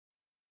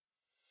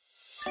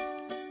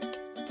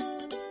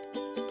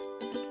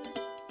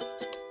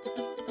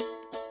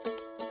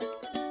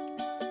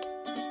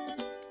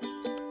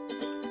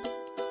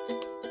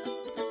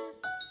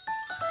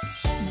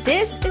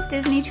This is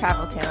Disney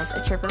Travel Tales,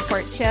 a trip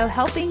report show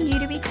helping you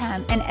to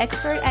become an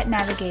expert at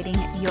navigating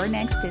your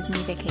next Disney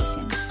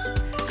vacation.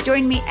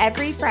 Join me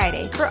every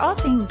Friday for all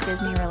things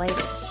Disney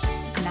related.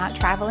 Not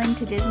traveling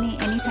to Disney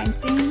anytime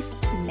soon?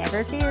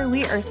 Never fear,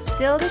 we are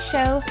still the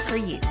show for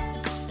you.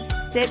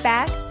 Sit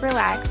back,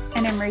 relax,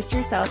 and immerse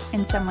yourself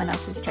in someone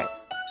else's trip.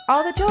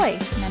 All the joy,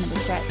 none of the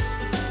stress.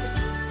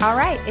 All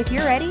right, if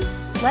you're ready,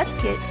 let's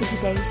get to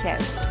today's show.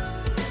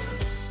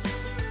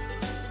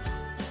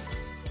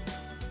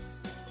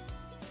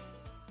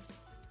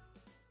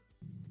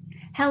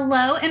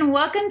 Hello and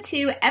welcome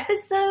to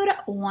episode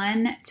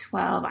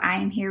 112. I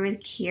am here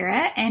with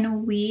Kyra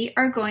and we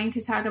are going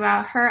to talk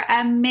about her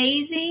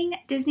amazing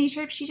Disney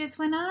trip she just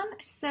went on.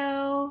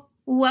 So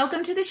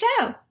welcome to the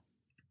show.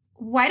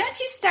 Why don't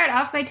you start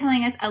off by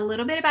telling us a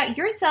little bit about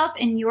yourself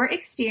and your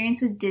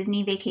experience with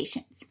Disney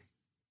vacations?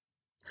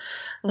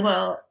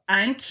 Well,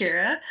 I'm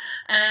Kyra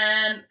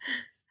and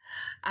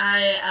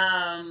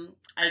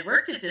I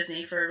worked at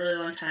Disney for a really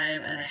long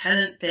time, and I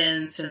hadn't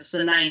been since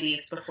the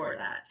 90s before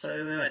that.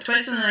 So we went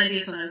twice in the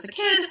 90s when I was a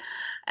kid,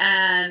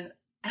 and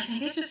I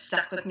think it just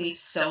stuck with me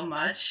so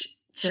much,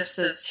 just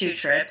those two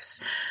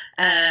trips.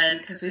 And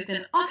because we've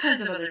been all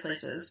kinds of other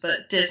places,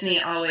 but Disney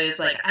always,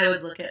 I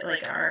would look at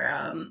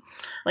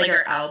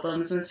our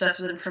albums and stuff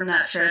from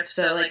that trip.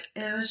 So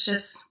it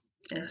was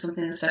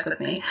something that stuck with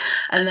me.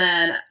 And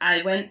then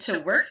I went to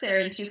work there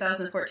in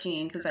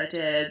 2014 because I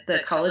did the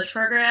college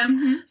program.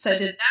 Mm-hmm. So I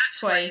did that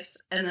twice,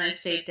 and then I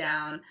stayed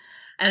down.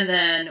 And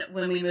then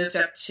when we moved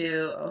up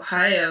to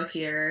Ohio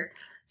here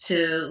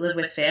to live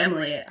with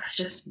family, I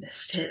just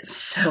missed it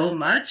so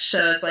much.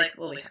 So I was like,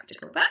 well, we have to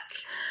go back.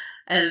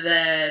 And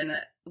then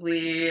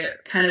we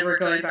kind of were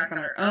going back on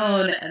our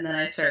own. And then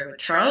I started with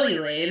Trolley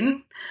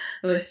Lane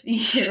with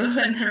you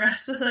and the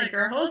rest of the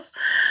girls.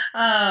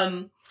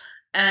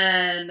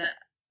 And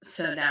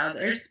so now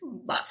there's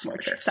lots more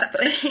trips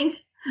happening.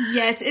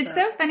 Yes, it's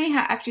so funny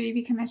how after you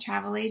become a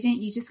travel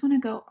agent, you just want to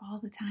go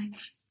all the time.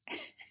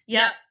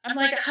 Yeah, I'm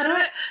like, how do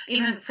I,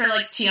 even for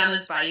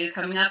Tiana's Bayou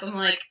coming up, I'm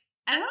like,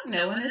 I don't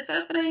know when it's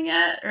opening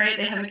yet, right?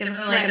 They haven't given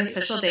an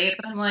official date,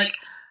 but I'm like,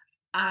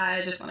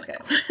 I just want to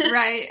go.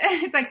 Right.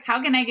 It's like,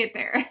 how can I get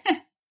there?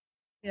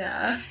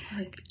 Yeah.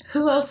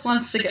 Who else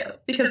wants to go?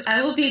 Because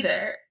I will be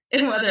there.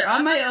 And whether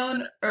on my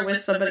own or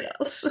with somebody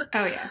else.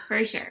 Oh, yeah,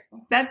 for sure.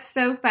 That's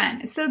so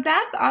fun. So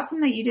that's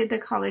awesome that you did the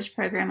college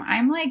program.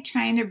 I'm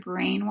trying to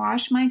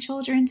brainwash my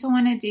children to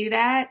want to do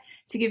that,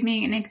 to give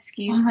me an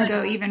excuse to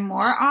go even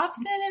more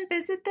often and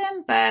visit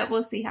them. But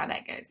we'll see how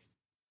that goes.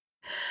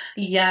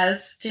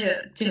 Yes, do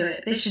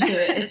it. They should do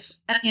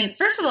it.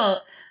 First of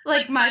all,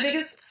 my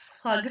biggest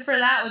plug for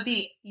that would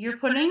be you're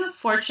putting a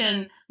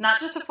Fortune, not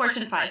just a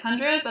Fortune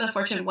 500, but a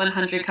Fortune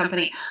 100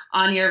 company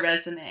on your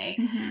resume.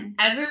 Mm-hmm.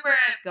 Everywhere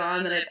I've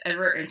gone that I've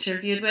ever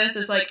interviewed with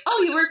is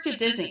oh, you worked at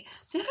Disney.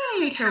 They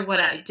don't even care what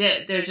I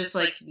did. They're just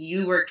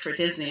you worked for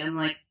Disney. I'm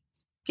like,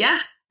 yeah.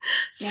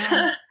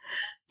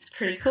 It's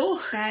pretty cool.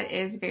 That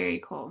is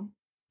very cool.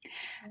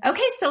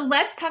 Okay, so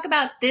let's talk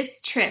about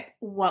this trip.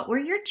 What were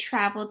your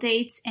travel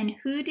dates and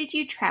who did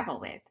you travel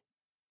with?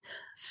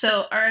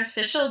 So our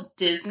official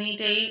Disney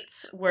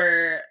dates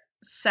were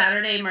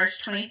Saturday,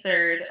 March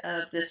 23rd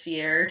of this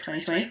year,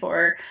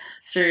 2024,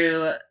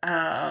 through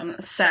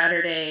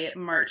Saturday,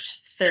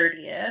 March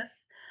 30th.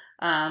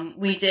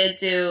 We did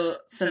do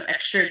some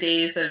extra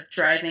days of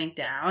driving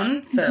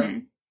down,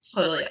 so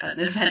totally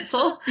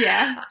uneventful.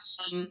 Yeah.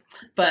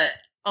 But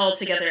all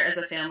together as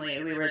a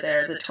family, we were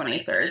there the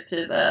 23rd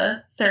to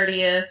the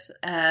 30th,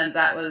 and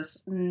that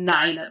was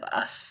 9 of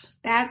us.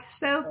 That's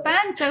so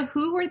fun. So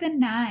who were the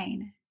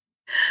 9?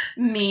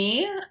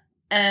 Me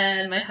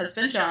and my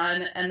husband,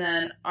 John, and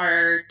then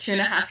our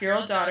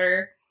 2.5-year-old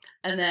daughter,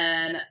 and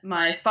then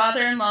my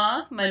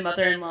father-in-law, my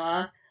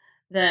mother-in-law,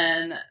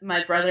 then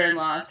my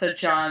brother-in-law, so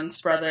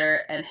John's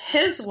brother and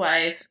his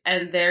wife,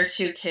 and their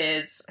 2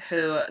 kids,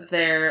 who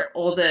their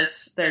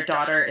oldest, their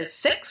daughter is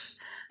 6,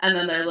 and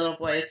then their little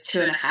boy is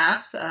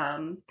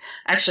 2.5.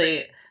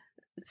 Actually,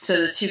 so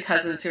the 2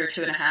 cousins who are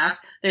 2.5,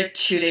 they're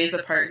 2 days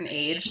apart in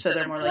age, so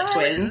they're more like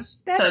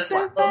twins. That's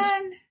so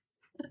fun.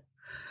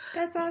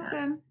 That's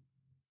awesome.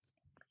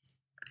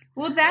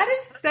 Well, that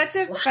is such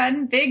a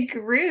fun big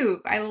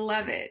group. I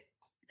love it.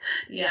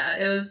 Yeah,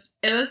 it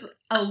was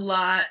a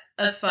lot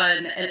of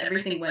fun, and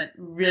everything went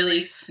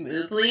really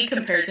smoothly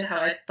compared to how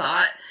I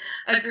thought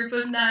a group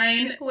of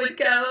 9 would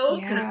go,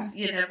 because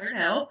you never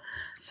know.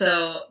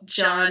 So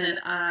John and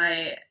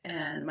I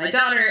and my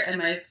daughter and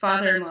my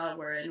father-in-law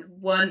were in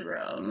one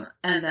room,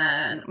 and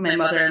then my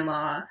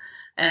mother-in-law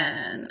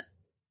and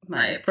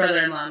my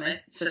brother-in-law, my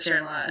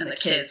sister-in-law, and the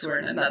kids were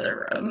in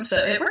another room.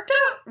 So it worked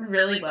out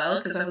really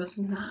well because I was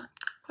not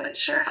quite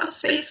sure how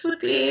space would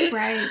be.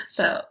 Right.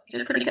 So it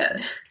did pretty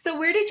good. So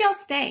where did y'all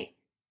stay?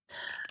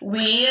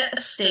 We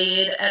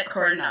stayed at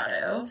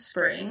Coronado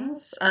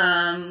Springs.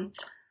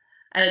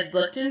 I had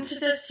looked into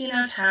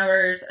Destino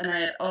Towers, and I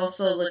had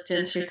also looked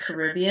into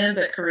Caribbean,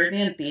 but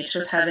Caribbean Beach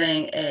was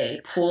having a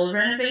pool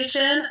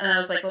renovation, and I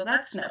was like, well,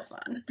 that's no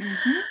fun.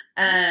 Mm-hmm.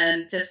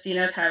 And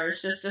Destino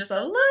Towers just a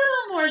little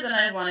more than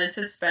I wanted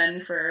to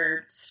spend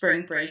for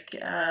spring break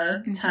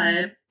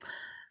time.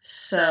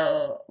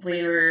 So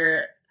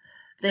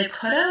they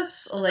put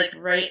us like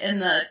right in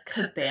the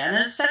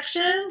cabana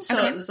section,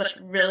 so it was like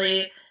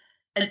really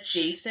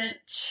adjacent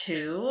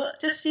to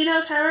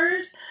Destino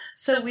Towers.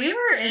 So we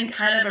were in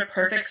kind of a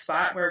perfect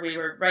spot where we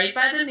were right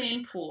by the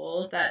main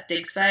pool, that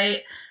dig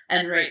site,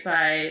 and right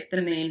by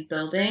the main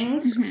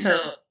buildings. So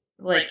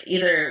like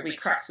either we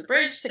crossed the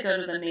bridge to go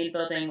to the main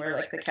building where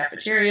like the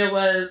cafeteria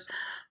was,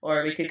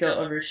 or we could go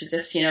over to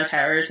Destino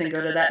Towers and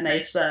go to that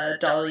nice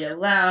Dahlia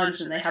Lounge,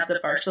 and they have the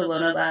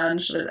Barcelona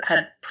Lounge that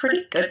had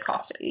pretty good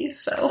coffee.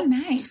 So oh,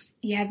 nice.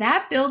 Yeah,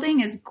 that building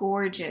is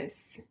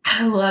gorgeous.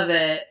 I love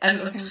it.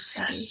 I'm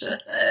obsessed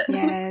with it.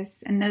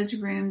 Yes, and those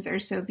rooms are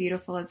so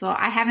beautiful as well.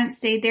 I haven't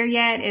stayed there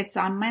yet. It's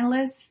on my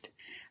list.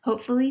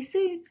 Hopefully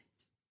soon.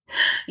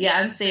 Yeah,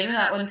 I'm saving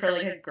that one for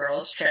like a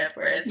girls trip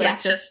where it's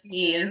like just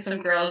me and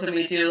some girls, and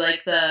we do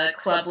like the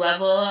club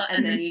level,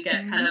 and then you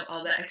get kind of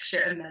all the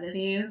extra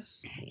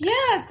amenities.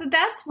 Yeah, so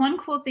that's one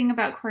cool thing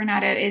about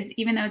Coronado is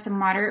even though it's a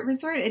moderate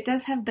resort, it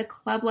does have the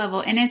club level,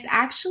 and it's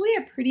actually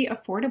a pretty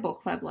affordable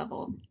club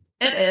level.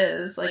 It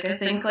is. Like, I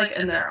think like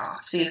in their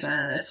off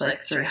season, it's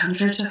like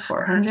 $300 to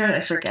 $400. I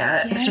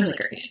forget. Yes, it's really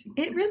great.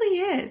 It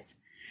really is.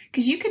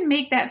 Because you can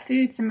make that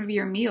food some of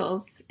your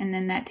meals, and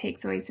then that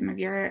takes away some of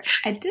your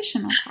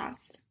additional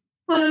cost.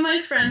 One of my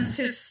friends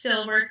who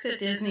still works at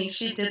Disney,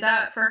 she did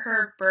that for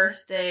her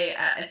birthday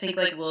at, I think,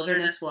 like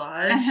Wilderness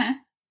Lodge.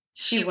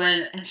 She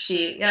went and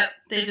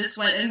they just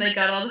went and they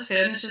got all the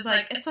food, and she's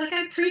like, it's like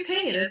I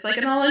prepaid. It's like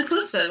an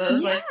all-inclusive. I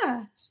was like,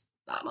 it's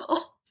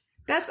phenomenal.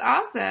 That's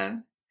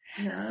awesome.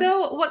 Yeah.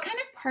 So what kind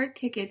of park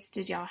tickets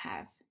did y'all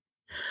have?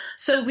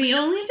 So we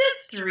only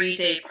did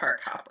 3-day park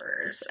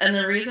hoppers. And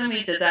the reason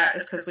we did that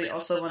is because we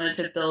also wanted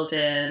to build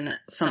in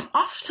some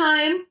off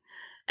time,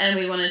 and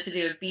we wanted to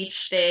do a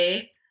beach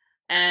day,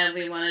 and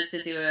we wanted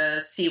to do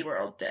a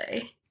SeaWorld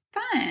day.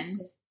 Fun.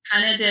 So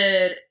kind of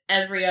did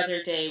every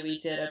other day we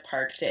did a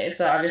park day.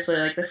 So obviously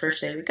like the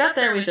first day we got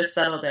there, we just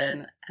settled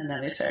in, and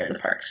then we started the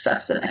park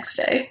stuff the next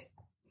day.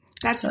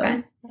 That's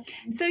fun.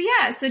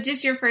 So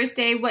just your first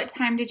day, what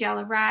time did y'all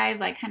arrive?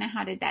 Like kind of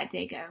how did that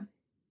day go?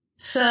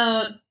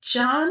 So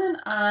John and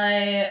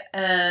I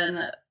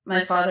and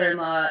my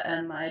father-in-law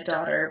and my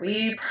daughter,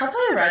 we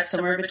probably arrived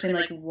somewhere between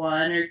like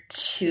 1 or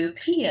 2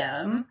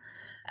 p.m.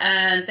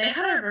 And they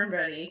had our room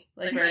ready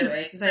like right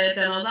away because I had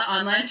done all the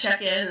online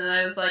check-in, and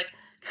I was like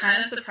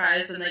kind of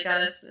surprised, and they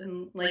got us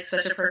in like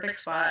such a perfect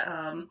spot.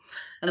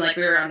 And like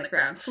we were on the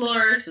ground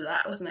floor, so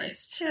that was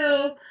nice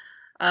too.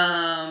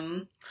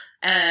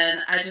 And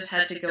I just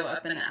had to go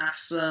up and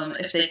ask them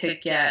if they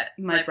could get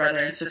my brother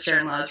and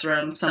sister-in-law's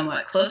room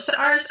somewhat close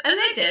to ours. And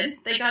they did.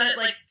 They got it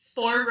like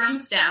 4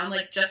 rooms down,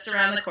 like just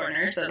around the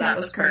corner. So that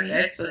was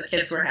perfect. So the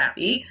kids were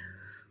happy.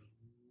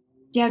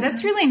 Yeah,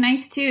 that's really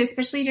nice too,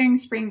 especially during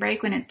spring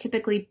break when it's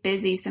typically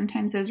busy.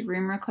 Sometimes those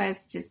room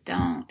requests just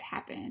don't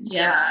happen.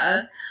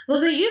 Yeah. Well,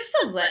 they used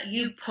to let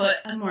you put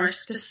a more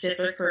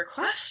specific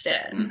request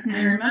in.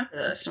 I remember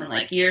this from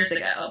like years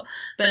ago.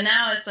 But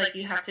now it's like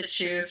you have to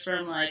choose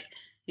from like,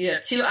 you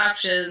have 2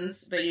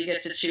 options, but you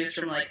get to choose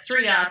from like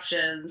 3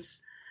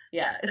 options.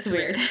 Yeah, it's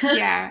weird.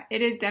 Yeah,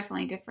 it is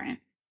definitely different.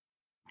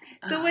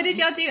 So what did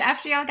y'all do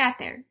after y'all got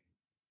there?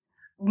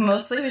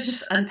 Mostly we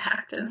just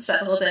unpacked and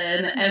settled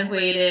in and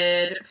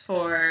waited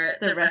for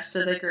the rest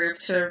of the group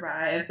to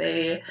arrive.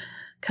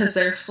 Because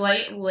their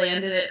flight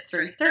landed at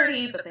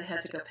 3:30, but they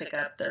had to go pick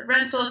up their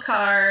rental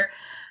car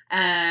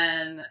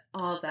and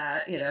all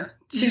that,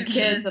 2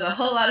 kids and a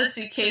whole lot of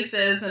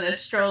suitcases and a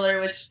stroller,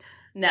 which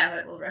now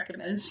I will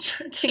recommend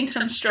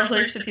Kingdom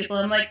strollers to people.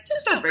 I'm like,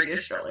 just don't bring your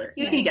stroller.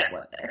 You can get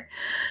one there.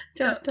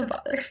 Don't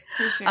bother.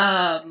 For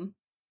sure.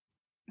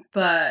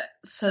 But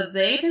so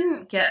they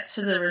didn't get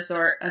to the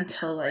resort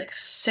until like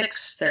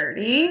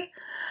 6:30.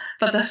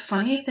 But the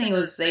funny thing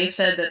was they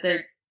said that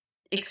their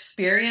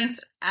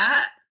experience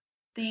at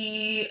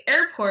the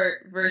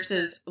airport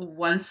versus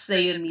once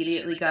they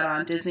immediately got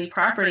on Disney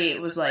property,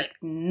 it was like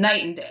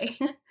night and day.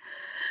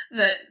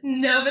 That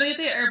nobody at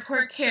the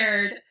airport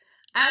cared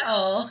at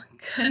all,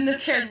 couldn't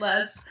have cared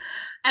less.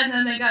 And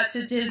then they got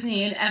to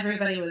Disney and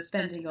everybody was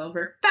bending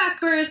over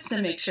backwards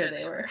to make sure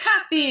they were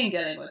happy and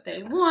getting what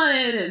they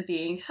wanted and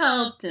being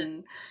helped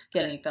and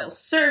getting bell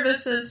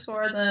services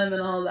for them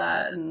and all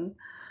that. And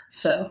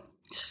so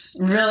just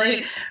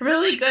really,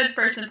 really good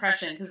first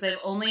impression because they've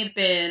only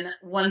been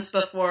once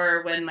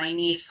before when my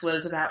niece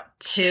was about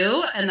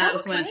 2, and that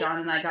was when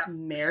John and I got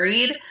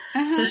married.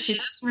 So she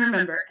doesn't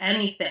remember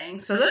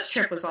anything. So this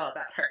trip was all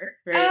about her,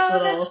 right?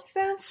 Little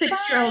so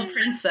 6-year-old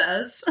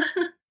princess.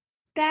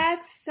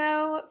 That's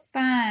so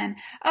fun.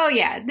 Oh,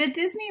 yeah. The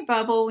Disney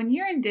bubble, when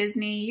you're in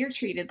Disney, you're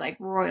treated like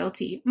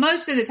royalty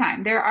most of the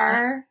time. There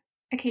are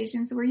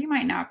occasions where you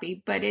might not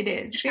be, but it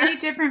is very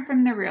different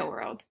from the real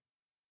world.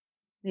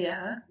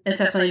 Yeah, it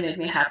definitely made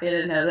me happy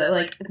to know that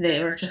like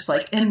they were just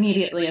like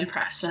immediately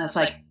impressed, and I was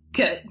like,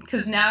 good,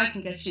 because now I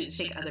can get you to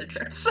take other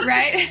trips.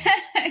 Right?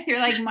 You're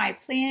like, my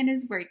plan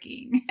is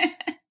working.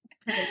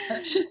 Pretty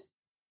much.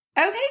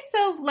 Okay,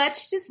 so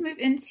let's just move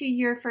into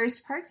your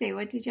first park day.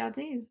 What did y'all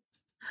do?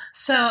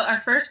 So our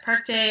first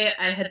park day,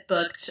 I had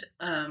booked,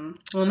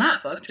 well,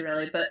 not booked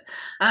really, but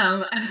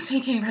I was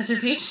thinking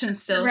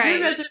reservations still. Right.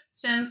 No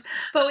reservations,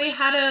 but we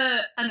had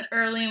an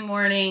early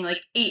morning,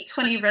 like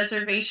 8:20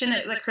 reservation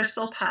at the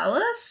Crystal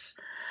Palace.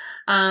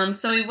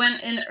 So we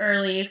went in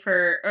early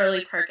for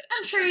early park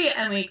entry,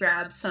 and we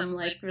grabbed some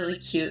like really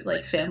cute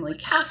like family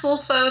castle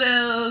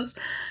photos,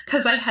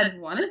 because I had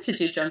wanted to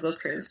do Jungle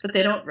Cruise, but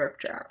they don't rope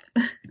drop.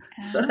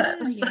 So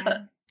that was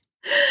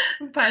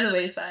by the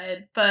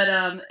wayside. But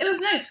it was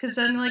nice because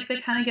then like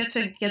they kind of get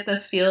to get the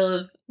feel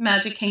of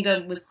Magic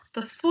Kingdom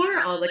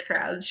before all the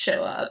crowds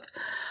show up.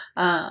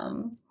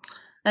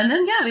 And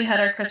then, yeah, we had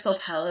our Crystal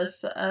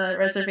Palace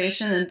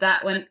reservation, and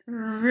that went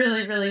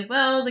really, really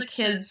well. The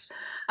kids,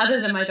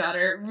 other than my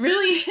daughter,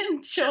 really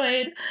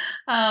enjoyed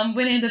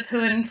Winnie the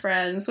Pooh and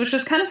Friends, which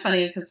was kind of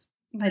funny because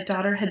my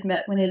daughter had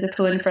met Winnie the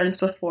Pooh and Friends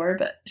before,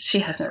 but she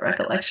has no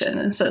recollection.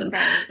 And so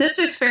this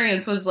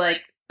experience was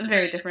like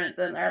very different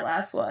than our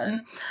last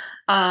one.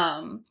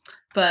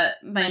 But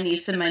my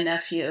niece and my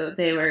nephew,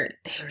 they were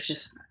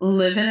just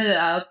living it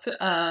up.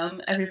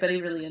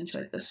 Everybody really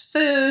enjoyed the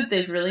food.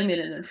 They've really made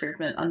an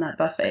improvement on that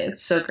buffet.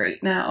 It's so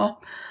great now.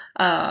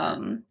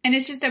 And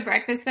it's just a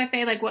breakfast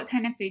buffet. Like, what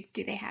kind of foods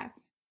do they have?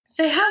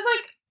 They have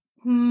like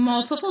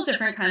multiple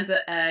different kinds of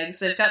eggs.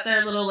 They've got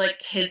their little like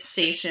kids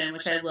station,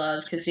 which I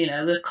love because, you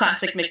know, the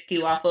classic Mickey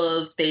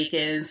waffles,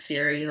 bacon,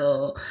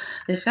 cereal.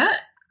 They've got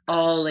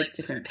all like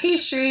different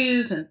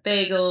pastries and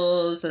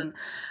bagels, and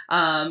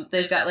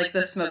they've got like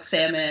the smoked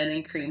salmon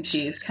and cream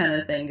cheese kind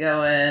of thing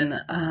going,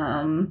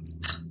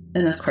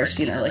 and of course,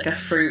 you know, like a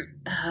fruit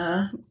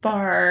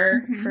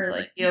bar for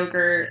like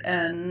yogurt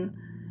and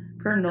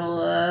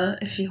granola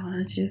if you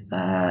want to do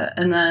that.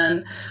 And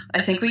then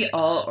I think we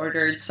all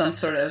ordered some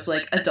sort of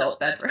like adult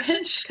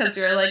beverage because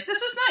we were like,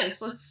 this is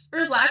nice, let's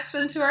relax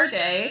into our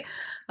day.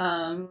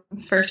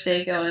 First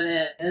day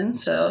going in,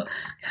 so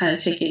kind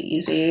of take it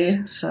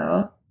easy.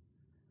 So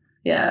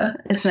yeah,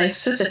 it's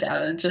nice to sit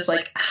down and just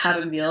like have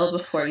a meal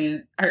before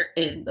you are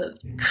in the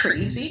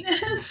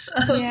craziness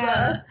of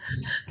the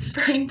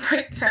spring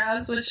break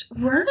crowds, which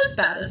weren't as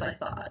bad as I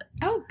thought.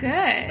 Oh,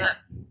 good. So,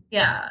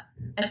 yeah,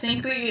 I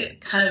think we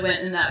kind of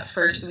went in that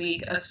first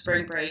week of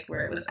spring break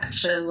where it was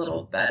actually a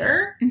little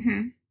better.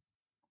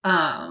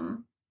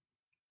 I'm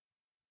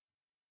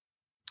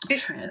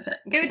trying to think.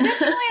 It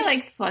definitely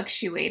like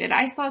fluctuated.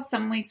 I saw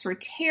some weeks were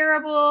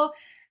terrible,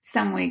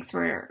 some weeks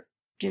were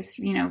just,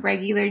 you know,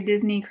 regular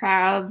Disney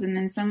crowds, and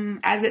then some,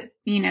 as it,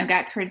 you know,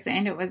 got towards the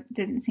end,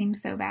 didn't seem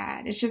so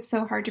bad. It's just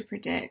so hard to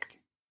predict.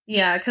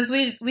 Yeah, because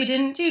we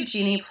didn't do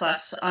Genie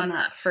Plus on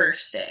that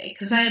first day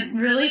because I had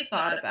really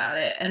thought about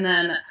it, and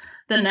then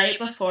the night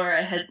before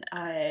I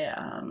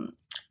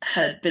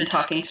had been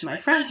talking to my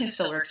friend who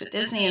still works at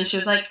Disney, and she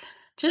was like,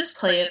 just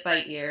play it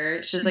by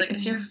ear. She's like,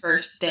 it's your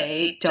first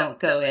day, don't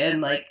go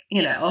in like,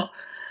 you know,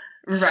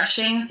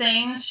 rushing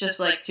things, just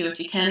like do what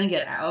you can and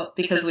get out,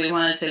 because we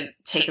wanted to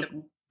take a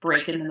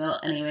break in the middle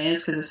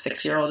anyways, because a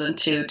 6-year-old and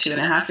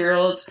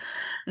 2.5-year-olds,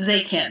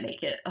 they can't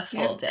make it a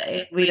full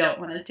day. We don't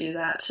want to do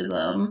that to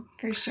them.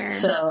 For sure.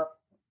 So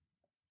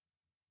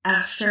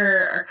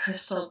after our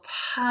Crystal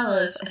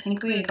Palace, I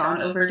think we had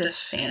gone over to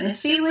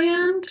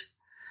Fantasyland,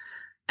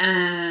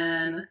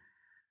 and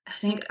I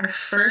think our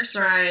first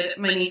ride,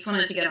 my niece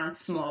wanted to get on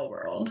Small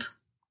World.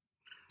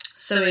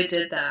 So we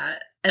did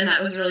that, and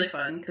that was really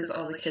fun because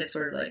all the kids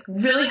were like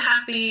really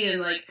happy,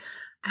 and like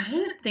I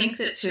didn't think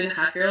that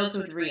 2.5-year-olds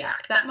would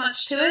react that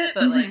much to it,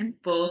 but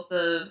like both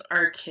of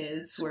our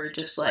kids were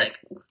just like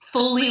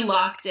fully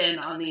locked in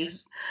on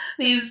these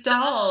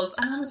dolls,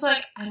 and I was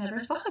like, I never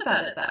thought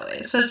about it that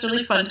way. So it's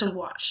really fun to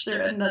watch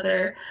through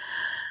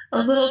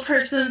a little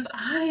person's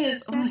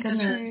eyes. Oh my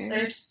goodness,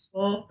 they're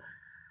so,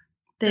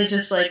 they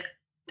just like,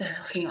 they're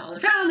looking all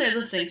around, they're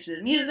listening to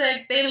the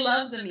music, they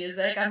love the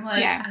music. I'm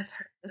like, I've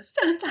heard this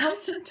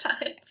 10,000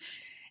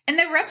 times. And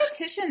the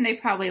repetition, they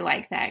probably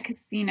like that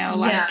because, you know, a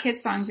lot of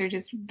kids' songs are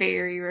just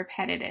very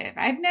repetitive.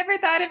 I've never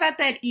thought about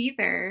that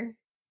either.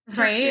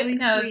 Right? Really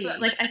no, it's,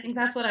 like, I think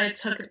that's what I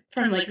took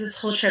from, like, this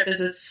whole trip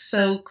is it's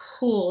so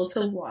cool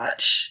to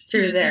watch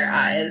through their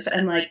eyes.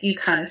 And, like, you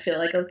kind of feel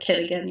like a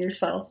kid again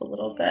yourself a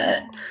little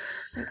bit.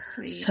 That's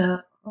sweet.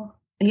 So,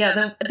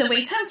 yeah, the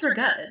wait times were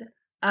good.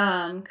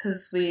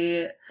 Because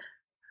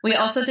we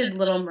also did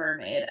Little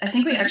Mermaid. I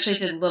think we actually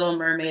did Little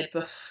Mermaid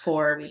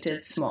before we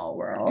did Small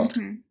World.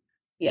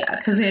 Yeah,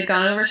 because we had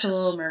gone over to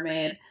Little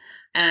Mermaid,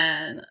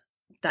 and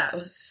that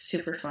was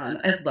super fun.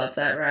 I love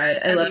that ride.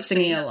 I love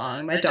singing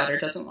along. My daughter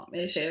doesn't want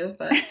me to,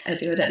 but I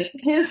do it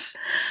anyways.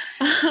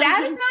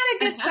 That is not a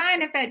good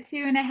sign if at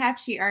 2.5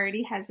 she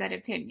already has that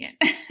opinion.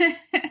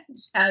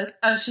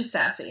 She's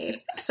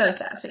sassy. So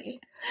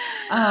sassy.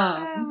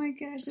 Oh my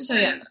gosh. So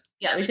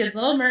yeah, we did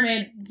Little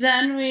Mermaid,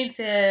 then we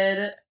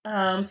did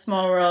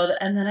Small World,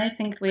 and then I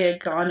think we had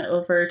gone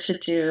over to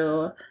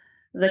do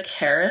the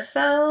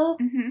carousel.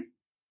 Mm-hmm.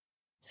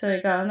 So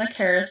we got on the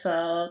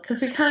carousel because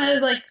we kind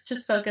of like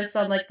just focused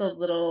on like the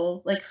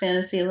little like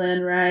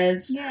Fantasyland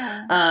rides.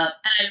 Yeah. And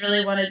I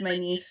really wanted my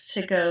niece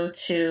to go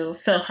to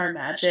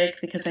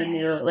PhilharMagic because I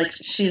knew like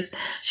she's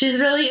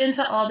really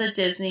into all the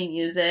Disney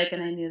music,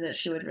 and I knew that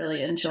she would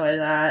really enjoy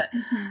that.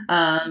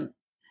 Mm-hmm.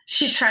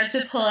 She tried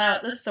to pull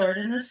out the Sword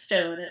in the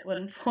Stone at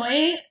one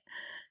point.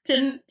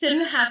 Didn't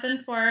happen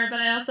for her, but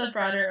I also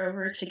brought her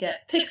over to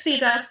get pixie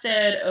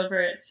dusted over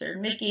at Sir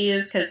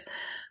Mickey's because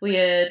we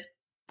had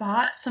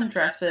bought some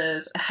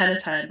dresses ahead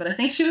of time, but I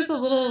think she was a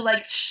little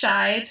like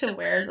shy to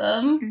wear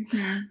them,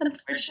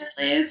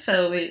 unfortunately,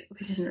 so we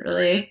didn't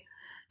really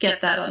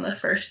get that on the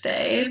first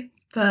day.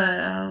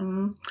 But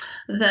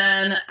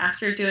then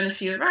after doing a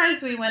few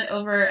rides, we went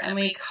over and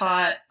we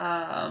caught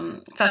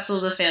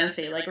Festival of the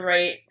Fantasy, like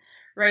right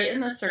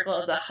in the circle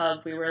of the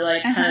hub. We were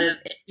like kind of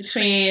in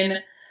between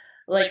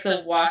like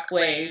the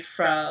walkway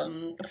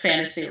from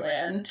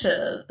Fantasyland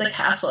to the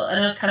castle, and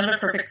it was kind of a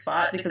perfect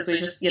spot because we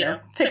just,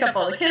 pick up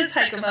all the kids,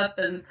 hike them up,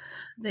 and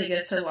they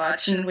get to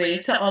watch and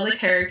wave to all the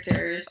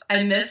characters.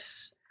 I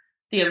miss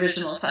the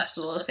original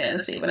Festival of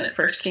Fantasy when it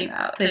first came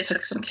out. They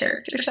took some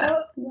characters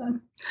out.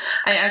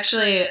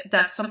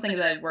 That's something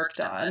that I worked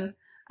on.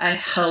 I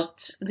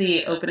helped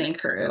the opening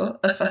crew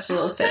of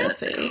Festival of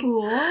Fantasy. That's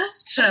cool.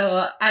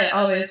 So I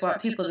always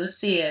want people to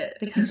see it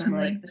because I'm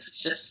like,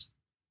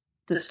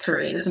 this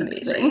parade is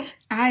amazing.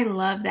 I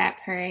love that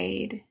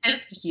parade.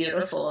 It's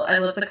beautiful. I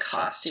love the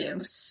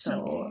costumes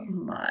so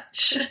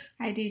much.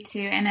 I do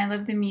too, and I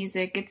love the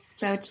music. It's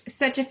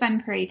such a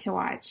fun parade to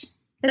watch.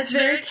 It's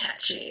very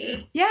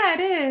catchy. Yeah,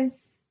 it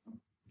is.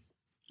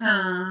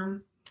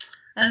 And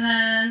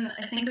then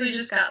I think we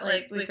just got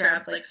we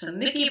grabbed some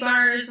Mickey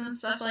bars and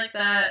stuff like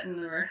that, and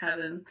we were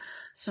having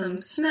some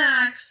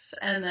snacks,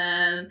 and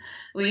then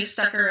we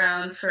stuck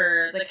around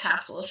for the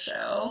castle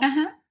show.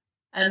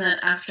 And then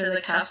after the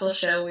castle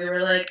show, we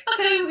were like,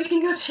 okay, we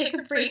can go take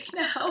a break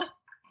now.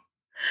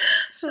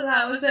 So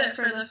that was it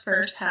for the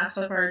first half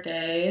of our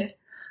day.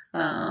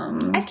 I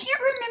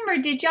can't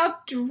remember. Did y'all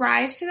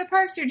drive to the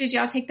parks or did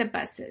y'all take the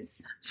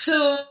buses?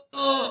 So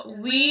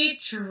we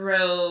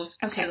drove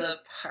to the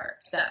park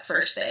that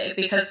first day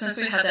because since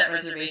we had that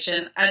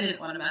reservation, I didn't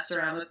want to mess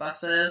around with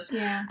buses.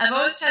 Yeah. I've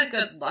always had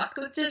good luck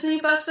with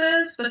Disney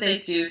buses, but they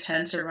do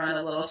tend to run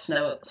a little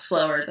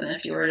slower than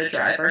if you were to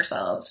drive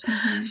ourselves.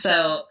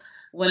 So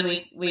when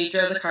we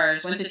drove the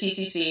cars, went to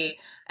TCC,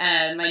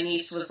 and my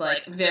niece was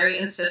very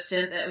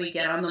insistent that we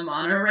get on the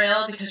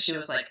monorail because she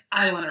was like,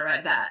 I want to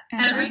ride that.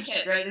 Every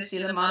kid, right? They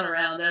see the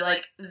monorail and they're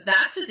like,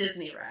 that's a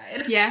Disney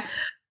ride. Yeah.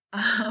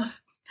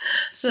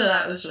 So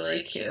that was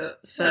really cute.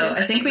 So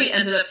I think we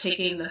ended up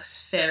taking the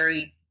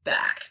ferry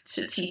back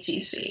to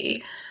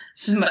TTC.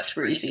 It's much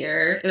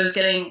breezier. It was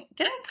getting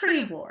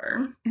pretty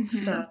warm.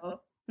 So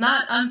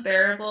not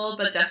unbearable,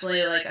 but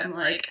definitely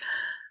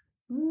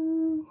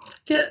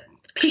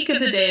peak of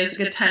the day is a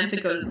good time to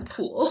go to the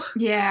pool.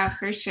 Yeah,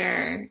 for sure.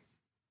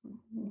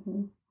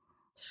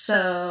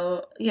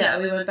 So, yeah,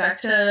 we went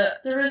back to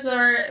the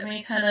resort and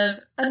we kind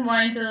of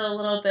unwinded a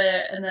little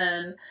bit, and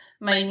then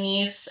my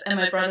niece and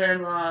my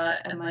brother-in-law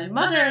and my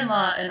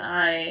mother-in-law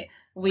and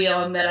we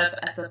all met up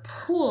at the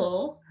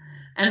pool,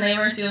 and they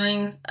were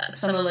doing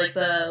some of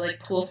the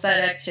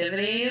poolside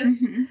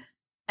activities.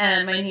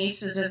 And my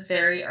niece is a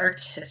very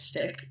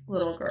artistic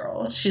little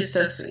girl. She's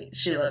so sweet.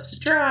 She loves to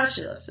draw.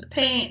 She loves to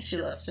paint. She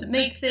loves to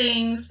make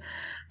things.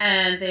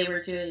 And they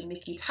were doing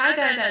Mickey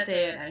tie-dye that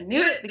day, and I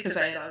knew it because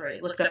I had already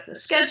looked up the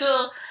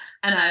schedule.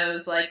 And I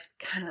was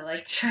kind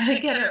of trying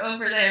to get her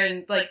over there.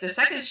 And the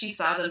second she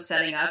saw them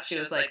setting up, she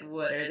was like,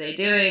 what are they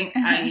doing?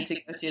 I need to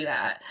go do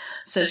that.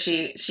 So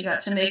she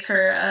got to make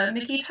her a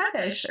Mickey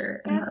tie-dye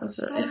shirt. And that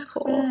was really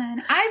cool.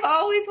 Fun. I've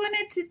always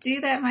wanted to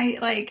do that,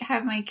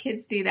 have my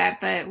kids do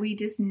that, but we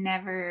just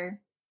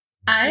never...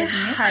 I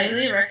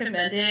highly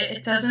recommend it.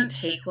 It doesn't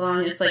take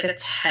long. It's a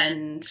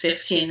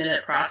 10-15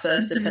 minute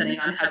process depending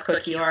on how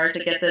quick you are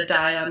to get the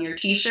dye on your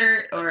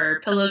t-shirt or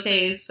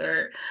pillowcase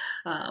or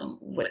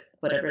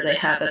whatever they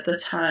have at the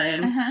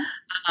time.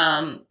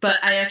 But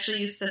I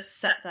actually used to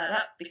set that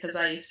up because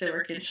I used to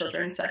work in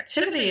children's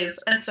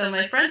activities. And so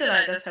my friend and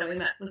I, that's how we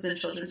met, was in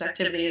children's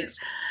activities.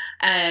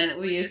 And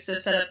we used to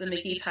set up the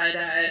Mickey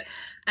tie-dye.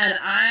 And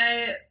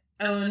I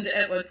owned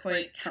at one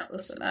point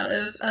countless amount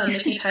of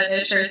Mickey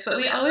tie-dye shirts, but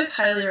we always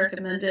highly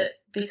recommend it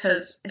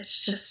because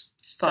it's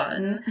just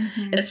fun.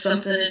 It's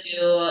something to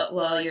do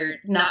while you're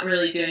not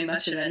really doing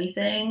much of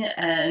anything,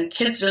 and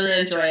kids really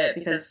enjoy it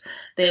because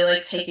they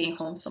like taking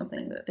home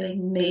something that they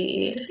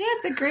made. Yeah,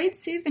 it's a great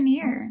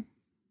souvenir.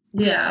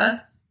 Yeah.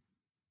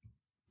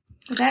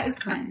 Well, that was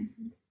fun.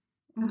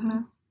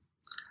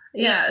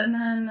 Yeah, and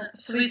then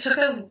so we took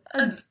a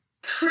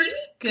pretty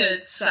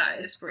good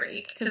size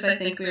break because I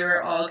think we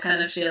were all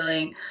kind of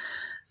feeling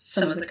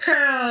some of the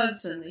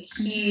crowds and the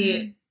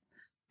heat.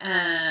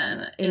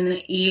 And in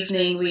the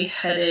evening, we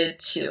headed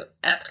to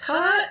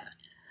Epcot.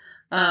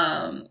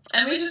 And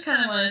we just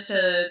kind of wanted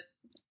to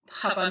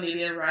hop on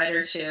maybe a ride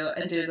or two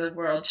and do the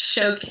World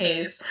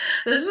Showcase.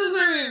 This is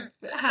where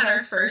we had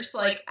our first,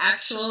 like,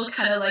 actual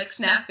kind of, like,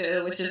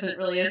 snafu, which isn't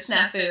really a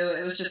snafu.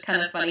 It was just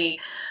kind of funny.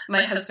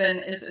 My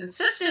husband is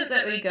insistent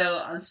that we go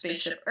on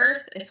Spaceship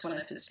Earth. It's one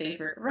of his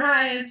favorite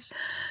rides.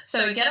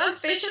 So we get on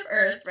Spaceship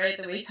Earth, right?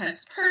 The wait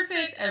time's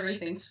perfect.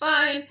 Everything's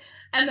fine.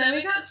 And then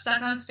we got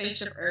stuck on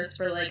Spaceship Earth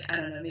for, like, I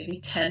don't know,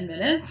 maybe 10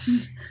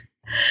 minutes.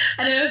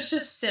 And it was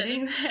just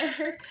sitting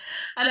there.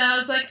 And I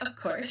was like, of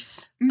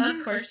course,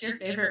 your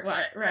favorite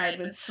ride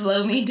would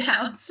slow me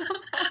down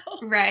somehow.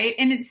 Right.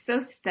 And it's so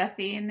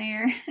stuffy in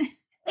there.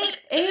 It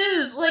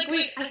is. Like,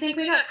 I think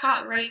we got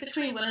caught right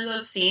between one of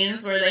those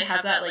scenes where they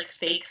have that, like,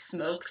 fake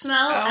smoke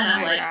smell. Oh, and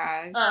I'm my like,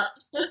 gosh.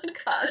 oh,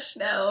 gosh,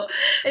 no.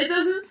 It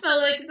doesn't smell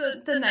like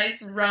the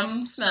nice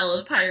rum smell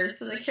of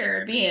Pirates of the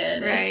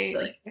Caribbean.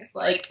 Right. It's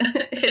like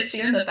hits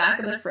you in the back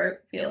of the throat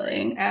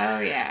feeling. Oh,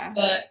 yeah.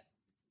 But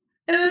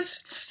it was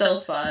still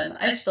fun.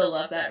 I still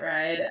love that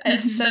ride.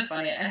 It's so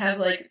funny. I have,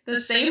 like,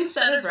 the same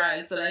set of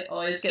rides that I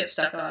always get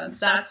stuck on.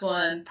 That's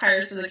one.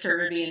 Pirates of the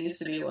Caribbean used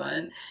to be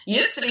one.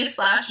 Used to be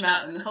Splash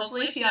Mountain.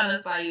 Hopefully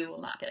Tiana's Bayou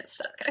will not get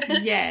stuck.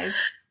 Yes.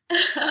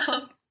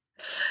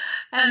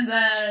 And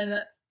then,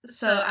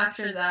 so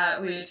after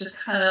that, we just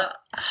kind of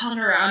hung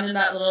around in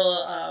that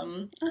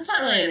little, it's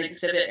not really an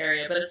exhibit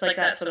area, but it's like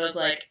that sort of,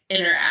 like,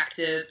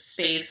 interactive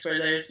space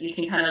where you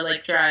can kind of,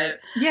 like,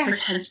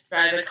 pretend to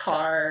drive a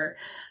car.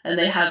 And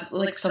they have,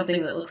 like,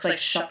 something that looks like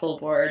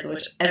shuffleboard,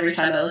 which every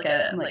time I look at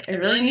it, I'm like, I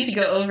really need to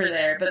go over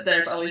there. But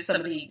there's always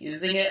somebody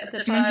using it at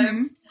the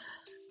time.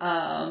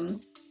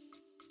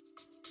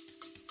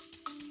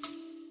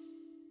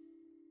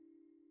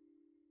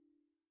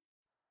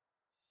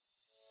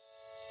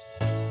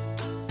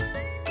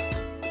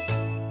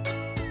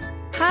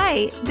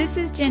 Hi, this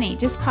is Jenny,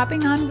 just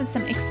popping on with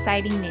some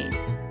exciting news.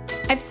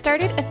 I've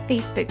started a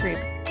Facebook group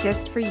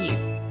just for you.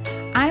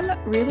 I'm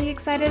really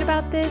excited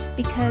about this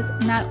because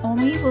not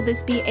only will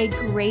this be a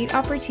great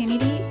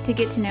opportunity to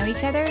get to know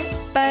each other,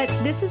 but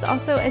this is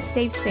also a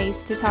safe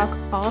space to talk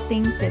all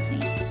things Disney.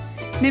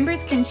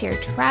 Members can share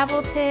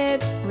travel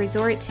tips,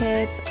 resort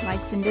tips,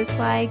 likes and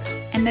dislikes,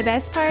 and the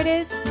best part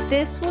is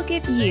this will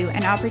give you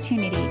an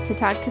opportunity to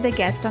talk to the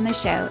guest on the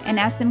show and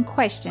ask them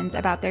questions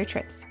about their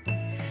trips.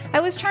 I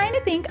was trying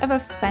to think of a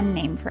fun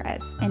name for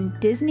us, and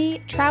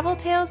Disney Travel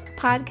Tales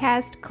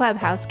Podcast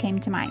Clubhouse came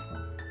to mind.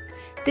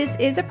 This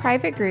is a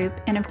private group,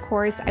 and of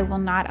course, I will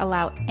not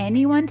allow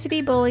anyone to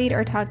be bullied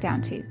or talked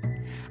down to.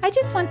 I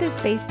just want this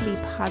space to be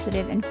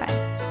positive and fun.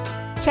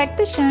 Check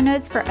the show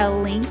notes for a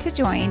link to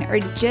join, or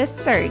just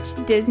search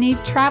Disney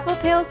Travel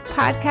Tales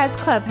Podcast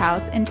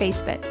Clubhouse in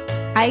Facebook.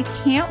 I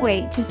can't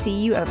wait to see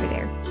you over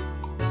there.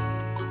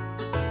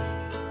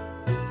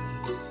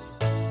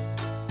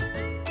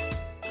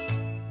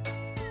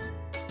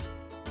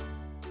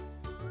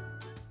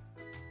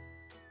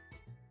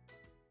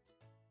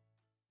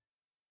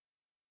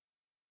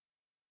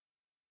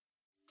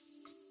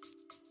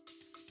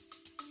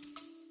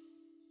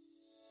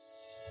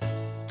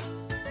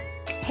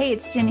 Hey,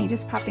 it's Jenny,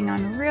 just popping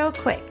on real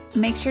quick.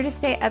 Make sure to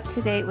stay up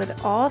to date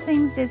with all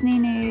things Disney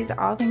news,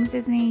 all things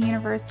Disney,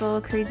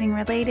 Universal, cruising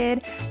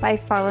related by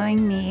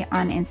following me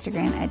on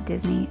Instagram at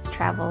Disney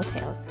Travel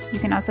Tales. You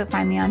can also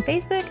find me on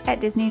Facebook at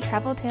Disney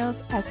Travel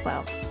Tales as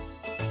well.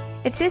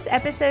 If this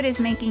episode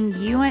is making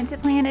you want to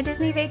plan a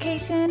Disney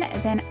vacation,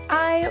 then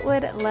I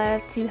would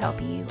love to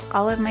help you.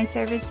 All of my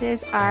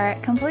services are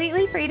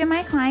completely free to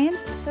my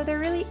clients, so there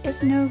really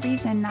is no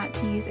reason not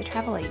to use a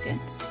travel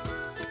agent.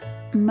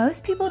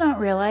 Most people don't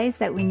realize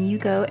that when you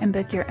go and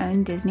book your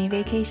own Disney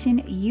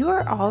vacation, you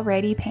are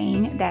already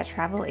paying that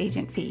travel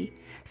agent fee.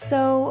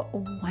 So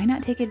why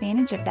not take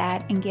advantage of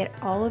that and get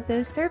all of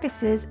those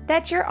services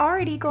that you're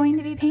already going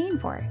to be paying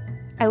for?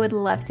 I would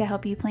love to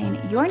help you plan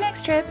your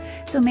next trip,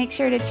 so make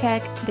sure to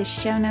check the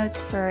show notes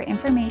for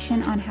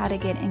information on how to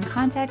get in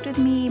contact with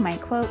me, my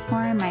quote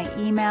form, my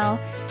email,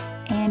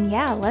 and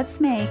yeah,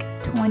 let's make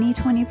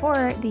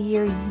 2024 the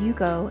year you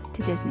go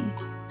to Disney.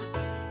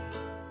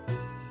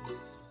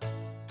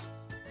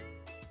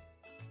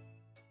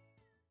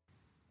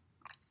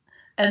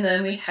 And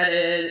then we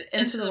headed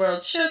into the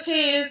World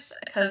Showcase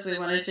because we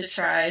wanted to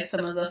try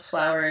some of the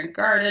flower and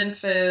garden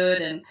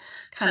food and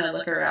kind of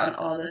look around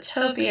all the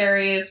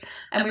topiaries.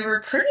 And we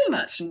were pretty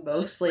much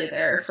mostly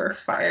there for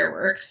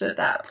fireworks at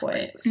that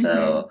point.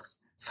 So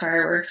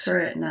fireworks were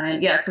at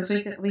 9. Yeah, because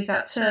we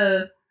got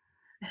to,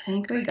 I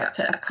think we got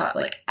to Epcot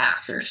like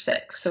after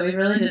 6. So we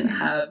really didn't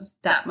have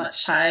that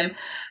much time.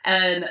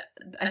 And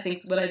I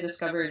think what I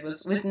discovered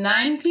was with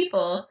 9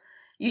 people,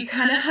 you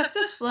kind of have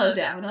to slow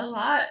down a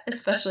lot,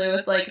 especially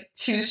with like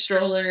 2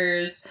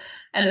 strollers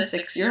and a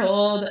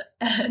 6-year-old.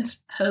 And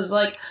I was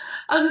like,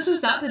 oh, this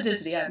is not the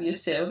Disney I'm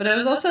used to. But it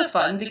was also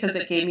fun because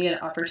it gave me an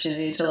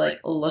opportunity to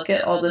like look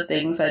at all the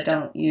things I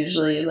don't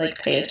usually like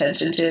pay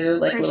attention to,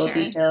 like For little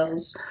sure.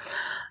 details.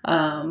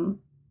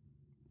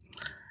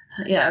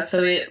 Yeah,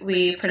 so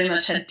we pretty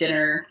much had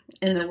dinner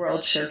in the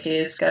World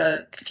Showcase, got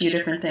a few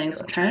different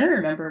things. I'm trying to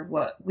remember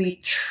what we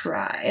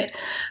tried.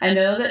 I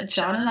know that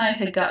John and I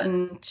had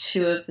gotten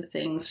 2 of the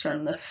things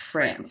from the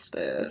France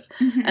booth,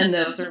 and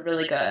those were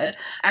really good.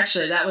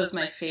 Actually, that was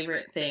my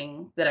favorite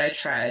thing that I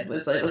tried. It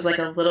was like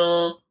a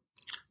little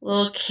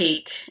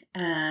cake,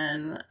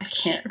 and I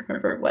can't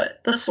remember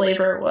what the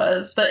flavor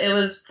was, but it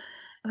was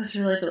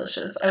really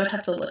delicious. I would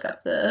have to look up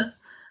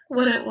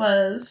what it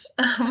was.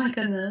 Oh my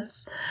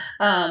goodness.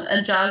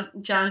 And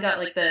John got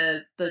like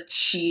the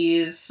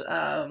cheese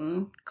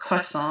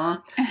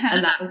croissant,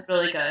 and that was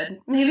really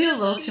good. Maybe a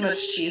little too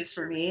much cheese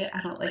for me.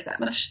 I don't like that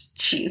much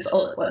cheese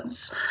all at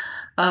once.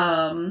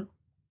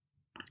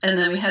 And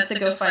then we had to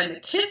go find the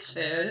kids'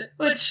 food,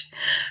 which,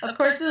 of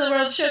course, in the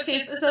World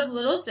Showcase is a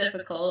little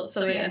difficult.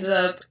 So we ended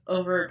up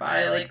over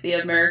by, like, the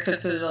America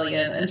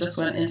Pavilion and just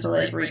went into,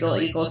 like, Regal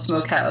Eagle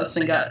Smokehouse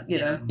and got, you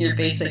know, your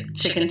basic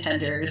chicken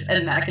tenders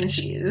and mac and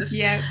cheese.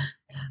 Yeah.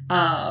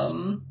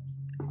 And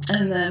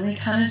then we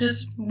kind of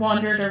just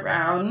wandered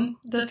around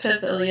the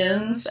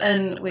pavilions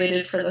and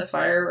waited for the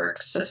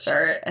fireworks to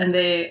start. And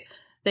they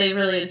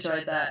really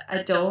enjoyed that.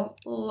 I don't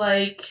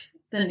like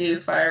the new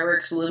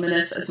fireworks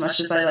Luminous as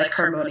much as I like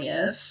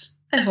Harmonious.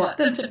 I want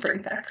them to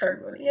bring back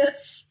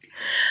Harmonious.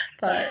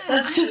 But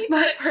that's just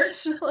my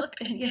personal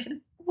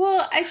opinion.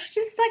 Well, it's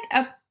just like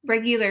a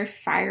regular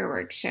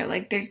fireworks show.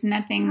 Like, there's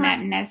nothing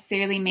that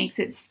necessarily makes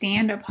it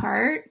stand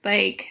apart.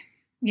 Like,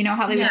 you know,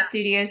 Hollywood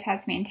Studios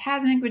has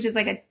Fantasmic, which is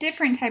like a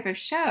different type of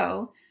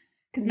show.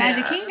 Because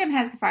Magic Kingdom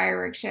has the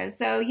fireworks show.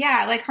 So,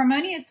 yeah, like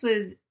Harmonious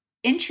was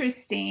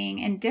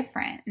interesting and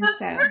different. And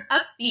so more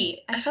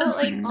upbeat. I felt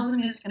like all the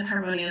music in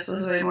Harmonious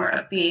was way more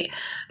upbeat.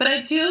 But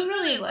I do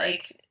really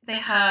like they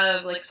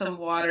have like some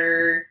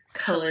water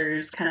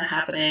colors kind of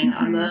happening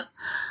on the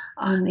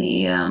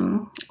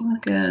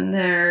lagoon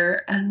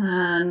there. And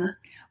then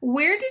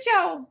where did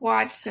y'all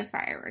watch the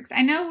fireworks?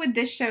 I know with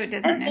this show it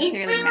doesn't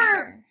necessarily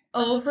matter.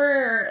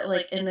 Over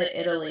like in the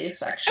Italy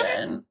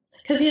section.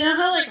 Because you know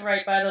how like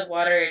right by the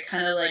water it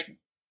kind of like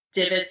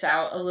divots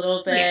out a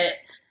little bit.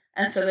 Yes.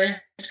 And so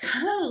there's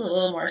kind of a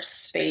little more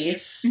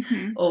space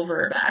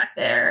over back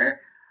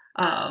there.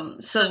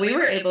 So we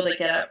were able to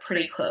get up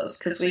pretty close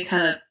because we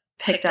kind of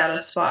picked out a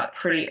spot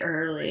pretty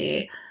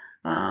early.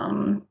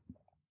 And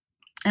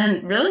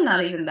really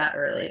not even that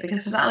early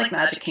because it's not like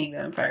Magic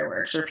Kingdom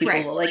fireworks where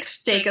people will like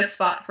stake a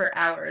spot for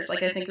hours.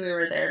 Like I think we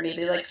were there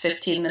maybe like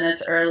 15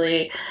 minutes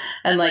early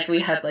and like we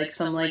had like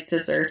some like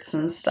desserts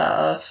and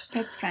stuff.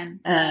 That's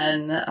fun.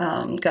 And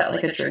got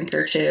like a drink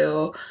or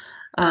two.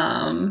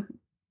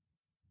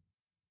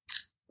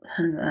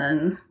 And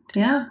then,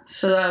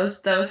 so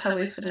that was how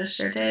we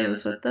finished our day,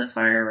 was with the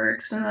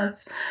fireworks. And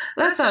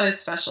that's always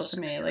special to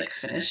me, like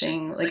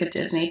finishing like a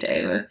Disney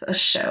day with a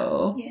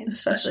show,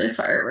 especially a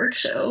fireworks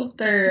show.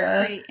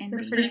 They're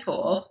pretty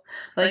cool.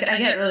 Like I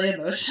get really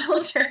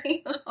emotional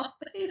during the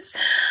holidays.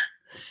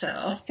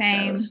 So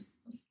same.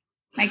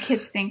 My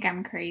kids think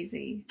I'm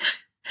crazy.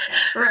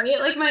 Right?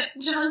 Like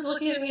John's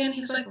looking at me and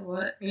he's like,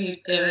 "What are you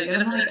doing?"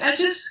 And I'm like,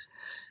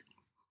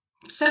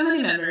 so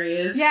many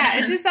memories. Yeah,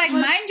 it's just like,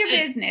 mind your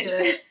business.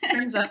 It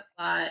brings up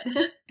a lot.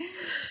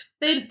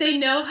 They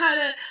know how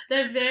to,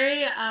 they're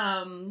very,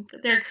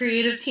 their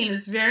creative team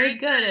is very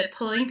good at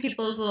pulling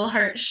people's little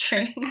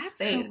heartstrings.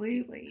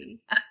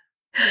 Absolutely.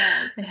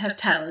 Yes. They have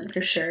talent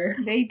for sure.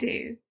 They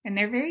do. And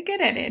they're very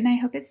good at it. And I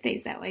hope it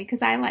stays that way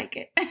because I like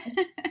it.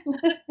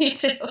 Me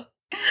too.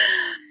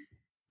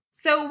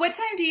 So what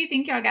time do you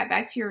think y'all got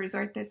back to your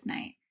resort this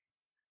night?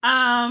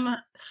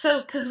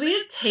 So, cause we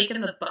had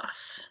taken the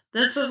bus.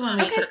 This is when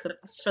we took the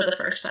bus for the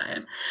first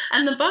time.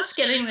 And the bus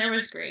getting there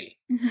was great.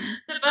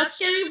 The bus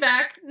getting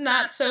back,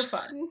 not so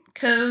fun.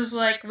 Cause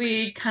like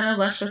we kind of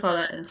left with all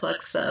that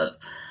influx of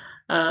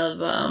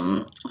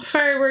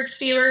fireworks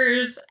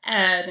viewers,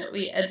 and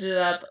we ended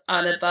up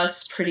on a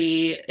bus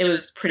it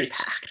was pretty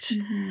packed.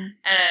 And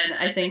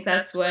I think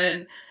that's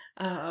when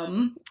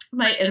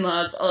my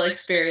in-laws all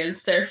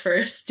experienced their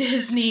first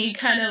Disney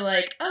kind of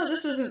like, oh,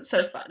 this isn't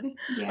so fun.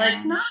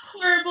 Like, not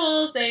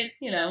horrible. They,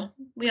 you know,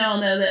 we all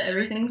know that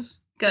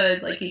everything's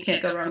good. Like, you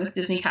can't go wrong with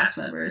Disney cast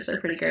members. They're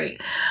pretty great.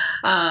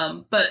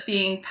 But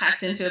being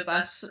packed into a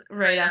bus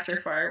right after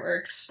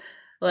fireworks,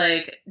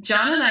 like,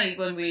 John and I,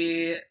 when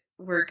we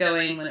were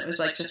going, when it was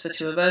like just the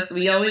two of us,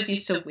 we always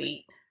used to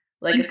wait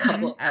like a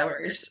couple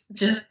hours,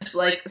 just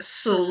like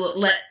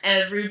let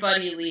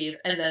everybody leave,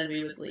 and then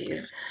we would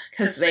leave,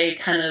 because they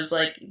kind of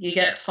like, you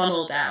get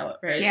funneled out,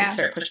 right? You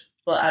start pushing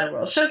people out of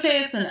World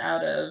Showcase and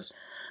out of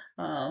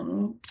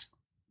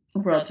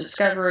World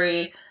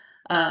Discovery,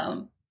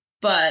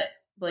 but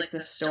like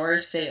the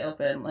stores stay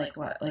open like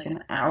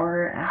an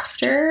hour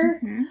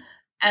after,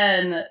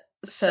 and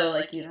so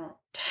like you don't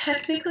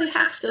technically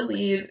have to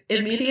leave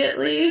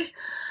immediately.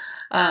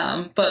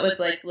 But with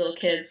like little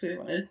kids, we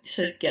wanted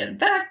to get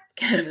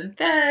them in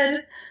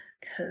bed,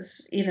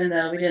 because even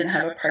though we didn't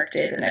have a park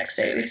day the next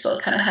day, we still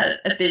kind of had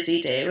a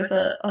busy day with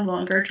a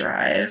longer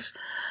drive.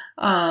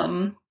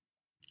 But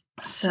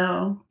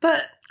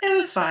it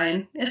was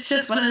fine. It's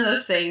just one of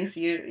those things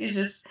you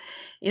just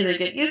either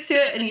get used to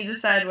it and you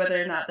decide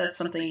whether or not that's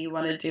something you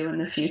want to do in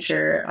the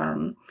future.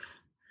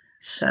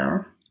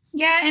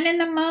 Yeah, and in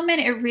the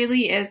moment, it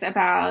really is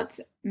about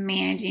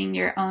managing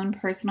your own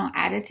personal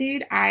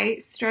attitude. I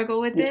struggle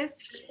with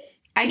this.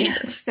 I get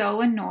so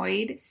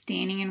annoyed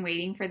standing and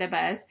waiting for the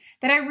bus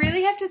that I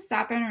really have to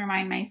stop and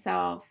remind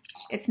myself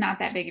it's not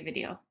that big of a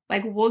deal.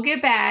 Like, we'll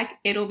get back.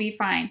 It'll be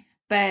fine.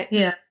 But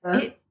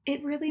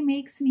it really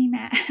makes me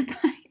mad.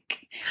 Like,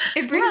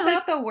 it brings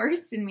out the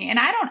worst in me. And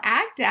I don't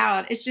act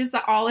out. It's just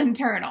all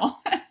internal.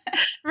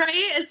 Right?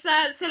 It's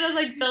that sort of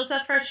like built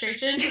up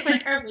frustration. Because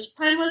like our wait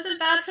time wasn't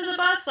bad for the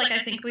bus. Like I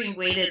think we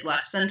waited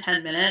less than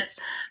 10 minutes,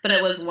 but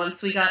it was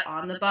once we got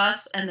on the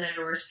bus and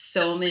there were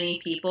so many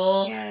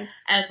people. Yes.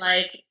 And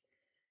like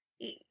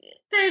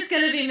there's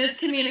going to be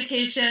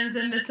miscommunications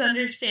and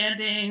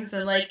misunderstandings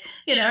and like,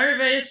 you know,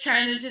 everybody's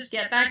trying to just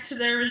get back to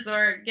their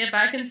resort, get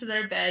back into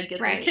their bed, get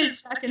their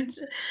kids back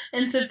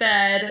into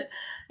bed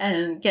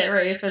and get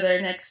ready for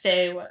their next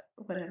day,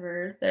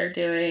 whatever they're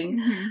doing.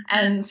 Mm-hmm.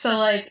 And so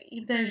like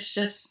there's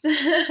just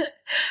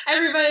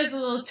everybody's a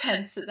little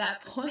tense at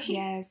that point.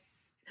 Yes.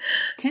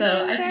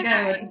 So I think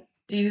I would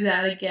do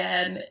that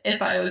again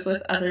if I was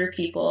with other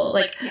people.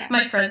 Like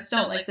my friends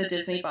don't like the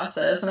Disney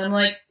buses and I'm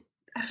like,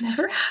 I've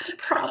never had a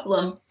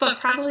problem, but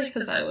probably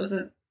because I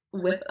wasn't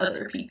with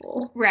other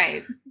people.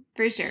 Right,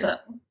 for sure.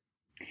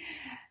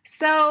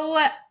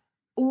 So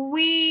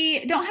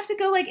we don't have to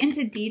go like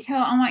into detail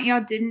on what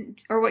y'all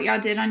didn't or what y'all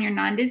did on your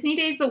non-Disney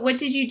days, but what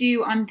did you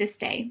do on this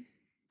day?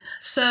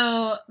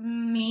 So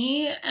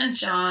me and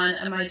John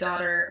and my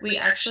daughter, we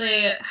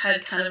actually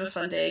had kind of a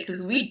fun day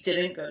because we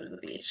didn't go to the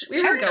beach.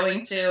 We were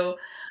going to,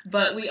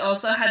 but we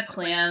also had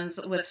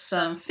plans with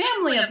some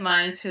family of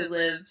mine who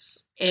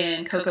lives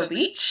in Cocoa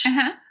Beach.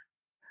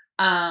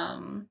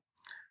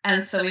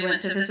 And so we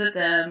went to visit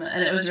them,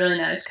 and it was really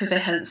nice because I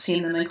hadn't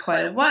seen them in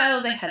quite a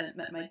while. They hadn't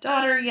met my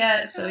daughter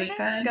yet, so we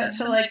kind of got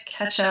to like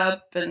catch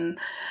up and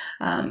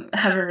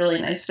have a really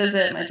nice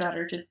visit. My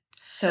daughter did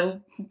so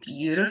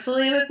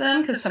beautifully with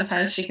them because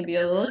sometimes she can be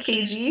a little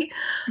cagey.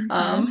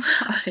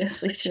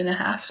 Obviously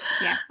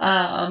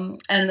 2.5.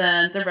 And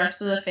then the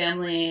rest of the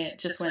family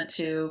just went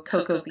to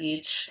Cocoa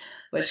Beach,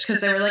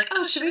 because they were like,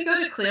 oh, should we go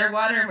to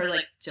Clearwater? And we're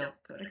like, don't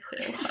go to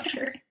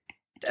Clearwater.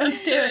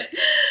 Don't do it.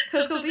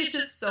 Cocoa Beach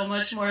is so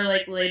much more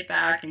like laid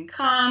back and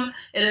calm.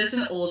 It is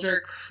an older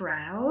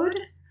crowd,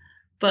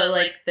 but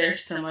like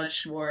there's so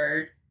much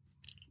more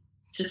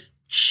just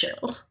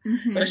chill,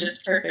 which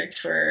is perfect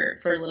for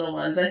little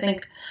ones, I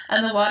think.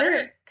 And the water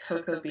at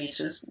Cocoa Beach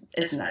is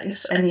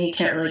nice. I mean, you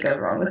can't really go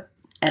wrong with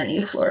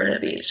any Florida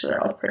beach.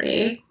 They're all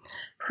pretty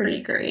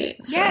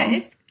great. So.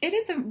 Yeah, it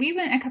is. We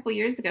went a couple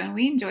years ago and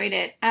we enjoyed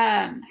it.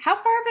 How far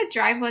of a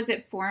drive was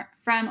it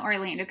from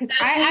Orlando? Because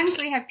I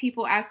actually have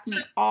people ask me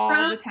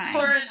all the time.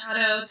 From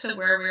Coronado to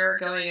where we were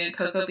going in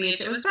Cocoa Beach,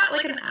 it was about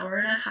like an hour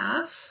and a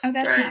half. Oh,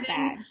 that's driving, not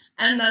bad.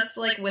 And that's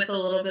like with a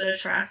little bit of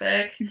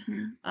traffic.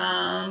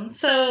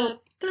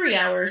 So 3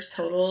 hours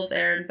total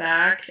there and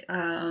back.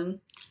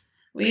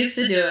 We used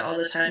to do it all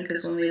the time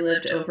because when we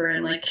lived over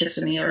in like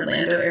Kissimmee,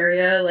 Orlando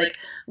area, like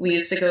we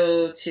used to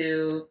go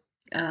to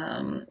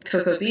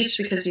Cocoa Beach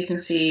because you can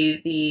see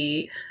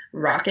the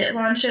rocket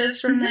launches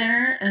from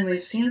there, and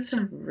we've seen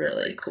some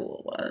really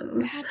cool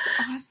ones. That's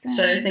awesome.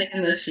 So I think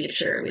in the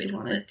future we'd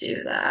want to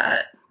do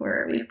that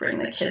where we bring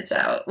the kids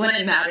out when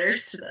it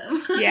matters to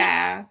them.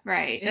 Yeah,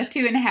 right. A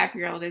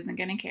 2.5-year-old isn't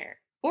going to care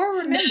or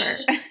remember.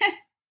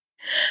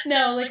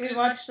 No, like we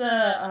watched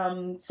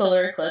the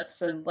solar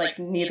eclipse and like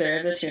neither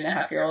of the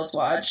 2.5-year-olds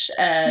watched,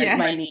 and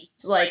my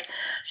niece, like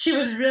she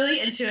was really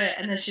into it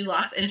and then she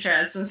lost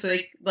interest, and so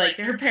like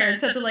her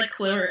parents had to like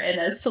clue her in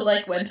as to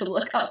like when to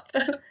look up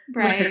with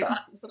her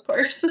glasses, of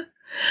course.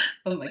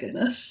 Oh my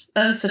goodness,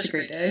 that was such a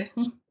great day.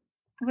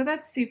 Well,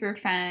 that's super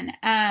fun.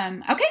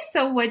 Okay,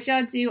 so what'd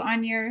y'all do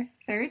on your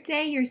third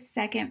day, your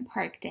second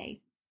park day?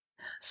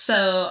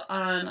 So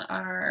on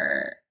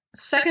our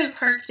second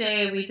park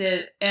day, we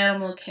did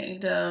Animal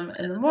Kingdom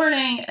in the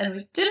morning, and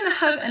we didn't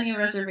have any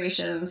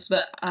reservations,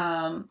 but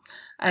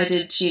I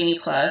did Genie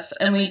Plus,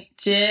 and we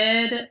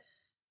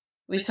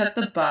took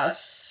the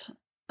bus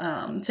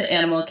to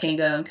Animal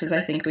Kingdom because I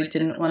think we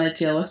didn't want to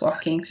deal with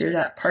walking through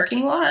that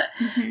parking lot,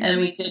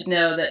 and we did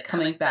know that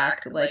coming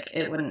back, like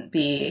it wouldn't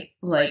be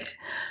like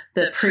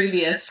the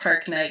previous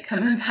park night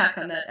coming back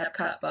on that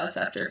Epcot bus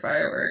after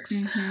fireworks.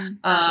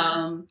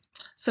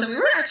 So we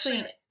were actually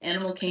in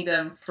Animal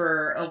Kingdom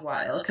for a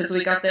while because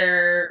we got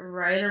there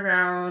right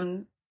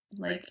around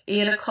like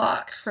 8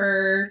 o'clock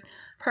for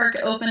park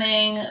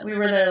opening. We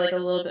were there like a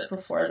little bit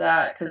before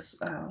that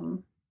because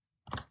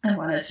I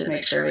wanted to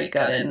make sure we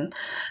got in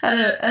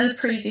at a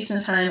pretty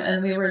decent time,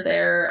 and we were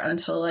there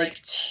until like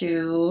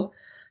 2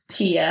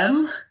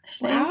 p.m. I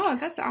think. Wow,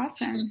 that's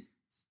awesome.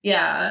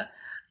 Yeah.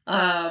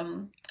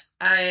 For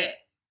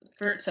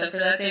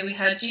that day we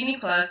had Genie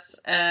Plus,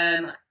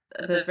 and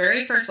the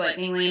very first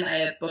Lightning Lane I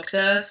had booked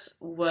us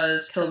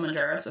was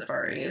Kilimanjaro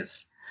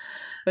Safaris,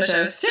 which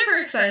I was super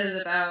excited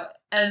about.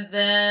 And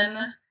then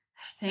I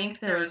think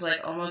there was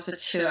like almost a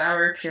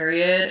 2-hour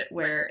period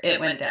where it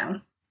went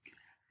down.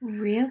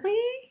 Really?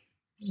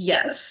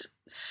 Yes.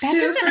 That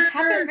doesn't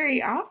happen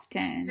very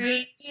often.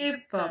 Crazy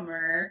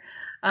bummer.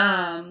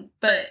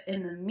 But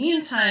in the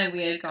meantime,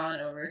 we had gone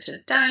over to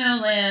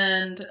Dino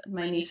Land.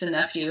 My niece and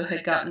nephew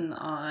had gotten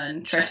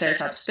on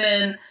Triceratops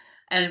Spin,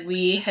 and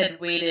we had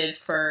waited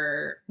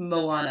for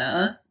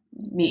Moana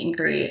meet and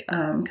greet,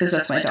 because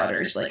that's my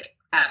daughter's like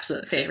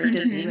absolute favorite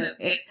Disney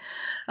movie.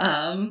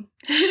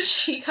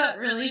 She got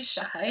really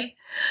shy,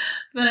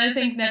 but I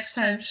think next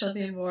time she'll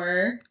be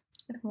more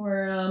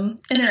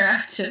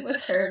interactive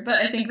with her.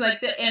 But I think like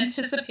the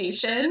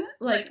anticipation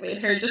like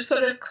made her just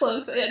sort of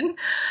close in,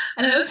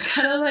 and it was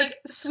kind of like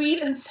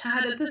sweet and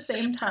sad at the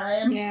same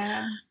time.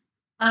 Yeah.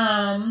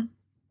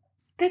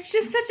 That's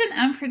just such an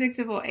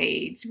unpredictable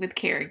age with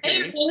characters.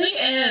 It really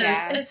is.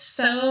 Yeah. It's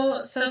so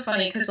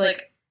funny because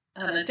like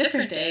on a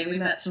different day we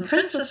met some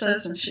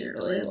princesses and she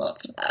really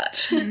loved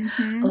that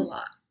a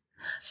lot.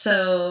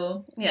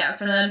 So yeah,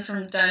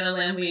 from Dino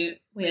Land we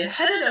had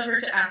headed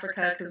over to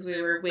Africa because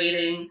we were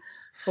waiting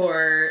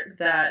for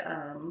that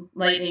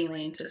Lightning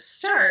Lane to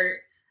start.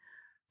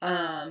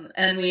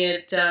 And we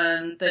had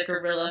done the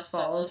Gorilla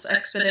Falls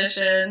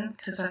expedition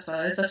because that's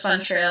always a fun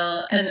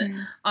trail.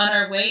 And on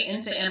our way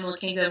into Animal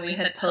Kingdom, we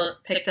had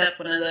picked up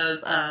one of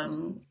those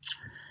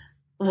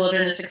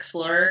Wilderness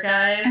Explorer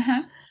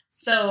guides.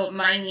 So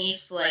my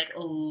niece like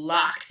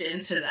locked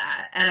into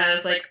that, and I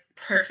was like,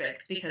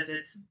 perfect, because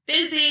it's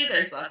busy.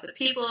 There's lots of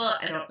people.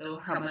 I don't know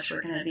how much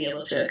we're going to be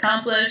able to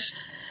accomplish.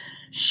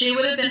 She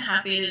would have been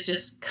happy to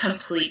just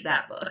complete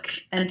that book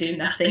and do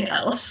nothing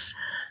else.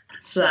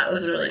 So that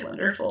was really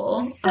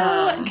wonderful. So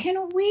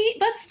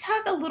let's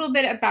talk a little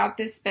bit about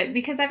this book,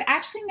 because I've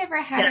actually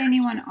never had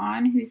anyone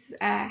on who's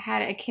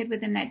had a kid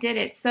with them that did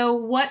it. So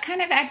what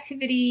kind of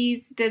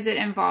activities does it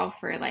involve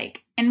for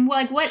and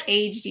what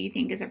age do you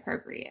think is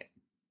appropriate?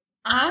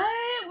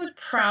 I would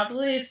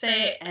probably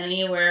say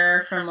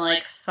anywhere from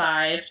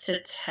 5 to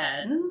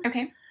 10.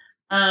 Okay.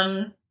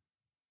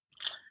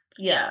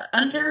 Yeah,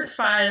 under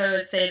 5, I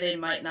would say they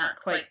might not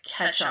quite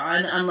catch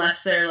on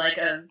unless they're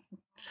a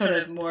sort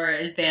of more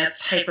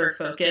advanced,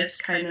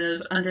 hyper-focused kind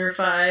of under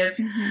 5.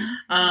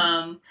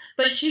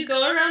 But you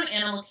go around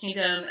Animal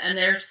Kingdom, and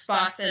there's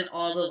spots in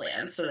all the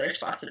lands. So there's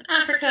spots in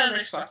Africa,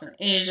 there's spots in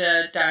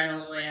Asia,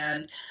 Dino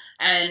Land,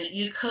 and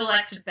you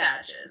collect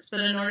badges.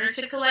 But in order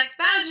to collect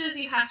badges,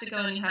 you have to go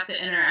and you have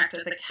to interact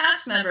with a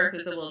cast member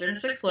who's a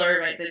Wilderness Explorer,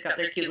 right? They've got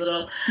their cute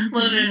little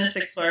Wilderness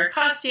Explorer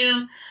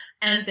costume.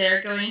 And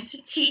they're going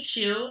to teach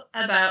you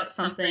about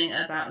something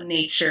about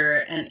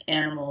nature and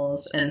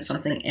animals and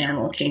something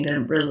Animal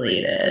Kingdom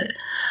related.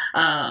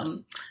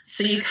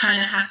 So you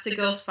kind of have to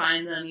go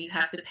find them. You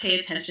have to pay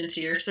attention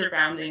to your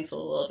surroundings a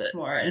little bit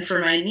more. And for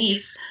my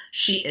niece,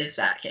 she is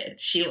that kid.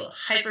 She will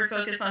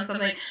hyper-focus on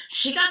something.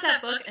 She got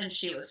that book and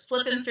she was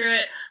flipping through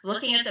it,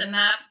 looking at the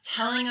map,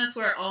 telling us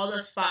where all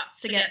the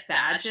spots to get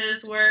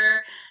badges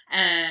were.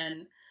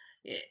 And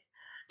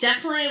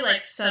definitely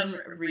some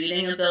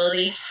reading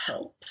ability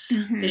helps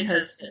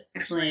because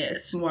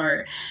it's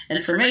more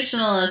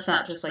informational. It's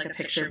not just a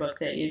picture book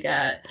that you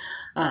get.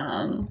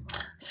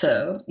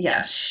 So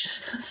yeah, she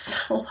just was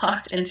so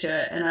locked into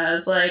it. And I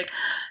was like,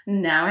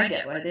 now I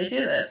get why they do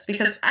this,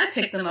 because I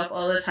pick them up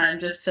all the time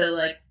just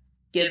to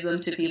give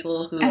them to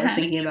people who are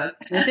thinking about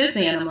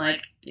Disney. And I'm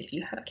like, if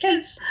you have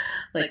kids,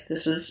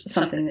 this is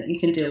something that you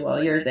can do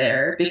while you're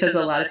there, because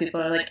a lot of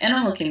people are like,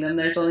 Animal Kingdom,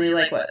 there's only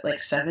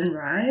 7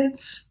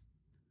 rides.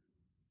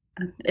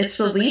 It's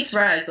the least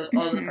rides of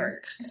all the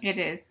parks. It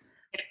is.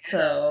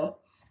 So,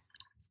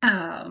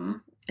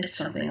 it's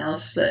something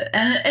else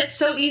and it's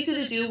so easy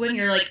to do when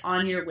you're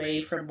on your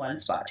way from one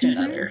spot to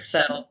another.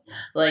 So,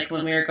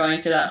 when we were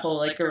going through that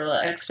whole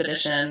gorilla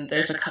expedition,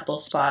 there's a couple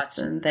spots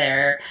in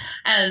there,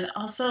 and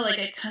also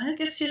it kind of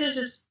gets you to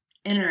just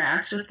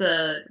interact with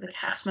the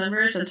cast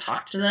members and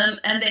talk to them,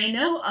 and they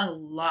know a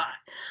lot.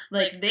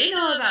 They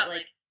know about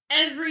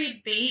every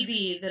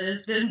baby that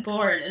has been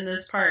born in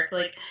this park.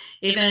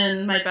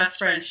 Even my best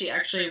friend, she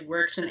actually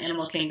works in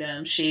Animal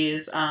Kingdom.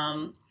 She's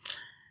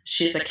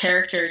a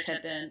character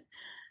attendant,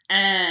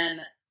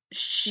 and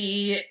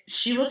she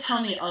will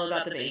tell me all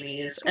about the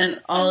babies and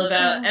all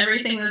about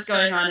everything that's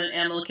going on in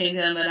Animal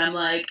Kingdom, and I'm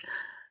like,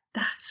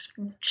 that's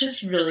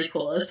just really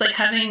cool. It's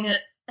having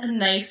a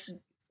nice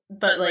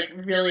but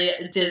really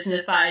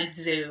Disney-fied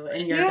zoo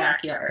in your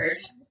backyard.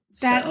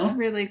 That's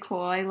really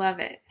cool. I love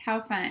it. How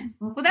fun.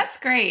 Well, that's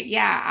great.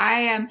 Yeah,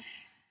 I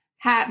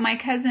my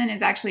cousin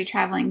is actually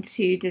traveling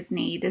to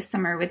Disney this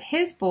summer with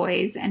his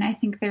boys, and I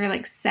think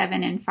they're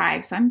 7 and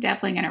 5, so I'm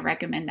definitely going to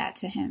recommend that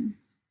to him.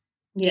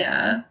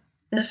 Yeah,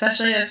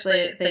 especially if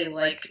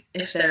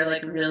if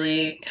they're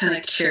really kind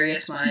of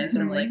curious minds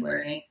and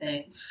learning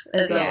things,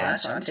 they'll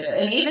latch onto it.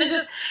 And even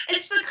just,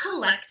 it's the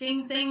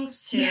collecting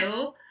things too.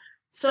 Yeah.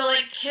 So,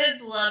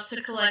 kids love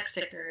to collect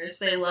stickers.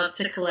 They love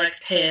to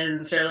collect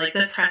pins or,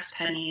 the press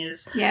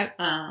pennies. Yep.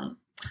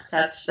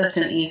 that's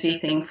an easy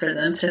thing for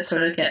them to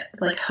sort of get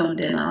like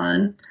honed in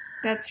on.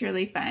 That's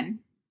really fun.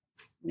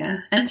 Yeah,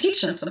 and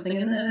teach them something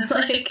in it.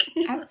 Like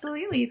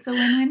absolutely, it's a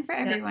win-win for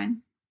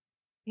everyone.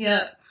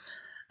 Yeah.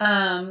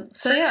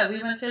 So yeah,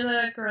 we went through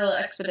the gorilla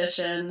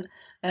expedition,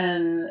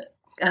 and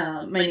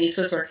my niece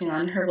was working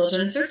on her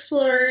Wilderness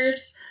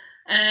Explorers,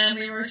 and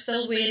we were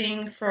still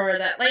waiting for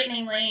that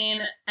lightning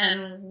lane.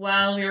 And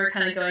while we were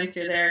kind of going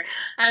through there,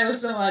 I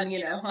was the one,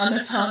 on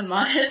the phone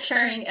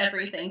monitoring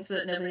everything so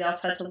that nobody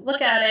else had to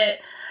look at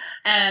it.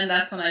 And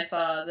that's when I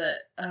saw that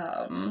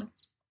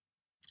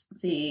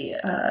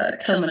the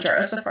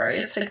Kilimanjaro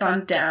safaris had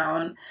gone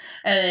down,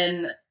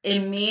 and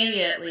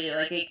immediately,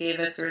 like, it gave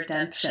us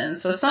redemption.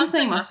 So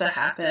something must have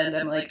happened.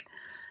 I'm like,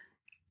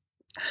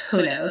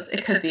 who knows?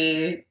 It could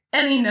be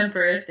any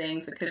number of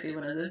things. It could be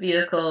one of the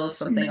vehicles,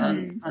 something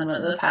on one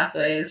of the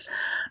pathways.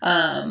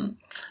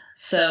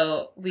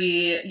 So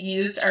we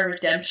used our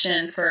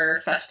redemption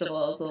for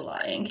Festival of the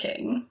Lion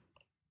King,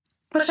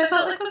 which I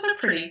felt like was a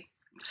pretty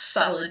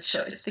solid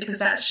choice, because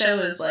that show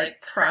is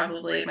like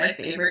probably my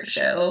favorite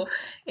show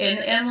in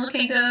Animal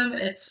Kingdom.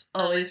 It's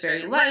always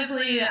very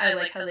lively. I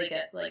like how they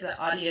get like the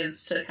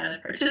audience to kind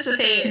of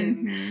participate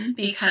and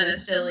be kind of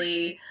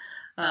silly,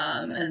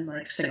 and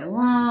like sing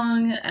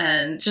along,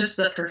 and just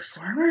the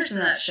performers in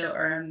that show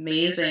are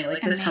amazing.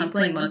 Like the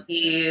tumbling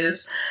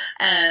monkeys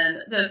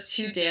and those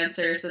two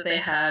dancers that they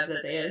have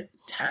that they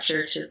attach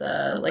her to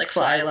the like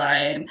fly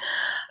line.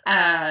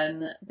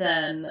 And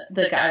then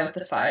the guy with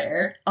the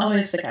fire,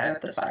 always the guy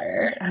with the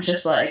fire. I'm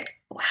just like,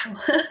 wow.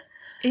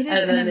 It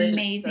is an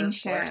amazing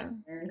show.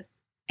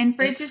 And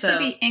for it just to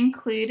be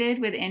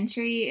included with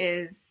entry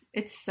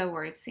it's so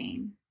worth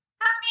seeing.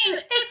 I mean,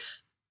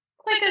 it's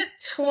like a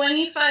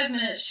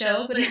 25-minute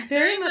show, but it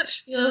very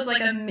much feels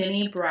like a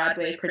mini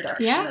Broadway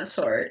production of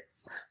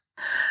sorts.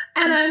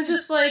 And I'm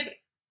just like,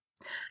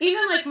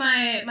 even like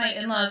my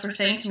in-laws were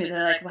saying to me,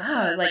 they're like,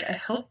 wow, like I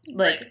hope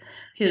like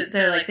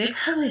they're like, they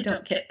probably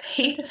don't get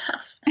paid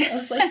enough. I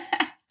was like,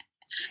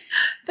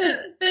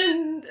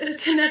 been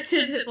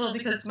connected, well,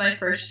 because my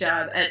first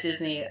job at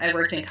Disney, I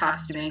worked in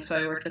costuming, so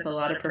I worked with a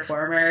lot of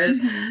performers.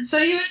 So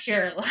you would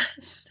hear a lot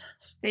of stuff.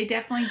 They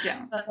definitely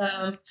don't.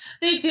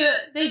 They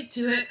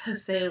do it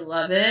because they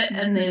love it,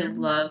 and they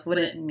love what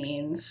it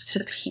means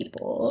to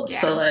people. Yeah.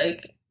 So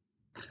like,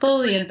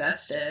 fully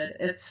invested.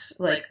 It's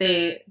like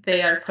they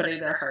are putting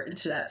their heart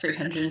into that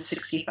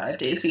 365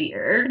 days a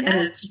year, and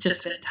it's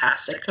just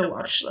fantastic to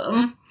watch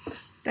them.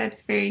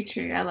 That's very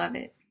true. I love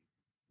it.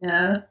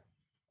 Yeah.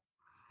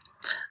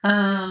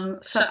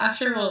 So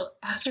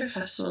after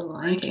Festival of the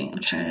Lion King,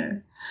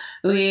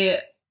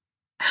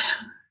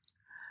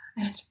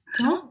 I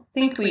don't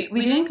think we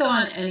didn't go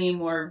on any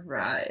more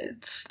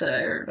rides that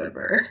I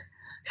remember,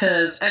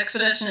 because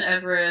Expedition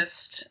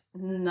Everest,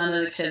 none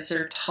of the kids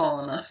are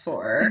tall enough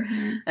for,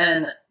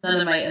 and none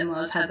of my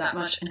in-laws had that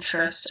much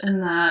interest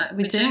in that.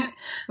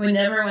 We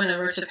never went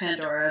over to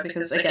Pandora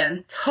because,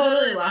 again,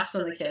 totally lost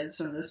on the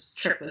kids, and this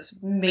trip was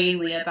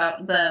mainly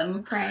about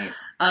them. Right.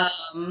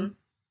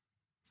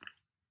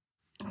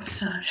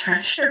 So I'm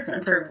trying to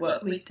remember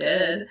what we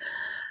did.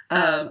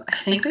 I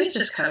think we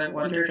just kind of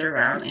wandered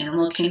around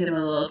Animal Kingdom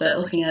a little bit,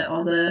 looking at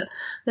all the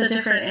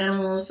different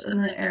animals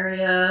in the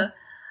area.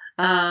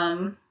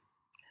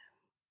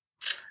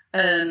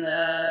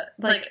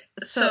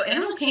 So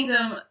Animal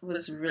Kingdom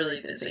was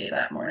really busy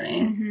that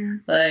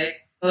morning.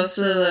 Like, most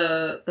of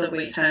the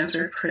wait times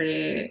were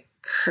pretty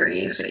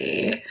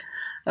crazy.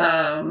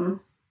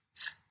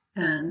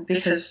 And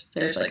because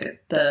there's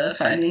like the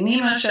Finding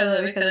Nemo show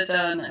that we could have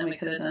done, and we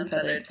could have done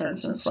Feathered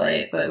Friends in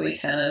Flight, but we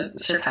kind of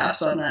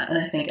surpassed on that, and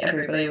I think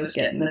everybody was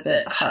getting a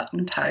bit hot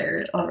and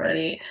tired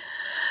already.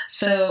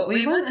 So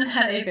we went and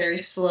had a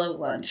very slow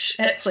lunch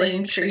at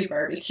Flame Tree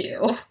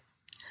Barbecue.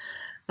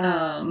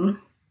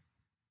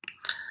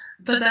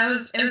 But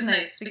it was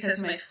nice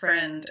because my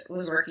friend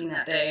was working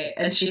that day,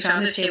 and she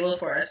found a table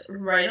for us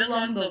right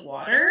along the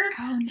water.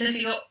 Oh, nice. So if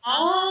you go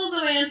all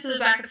the way into the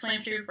back of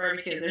Flame Tree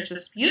Barbecue, there's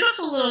this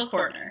beautiful little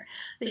corner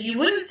that you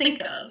wouldn't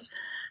think of,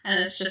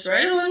 and it's just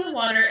right along the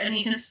water, and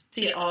you can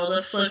see all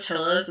the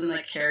flotillas and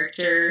the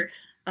character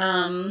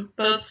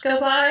boats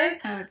go by.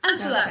 Oh, and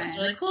so that was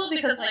really cool,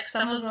 because like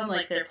some of them,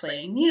 like, they're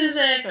playing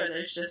music, or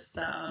there's just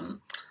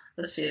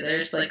let's see,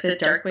 there's like the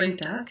Darkwing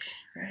Duck,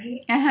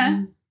 right?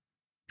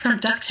 From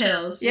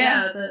DuckTales.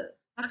 Yeah, the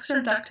ducks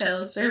from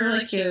DuckTales. They're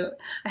really cute.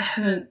 I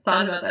haven't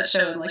thought about that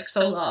show in like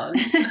so long.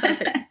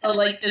 So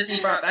like Disney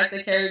brought back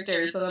the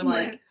characters, and I'm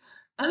like,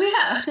 oh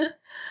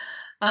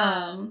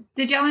yeah.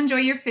 Did y'all enjoy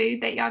your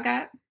food that y'all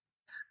got?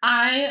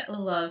 I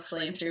love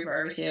Flame Tree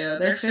Barbecue.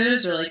 Their food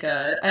is really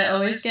good. I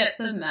always get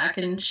the mac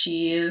and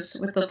cheese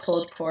with the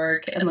pulled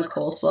pork and the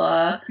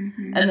coleslaw,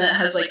 and that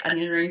has like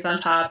onion rings on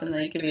top, and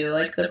they give you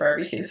like the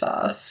barbecue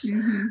sauce.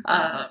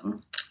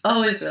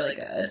 Always really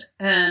good.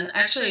 And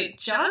actually,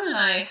 John and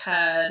I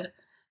had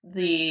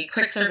the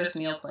quick service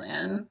meal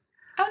plan.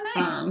 Oh,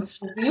 nice.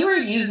 So we were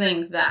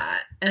using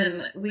that,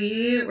 and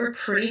we were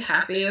pretty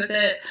happy with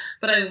it.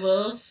 But I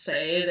will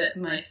say that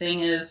my thing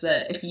is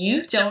that if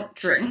you don't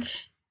drink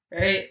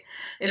right?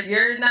 If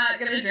you're not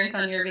going to drink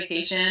on your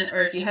vacation,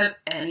 or if you have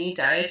any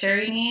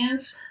dietary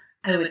needs,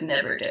 I would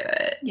never do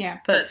it. Yeah.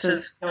 But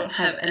since we don't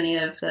have any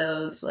of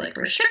those like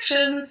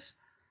restrictions,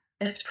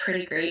 it's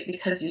pretty great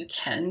because you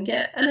can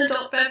get an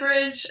adult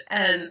beverage,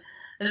 and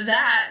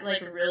that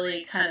like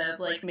really kind of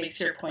like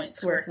makes your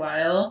points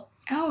worthwhile.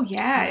 Oh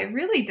yeah, it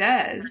really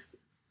does.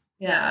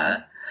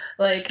 Yeah.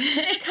 Like,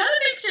 it kind of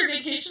makes your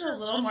vacation a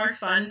little more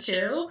fun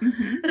too.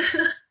 Mm-hmm.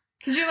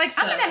 Because you're like,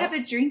 I'm going to have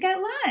a drink at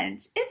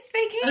lunch. It's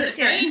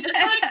vacation. Right? It's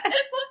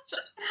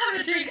like, have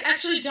a drink.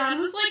 Actually, John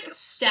was like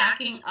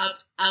stacking up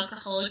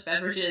alcoholic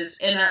beverages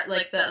in our,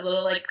 like, that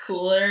little, like,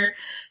 cooler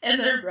in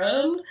the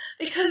room.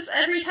 Because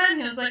every time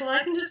he was like, well,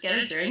 I can just get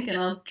a drink and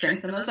I'll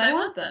drink them as I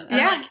want them. And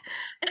like,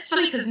 it's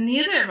funny because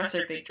neither of us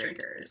are big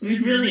drinkers. We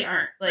really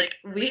aren't. Like,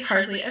 we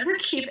hardly ever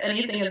keep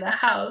anything in the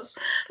house.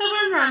 But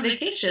when we're on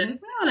vacation,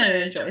 we want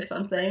to enjoy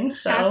something.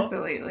 So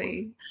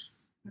Absolutely.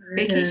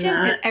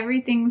 Vacation,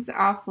 everything's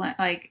off,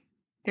 like,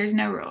 there's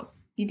no rules.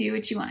 You do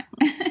what you want.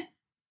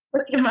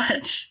 Pretty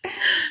much.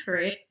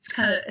 Right?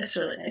 It's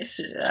really nice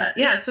to do that.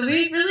 Yeah, so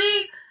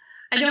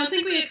I don't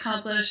think we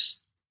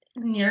accomplished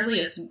nearly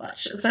as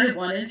much as I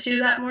wanted to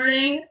that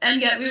morning,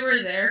 and yet we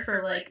were there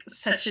for, like,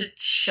 such a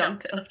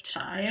chunk of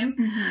time.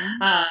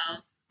 Mm-hmm.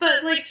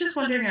 But, like, just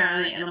wandering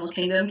around the animal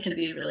kingdom can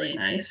be really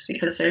nice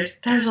because there's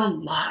a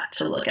lot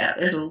to look at.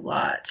 There's a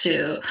lot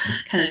to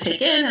kind of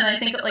take in. And I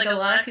think, like, a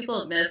lot of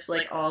people miss,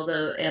 like, all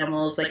the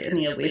animals, like, in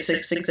the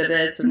Oasis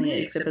exhibits and the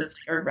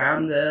exhibits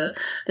around the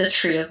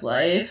Tree of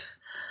Life.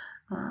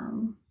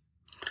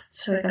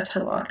 So I got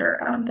to walk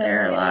around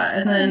there a lot.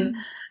 And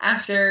then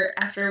after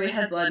we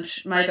had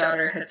lunch, my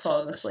daughter had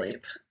fallen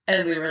asleep.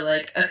 And we were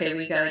like, okay,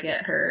 we got to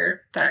get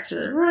her back to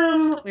the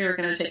room. We were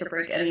going to take a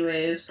break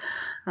anyways.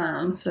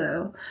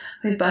 So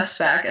we bussed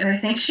back. And I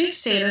think she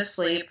stayed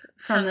asleep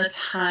from the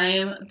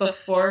time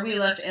before we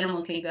left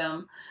Animal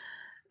Kingdom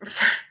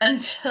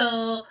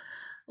until,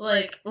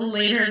 like,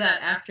 later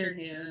that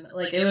afternoon.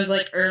 Like, it was,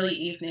 like, early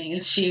evening.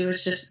 And she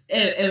was just,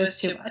 it was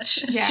too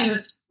much. Yeah. She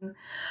was,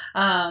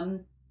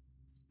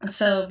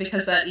 so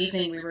because that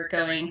evening we were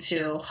going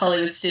to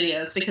Hollywood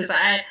Studios because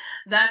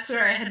that's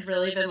where I had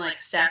really been like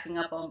stacking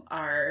up on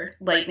our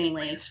lightning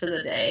lanes for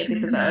the day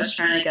because I was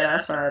trying to get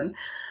us on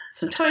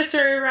some Toy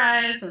Story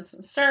rides and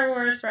some Star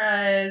Wars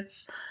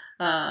rides.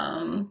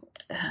 And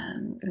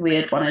we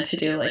had wanted to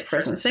do like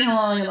Frozen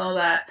sing-along and all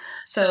that.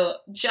 So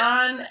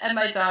John and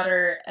my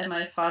daughter and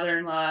my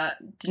father-in-law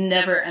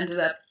never ended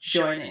up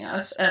joining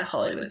us at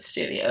Hollywood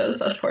Studios,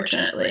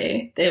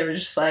 unfortunately. They were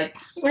just like,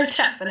 we're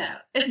tapping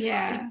out. It's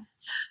fine.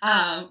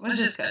 Which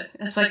is good.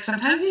 It's like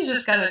sometimes you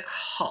just gotta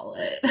call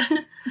it.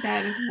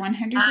 That is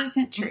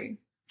 100% true.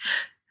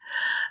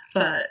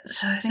 But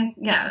so I think,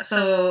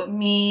 so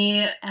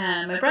me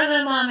and my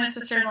brother-in-law, my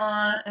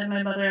sister-in-law, and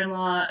my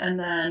mother-in-law, and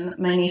then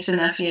my niece and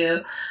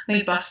nephew,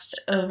 we bussed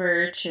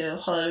over to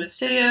Hollywood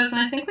Studios,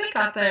 and I think we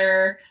got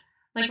there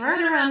like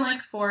right around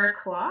like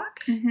 4:00.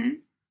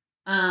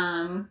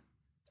 Mm-hmm.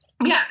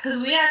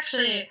 Because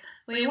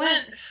we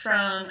went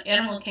from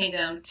Animal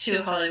Kingdom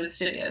to Hollywood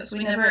Studios.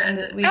 We never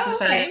ended,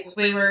 decided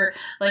we were,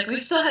 like, we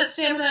still had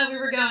stamina, we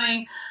were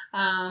going,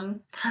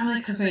 probably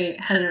because we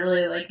hadn't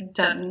really, like,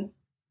 done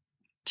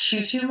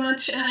too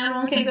much in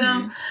Animal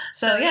Kingdom. Mm-hmm.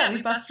 So, yeah,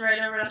 we bussed right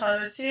over to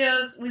Hollywood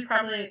Studios. We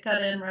probably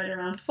got in right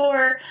around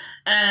 4,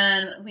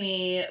 and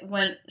we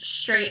went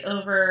straight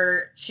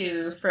over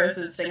to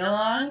Frozen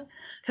Sing-Along,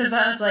 because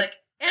I was like,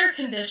 air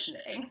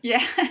conditioning.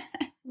 Yeah.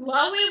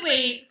 While we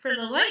wait for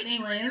the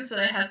lightning lanes that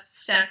I have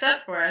stacked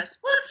up for us,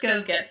 let's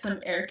go get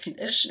some air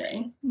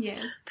conditioning.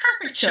 Yes.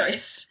 Perfect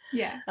choice.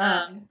 Yeah.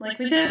 Like,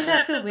 we did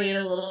have to wait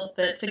a little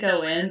bit to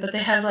go in, but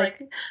they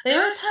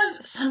always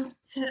have some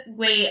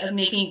way of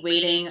making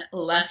waiting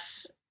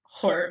less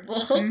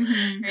horrible.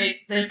 Mm-hmm. Right?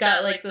 They've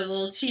got, like, the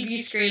little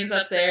TV screens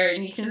up there,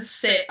 and you can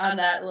sit on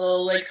that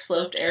little, like,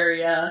 sloped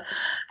area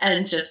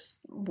and just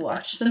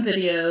watch some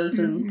videos,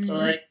 and so,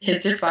 like,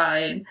 kids are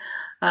fine.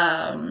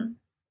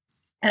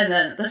 And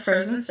then the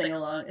Frozen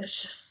sing-along is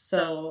just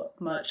so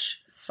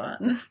much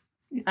fun.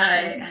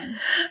 I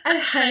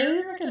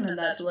highly recommend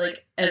that to,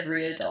 like,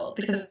 every adult,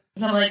 because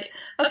I'm like,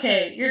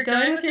 okay, you're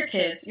going with your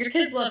kids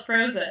love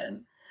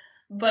Frozen,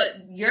 but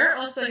you're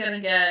also going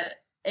to get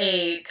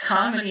a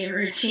comedy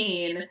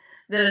routine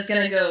that is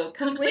going to go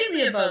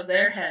completely above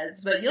their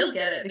heads, but you'll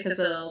get it because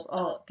it'll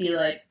all be,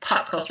 like,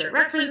 pop culture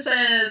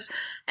references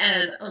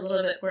and a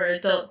little bit more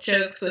adult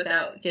jokes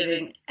without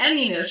giving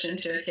any notion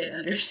to a kid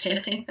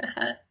understanding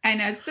that. I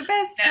know, it's the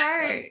best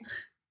part.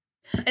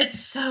 It's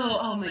so,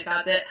 oh my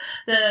god,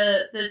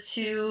 the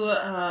two,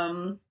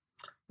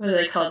 what do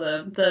they call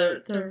them?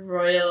 The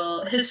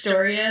royal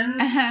historians.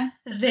 Uh-huh.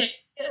 They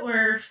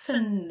were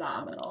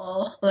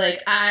phenomenal.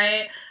 Like,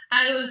 I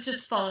was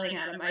just falling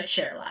out of my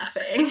chair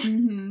laughing.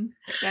 Mm-hmm.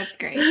 That's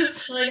great.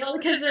 Like, all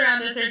the kids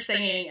around us are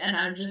singing, and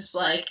I'm just,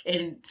 like,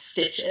 in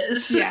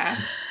stitches. Yeah.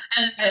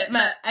 And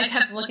I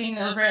kept looking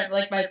over at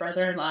like my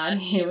brother-in-law,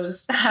 and he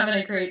was having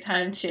a great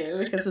time too,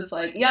 because it's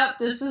like, yep,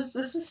 this is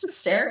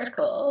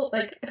hysterical.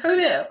 Like, who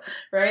knew,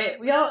 right?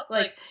 We all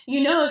like,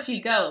 if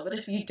you go, but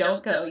if you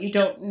don't go, you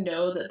don't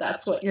know that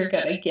that's what you're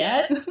gonna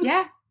get.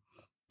 Yeah.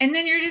 And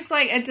then you're just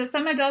like,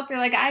 some adults are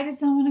like, I just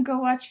don't want to go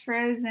watch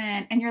Frozen,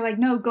 and you're like,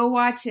 no, go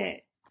watch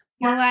it.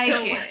 You'll like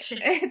it.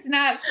 It's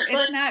not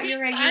your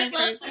regular. I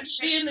love the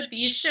Beauty and the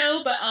Beast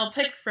show, but I'll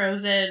pick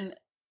Frozen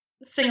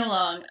sing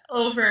along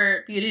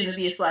over Beauty and the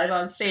Beast live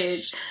on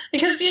stage,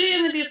 because Beauty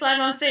and the Beast live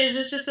on stage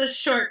is just a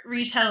short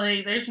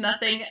retelling. There's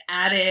nothing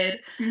added.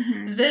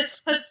 Mm-hmm. This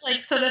puts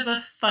like sort of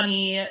a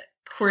funny,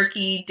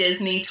 quirky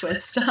Disney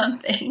twist on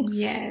things.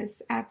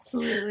 Yes,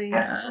 absolutely.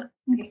 Yeah.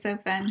 It's so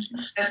fun.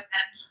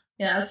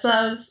 Yeah,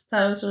 so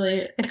that was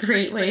really a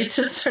great way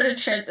to sort of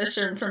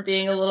transition from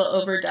being a little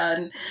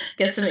overdone,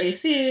 get some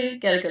AC,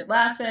 get a good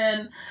laugh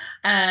in.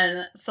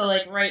 And so,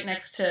 like, right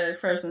next to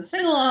Frozen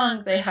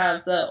Sing-Along, they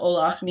have the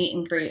Olaf meet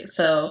and greet.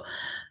 So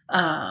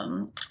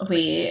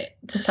we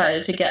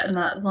decided to get in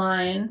that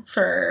line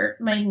for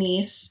my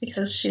niece,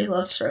 because she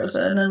loves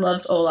Frozen and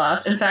loves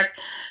Olaf. In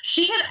fact,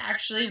 she had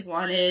actually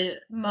wanted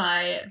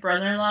my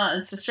brother-in-law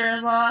and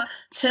sister-in-law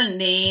to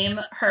name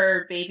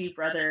her baby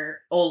brother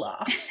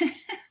Olaf.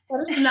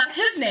 That is not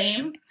his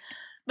name,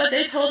 but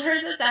they told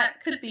her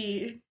that could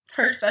be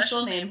her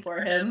special name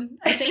for him.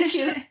 I think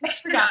she was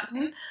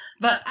forgotten,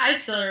 but I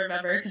still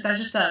remember, because I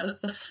just thought it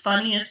was the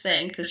funniest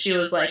thing, because she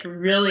was like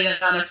really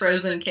on a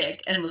Frozen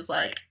kick and was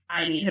like,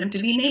 I need him to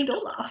be named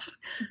Olaf.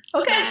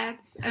 Okay.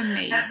 That's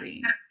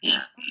amazing.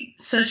 Yeah.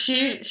 So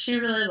she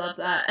really loved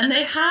that. And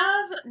they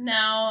have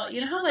now,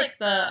 how like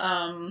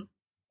the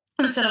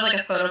instead of like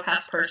a photo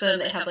pass person,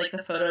 they have like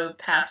the photo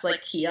pass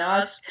like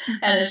kiosk,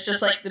 and it's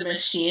just like the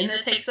machine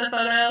that takes the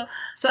photo.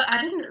 So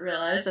I didn't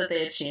realize that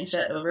they had changed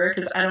that over,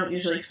 because I don't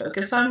usually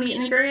focus on meet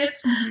and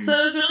greets. Mm-hmm. So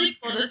it was really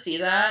cool to see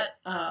that.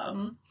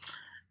 I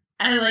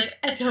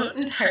don't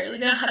entirely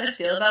know how to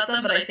feel about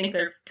them, but I think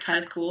they're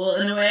kind of cool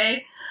in a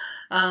way.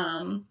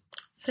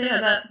 So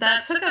yeah,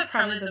 that took up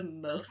probably the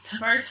most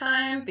of our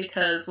time,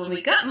 because when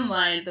we got in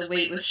line, the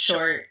wait was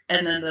short,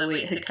 and then the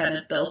wait had kind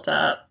of built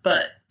up,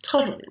 but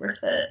totally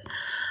worth it.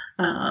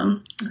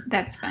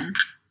 That's fun.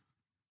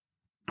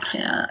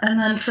 Yeah, and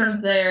then from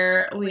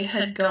there, we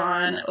had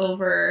gone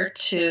over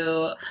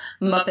to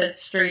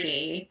Muppets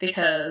 3D,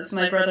 because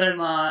my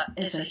brother-in-law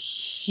is a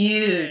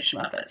huge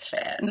Muppets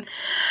fan.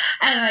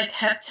 And I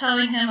kept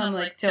telling him, I'm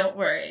like, don't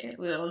worry,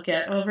 we will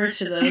get over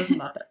to those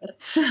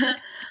Muppets.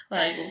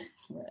 Like,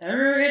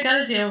 whatever we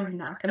gotta do, we're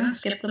not gonna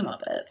skip the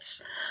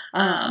Muppets.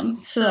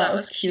 So that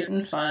was cute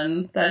and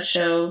fun. That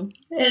show,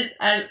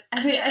 I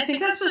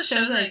think that's the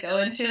show that I go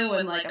into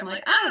when, like, I'm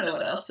like, I don't know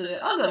what else to do.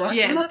 I'll go watch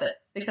the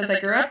Muppets, because I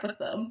grew up with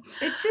them.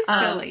 It's just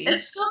silly.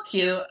 It's still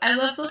cute. I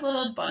love the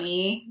little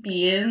bunny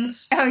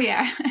beans. Oh,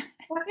 yeah.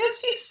 Why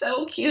is he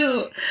so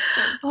cute?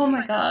 Oh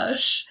my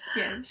gosh.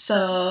 Yes.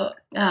 So,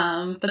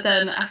 but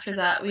then after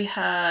that, we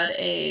had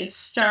a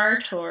Star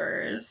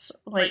Tours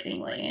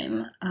Lightning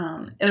Lane.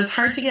 It was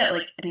hard to get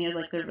like any of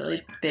like the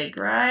really big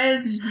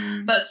rides,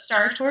 but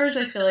Star Tours,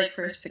 I feel like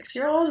for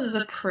 6-year-olds is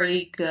a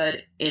pretty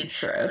good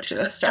intro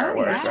to a Star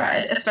Wars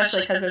ride,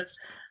 especially because it's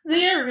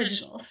the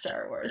original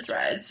Star Wars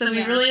ride. So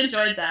we really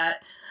enjoyed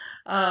that.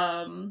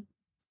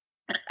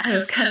 I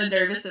was kind of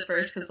nervous at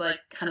first, because like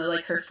kind of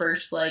like her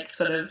first like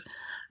sort of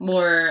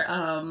more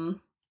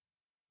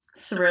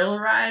thrill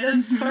ride of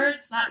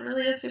sorts. Not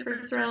really a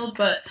super thrill,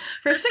 but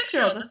for a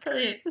 6-year-old, that's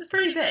pretty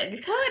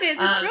big. Well, it is.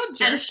 It's real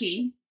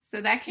jerky,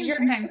 so that can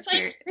sometimes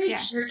scare. Like very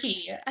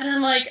jerky, and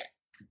I'm like,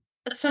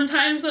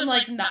 sometimes I'm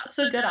like not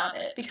so good on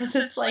it, because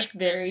it's like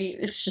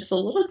it's just a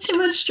little too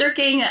much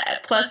jerking.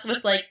 Plus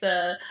with like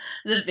the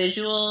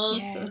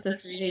visuals with the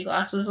 3D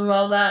glasses and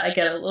all that, I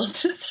get a little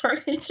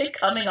disoriented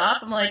coming off.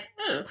 I'm like,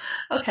 ooh,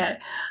 okay.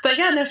 But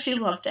yeah, no, she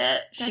loved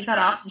it. She got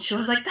off and she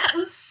was like, that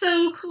was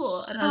so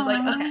cool. And I was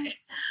like, okay,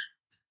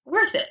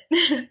 worth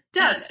it.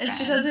 Done. And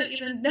she doesn't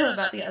even know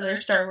about the other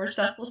Star Wars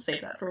stuff. We'll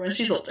save that for when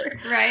she's older.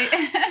 Right.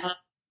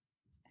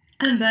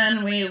 And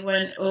then we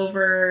went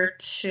over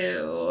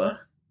to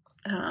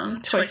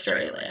Toy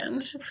Story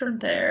Land from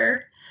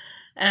there,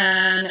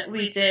 and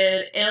we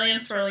did Alien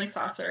Swirling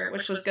Saucer,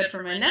 which was good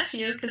for my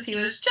nephew because he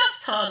was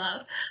just tall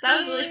enough. That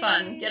was really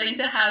fun, getting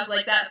to have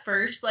like that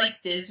first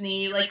like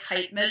Disney like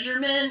height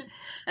measurement,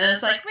 and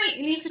it's like, wait,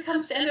 you need to come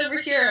stand over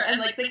here, and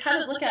like they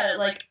kind of look at it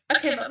like,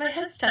 okay, but my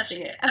head's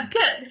touching it, I'm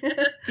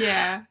good.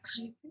 Yeah.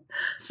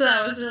 So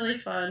that was really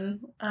fun.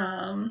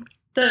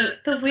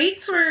 The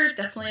waits were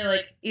definitely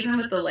like, even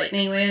with the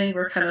Lightning Lane,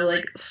 were kind of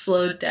like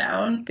slowed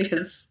down,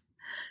 because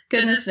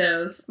goodness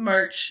knows,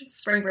 March,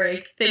 spring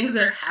break, things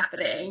are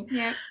happening.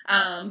 Yeah.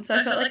 So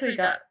I felt like we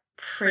got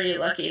pretty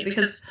lucky,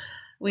 because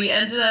we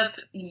ended up,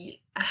 I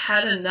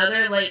had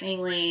another Lightning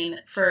Lane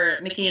for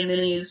Mickey and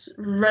Minnie's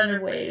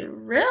Runaway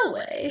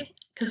Railway,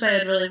 because I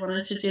had really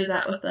wanted to do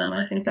that with them.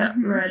 I think that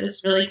ride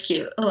is really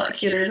cute, a lot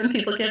cuter than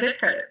people give it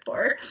credit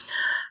for.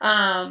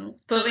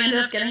 But we ended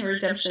up getting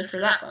redemption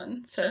for that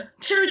one. So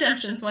 2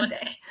 redemptions one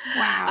day.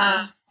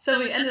 Wow. So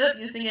we ended up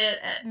using it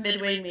at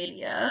Midway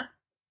Mania.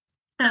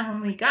 And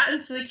when we got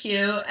into the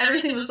queue,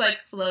 everything was like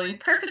flowing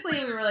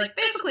perfectly. We were like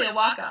basically a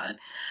walk-on.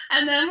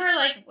 And then we're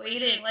like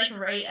waiting like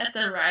right at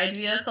the ride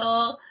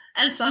vehicle,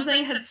 and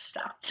something had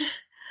stopped.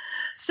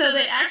 So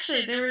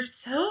they were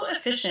so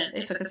efficient.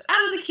 They took us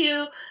out of the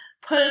queue,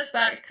 put us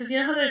back, because you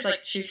know how there's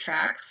like 2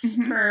 tracks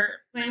per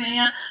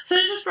Mania? So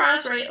they just brought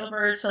us right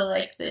over to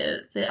like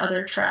the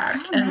other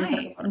track, and we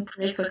had one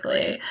pretty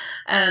quickly.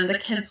 And the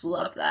kids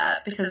love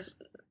that, because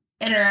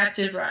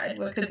interactive ride,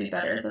 what could be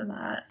better than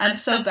that? I'm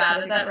so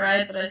bad at that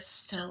ride, but I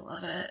still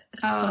love it.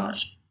 It's so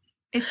much.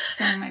 It's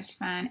so much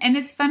fun. And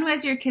it's fun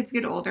as your kids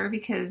get older,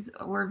 because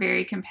we're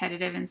very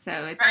competitive, and so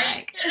it's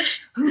like,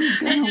 who's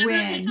going to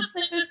win?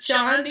 Something with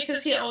John,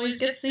 because he always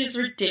gets these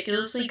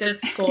ridiculously good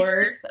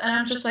scores, and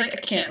I'm just like,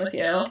 I can't with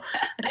you,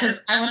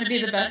 because I want to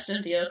be the best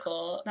in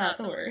vehicle, not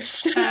the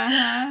worst.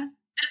 And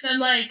then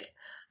like,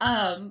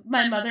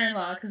 my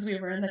mother-in-law, because we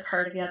were in the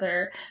car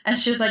together, and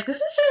she was like, this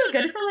is really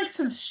good for like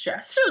some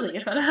stress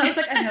relief. And I was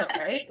like, I know,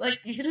 right? Like,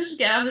 you can just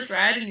get on this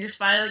ride and you're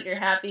smiling, you're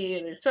happy,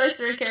 and there's Toy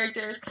Story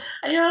characters,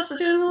 and you're also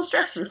doing a little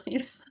stress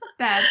release.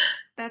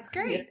 That's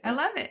great. I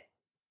love it.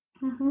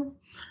 And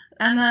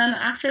then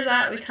after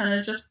that, we kind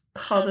of just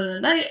called it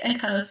a night and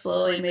kind of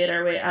slowly made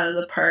our way out of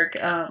the park.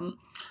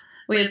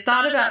 We had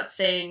thought about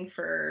staying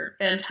for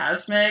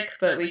Fantasmic,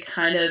 but we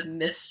kind of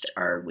missed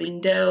our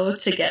window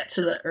to get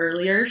to the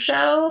earlier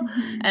show,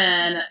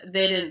 and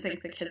they didn't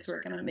think the kids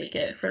were going to make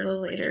it for the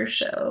later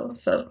show.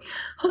 So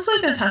hopefully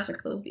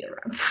Fantasmic will be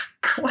around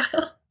for a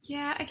while.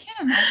 Yeah, I can't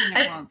imagine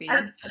it won't be. I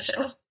love that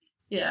show.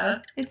 Yeah.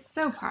 It's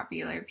so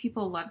popular.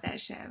 People love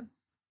that show.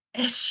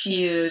 It's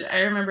huge.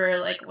 I remember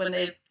like when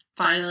they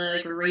finally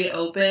like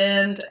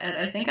reopened, and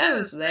I think I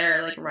was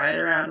there like right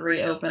around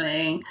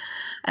reopening,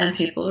 and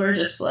people were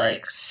just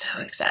like so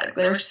ecstatic.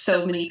 There were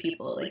so many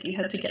people, like you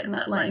had to get in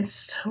that line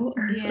so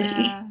early.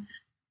 Yeah.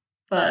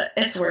 But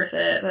it's worth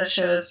it. That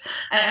shows.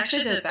 I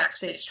actually did a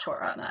backstage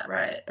tour on that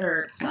ride,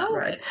 or not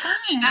ride,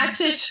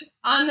 backstage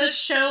on the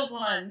show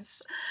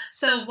once.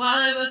 So while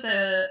I was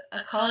a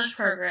college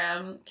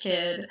program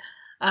kid,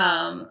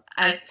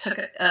 I took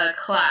a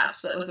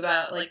class that was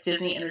about like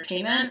Disney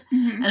entertainment,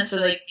 and so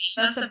they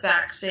gave us a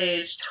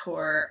backstage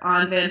tour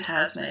on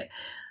Fantasmic.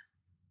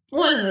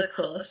 One of the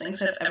coolest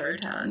things I've ever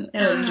done.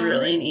 It was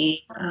really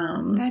neat.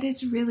 That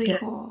is really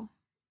cool.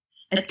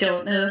 I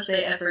don't know if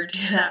they ever do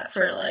that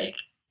for like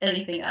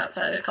anything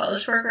outside of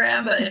college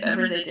program, but if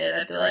ever they did,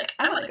 I'd be like,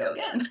 I want to go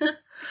again.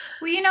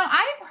 Well, you know,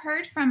 I've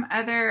heard from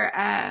other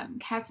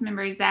cast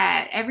members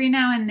that every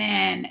now and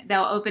then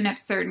they'll open up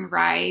certain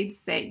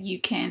rides that you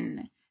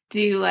can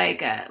do, like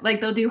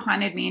they'll do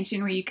Haunted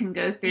Mansion, where you can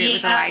go through it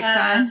with the lights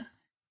on.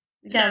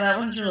 Yeah, that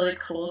one's really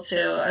cool too.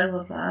 I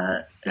love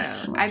that.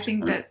 So I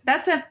think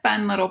that's a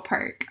fun little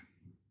perk.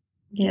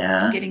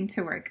 Yeah. Getting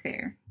to work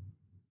there.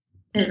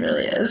 It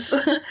really is.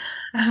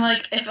 I'm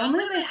like, if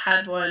only they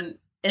had one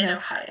in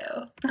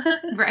Ohio.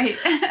 Right.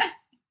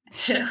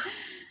 Yeah.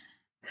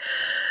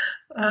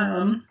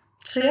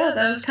 So yeah,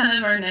 that was kind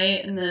of our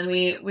night, and then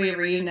we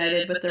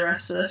reunited with the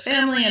rest of the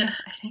family, and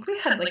I think we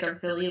had like a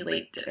really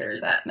late dinner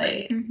that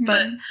night.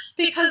 But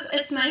because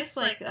it's nice,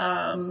 like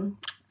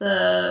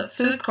the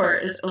food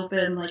court is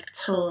open like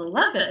till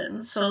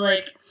 11, so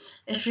like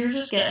if you're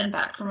just getting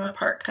back from a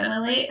park kind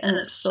of late and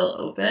it's still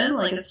open,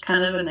 like it's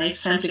kind of a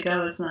nice time to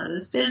go. It's not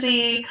as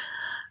busy,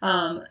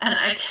 and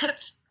I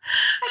kept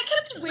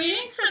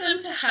waiting for them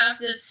to have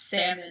this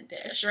salmon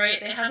dish, right?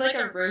 They have like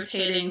a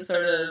rotating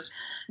sort of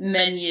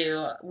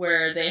menu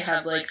where they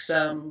have like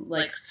some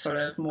like sort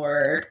of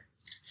more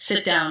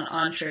sit down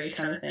entree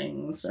kind of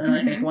things, and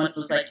I think one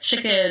was like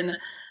chicken,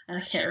 and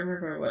I can't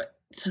remember what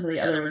some of the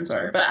other ones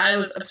are, but I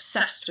was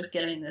obsessed with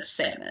getting this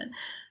salmon.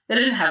 They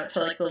didn't have it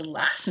till like the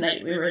last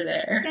night we were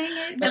there. Dang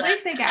it. But at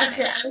least they got it.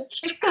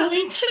 I kept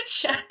going to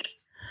check.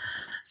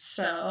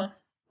 So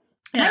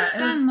yeah, my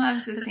son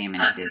loves the salmon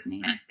at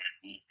Disney.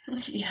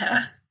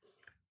 Yeah.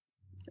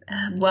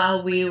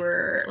 While we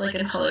were like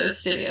in Hollywood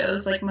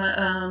Studios, like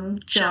my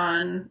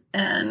John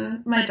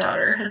and my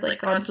daughter had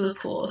like gone to the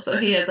pool, so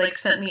he had like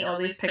sent me all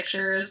these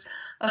pictures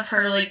of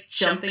her like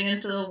jumping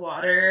into the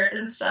water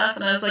and stuff,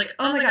 and I was like,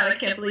 oh my god, I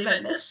can't believe I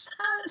missed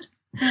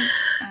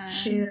that.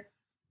 She,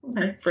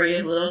 my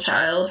brave little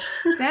child.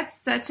 That's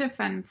such a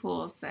fun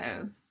pool,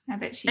 so I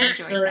bet she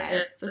enjoyed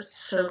that. It's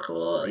so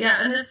cool. Yeah,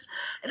 and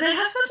they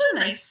have such a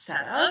nice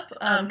setup,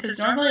 because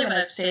normally when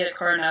I've stayed at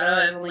Coronado,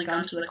 I've only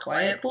gone to the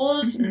quiet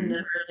pools and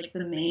never like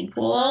the main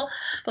pool.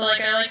 But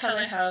like I like how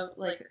they have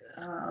like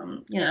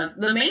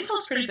the main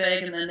pool's pretty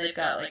big, and then they've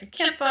got like a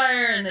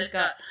campfire, and they've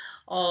got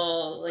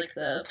all like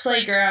the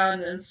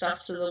playground and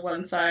stuff to the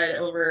one side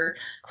over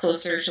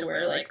closer to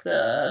where like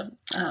the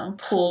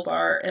pool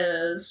bar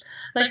is.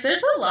 Like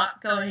there's a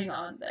lot going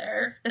on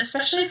there,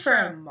 especially for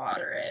a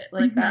moderate.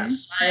 Like that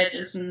slide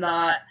is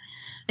not,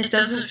 it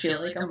doesn't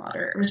feel like a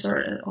moderate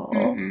resort at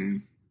all.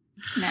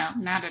 No,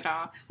 not at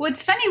all. Well,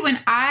 it's funny, when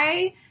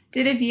I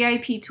did a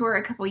VIP tour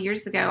a couple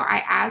years ago,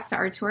 I asked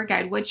our tour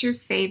guide, what's your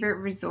favorite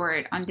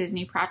resort on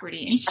Disney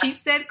property? And she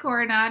said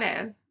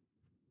Coronado.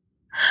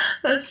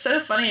 That's so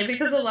funny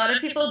because a lot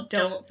of people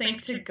don't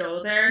think to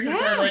go there because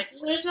they're like,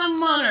 there's no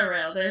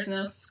monorail, there's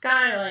no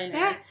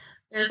Skyliner,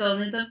 there's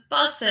only the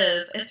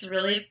buses, it's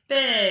really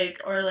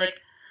big, or like,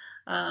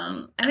 I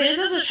mean, it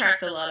does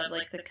attract a lot of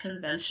like the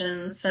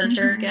convention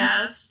center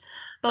guests,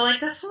 but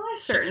like that's only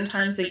certain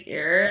times a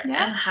year, and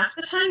half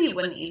the time you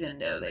wouldn't even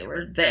know they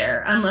were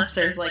there unless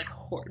there's like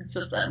hordes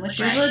of them, which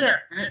usually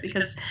there aren't,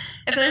 because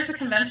if there's a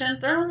convention,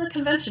 they're in the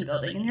convention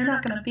building, and you're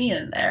not going to be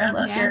in there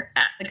unless you're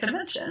at the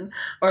convention,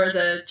 or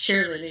the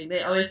cheerleading.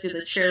 They always do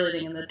the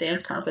cheerleading and the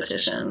dance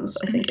competitions,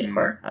 I think, in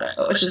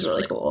Coronado, which is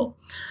really cool.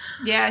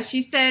 Yeah,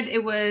 she said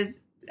it was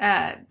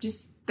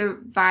just the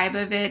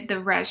vibe of it, the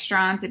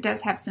restaurants. It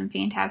does have some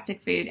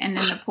fantastic food, and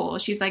then the pool.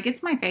 She's like,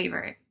 it's my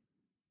favorite.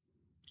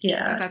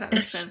 Yeah, I thought that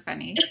was so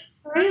funny. It's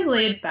very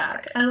laid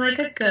back. I like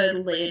a good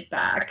laid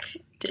back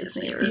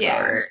Disney resort.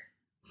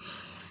 Yeah.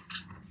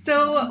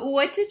 So,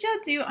 what did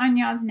y'all do on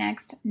y'all's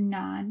next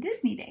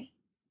non-Disney day?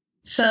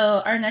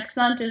 So our next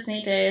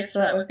non-Disney day, so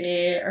that would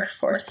be our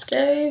fourth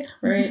day,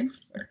 right?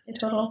 Fourth day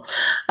total.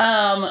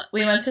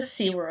 We went to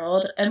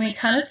SeaWorld, and we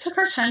kind of took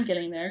our time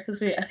getting there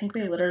because I think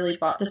we literally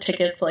bought the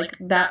tickets like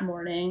that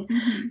morning,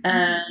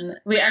 and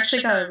we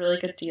actually got a really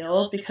good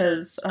deal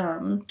because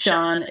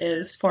John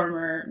is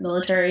former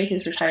military;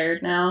 he's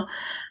retired now,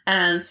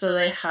 and so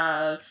they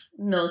have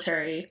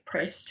military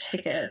price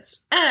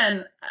tickets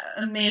and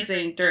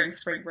amazing during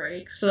spring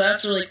break. So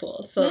that's really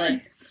cool. So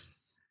like.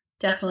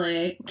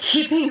 Definitely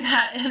keeping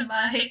that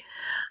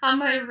on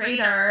my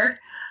radar,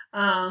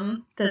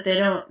 that they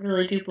don't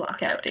really do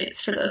blockout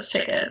dates for those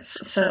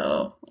tickets.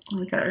 So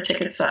we got our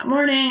tickets that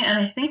morning, and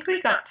I think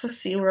we got to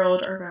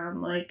SeaWorld around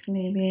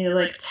maybe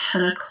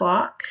 10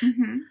 o'clock.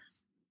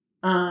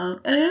 And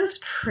it was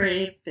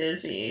pretty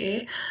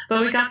busy,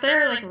 but we got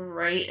there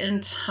right in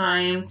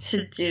time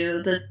to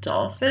do the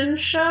dolphin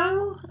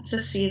show, to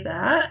see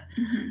that.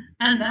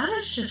 And that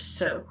is just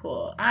so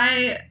cool.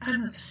 I'm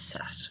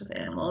obsessed with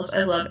animals.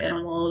 I love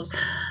animals.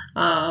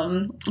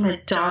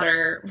 My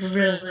daughter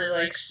really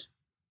likes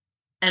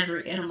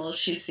every animal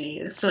she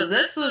sees, so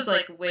this was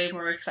way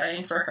more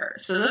exciting for her.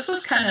 So this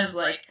was kind of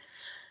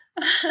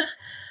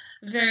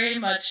very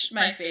much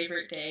my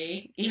favorite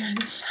day, even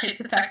despite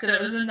the fact that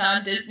it was a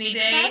non-Disney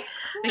day. That's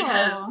cool.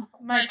 Because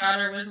my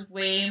daughter was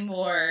way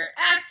more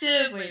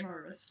active, way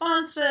more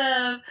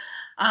responsive.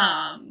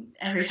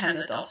 Every time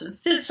the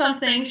dolphins did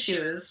something, she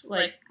was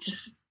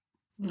just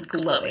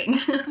glowing.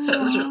 So it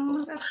was really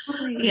cool. That's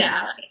sweet.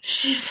 Yeah,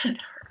 she's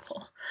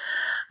adorable.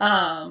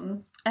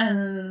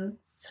 And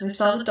so we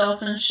saw the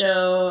dolphin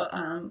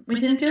show. We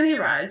didn't do any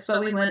rides,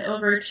 but we went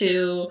over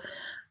to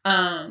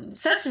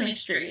Sesame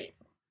Street.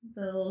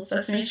 The little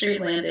Sesame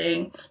Street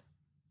landing,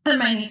 and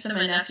my niece and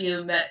my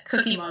nephew met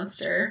Cookie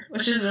Monster,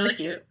 which is really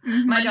cute.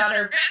 My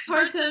daughter ran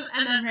towards him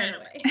and then ran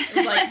away. I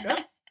was like, nope,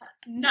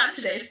 not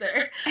today,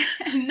 sir.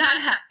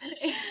 Not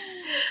happening.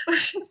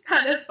 Which is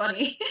kind of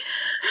funny.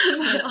 But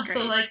That's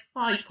also great.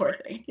 oh, you poor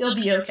thing. You'll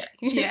be okay.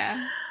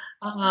 Yeah.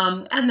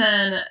 And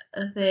then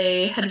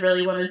they had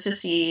really wanted to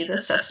see the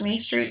Sesame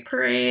Street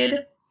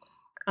parade.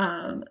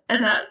 And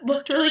that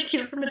looked really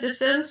cute from a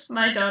distance.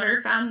 My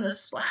daughter found the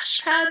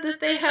splash pad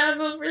that they have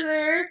over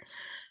there,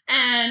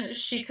 and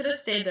she could have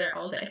stayed there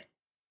all day.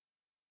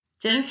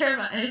 Didn't care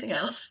about anything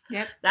else.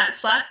 Yep. That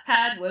splash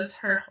pad was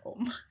her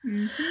home.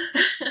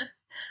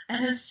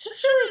 And it's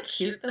just really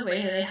cute the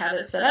way they have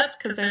it set up,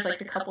 because there's a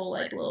couple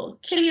little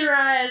kiddie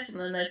rides, and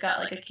then they've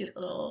got a cute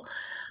little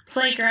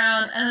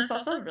playground, and it's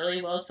also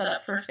really well set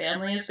up for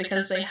families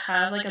because they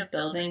have a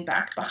building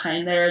back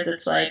behind there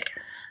that's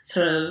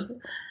sort of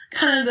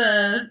kind of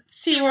the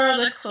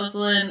SeaWorld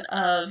equivalent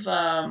of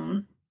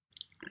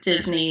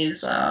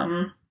Disney's,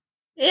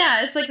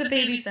 it's the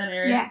baby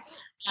center. Yeah.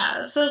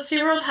 Yeah, so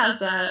SeaWorld has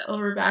that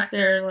over back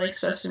there,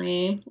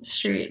 Sesame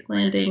Street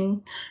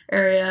landing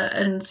area,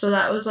 and so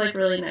that was,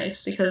 really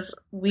nice because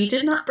we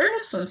did not bring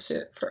a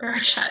swimsuit for our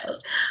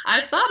child.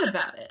 I thought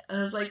about it. I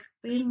was like,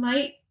 she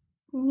might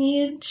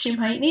need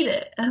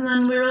it. And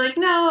then we were like,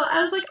 no,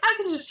 I was like, I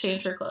can just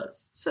change her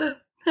clothes. So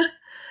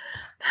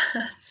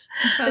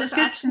it's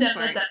good to know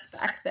that that's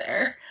back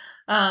there.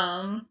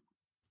 And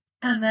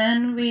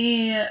then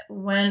we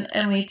went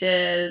and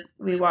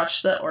we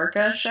watched the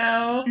orca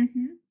show.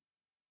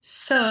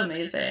 So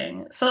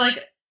amazing. So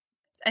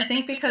I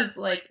think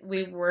because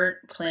we weren't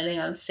planning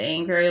on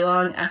staying very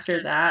long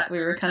after that, we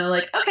were kind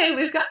of okay,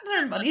 we've gotten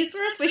our money's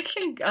worth, we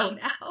can go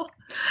now.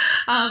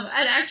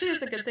 And actually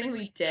it's a good thing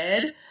we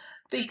did,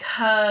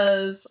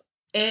 because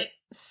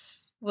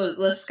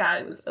the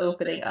sky was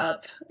opening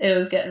up. It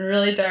was getting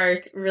really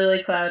dark,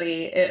 really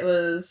cloudy. It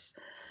was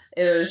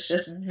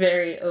just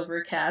very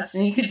overcast,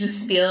 and you could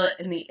just feel it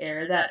in the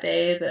air that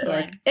day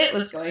that it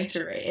was going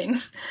to rain,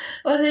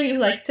 whether you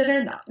liked it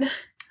or not.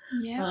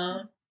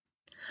 Yeah.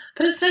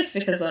 But it's nice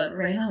because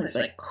rain always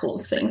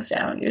cools things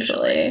down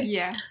usually.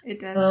 Yeah,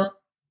 it does. So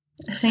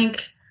I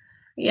think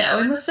Yeah,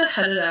 we must have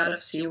headed out of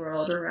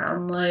SeaWorld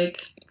around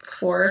like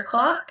 4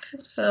 o'clock.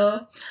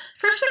 So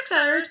for 6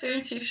 hours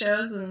doing 2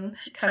 shows and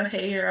kind of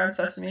hanging around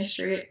Sesame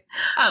Street.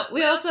 Oh,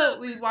 we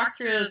walked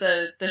through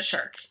the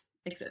shark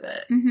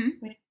exhibit. Mm-hmm.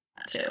 We did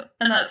that too,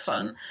 and that's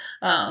fun.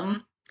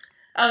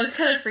 Oh, this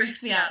kind of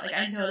freaks me out. Like,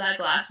 I know that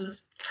glass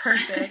is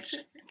perfect,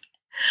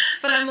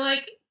 but I'm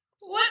like,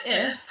 what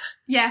if?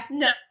 Yeah.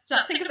 No, let's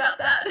not think about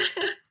that.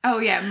 Oh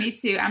yeah, me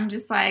too. I'm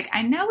just like,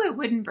 I know it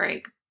wouldn't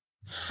break,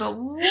 but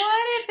what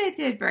if it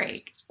did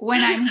break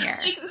when I'm here?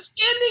 Like,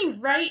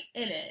 standing right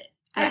in it.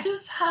 Yeah. I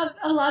just have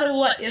a lot of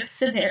what if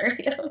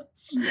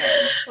scenarios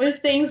with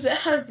things that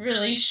have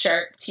really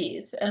sharp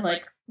teeth. And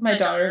like, my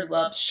daughter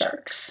loves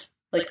sharks,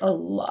 like a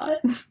lot.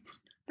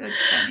 That's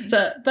funny.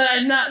 But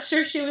I'm not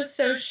sure she was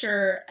so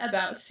sure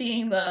about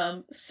seeing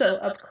them so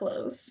up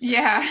close.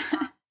 Yeah.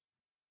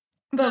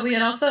 But we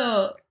had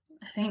also,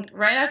 I think,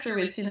 right after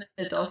we'd seen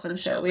the dolphin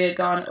show, we had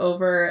gone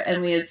over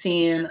and we had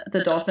seen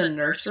the dolphin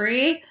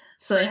nursery.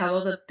 So they have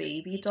all the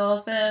baby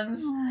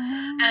dolphins.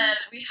 Aww. And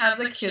we have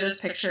the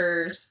cutest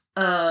pictures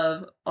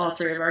of all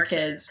three of our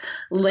kids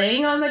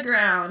laying on the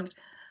ground,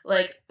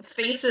 like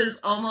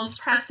faces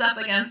almost pressed up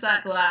against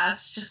that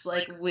glass, just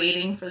like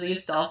waiting for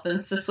these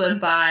dolphins to swim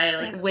by,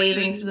 like That's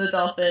waving sweet. to the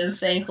dolphins,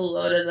 saying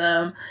hello to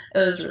them. It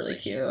was really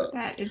cute.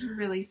 That is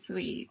really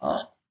sweet.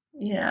 Oh,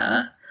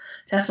 yeah.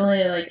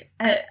 Definitely, like,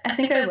 I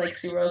think I like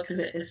SeaWorld because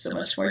it is so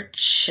much more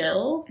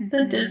chill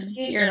than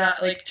Disney. You're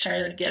not, like,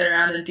 trying to get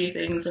around and do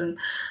things and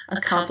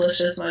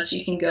accomplish as much.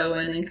 You can go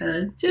in and kind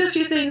of do a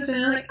few things and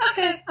you're like,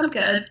 okay, I'm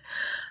good.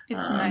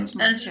 It's much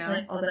more and chill.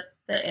 like, all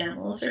the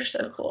animals are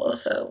so cool.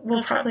 So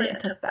we'll probably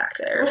end up back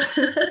there with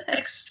the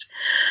next,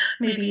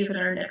 maybe even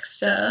our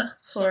next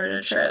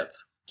Florida trip.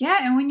 Yeah,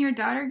 and when your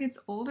daughter gets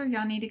older,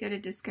 y'all need to go to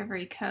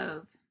Discovery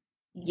Cove.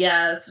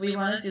 Yes, we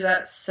want to do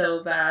that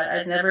so bad.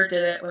 I never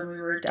did it when we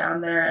were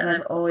down there, and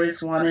I've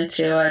always wanted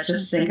to. I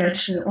just think I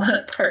didn't want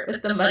to part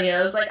with the money.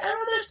 I was like, I'd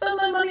rather spend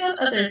my money on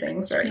other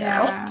things right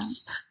now.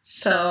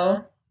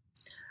 So,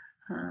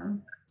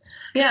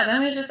 yeah,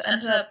 then we just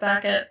ended up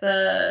back at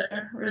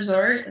the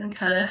resort and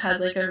kind of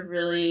had like a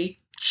really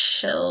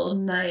chill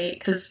night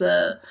because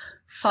the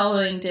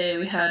following day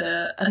we had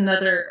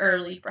another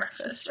early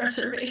breakfast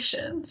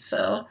reservation.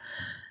 So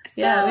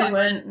yeah, we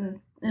went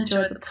and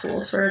enjoyed the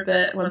pool for a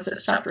bit once it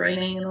stopped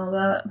raining and all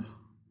that.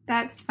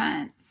 That's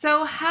fun.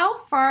 So how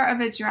far of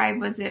a drive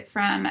was it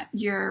from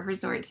your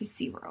resort to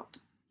SeaWorld?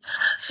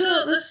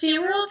 So the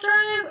SeaWorld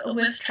drive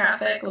with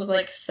traffic was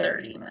like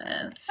 30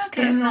 minutes. Okay,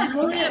 because it's not too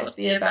normally bad. it would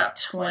be about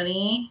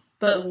 20,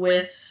 but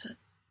with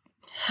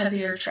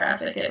heavier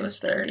traffic it was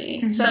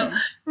 30. Mhm. So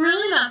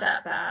really not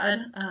that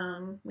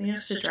bad. We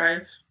used to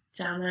drive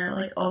down there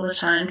like all the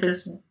time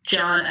because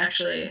John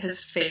actually,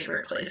 his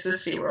favorite place is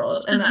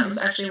SeaWorld, and that was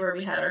actually where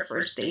we had our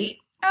first date.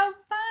 Oh,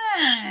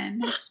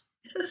 fun.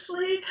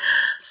 Honestly.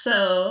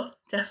 So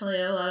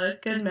definitely a lot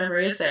of good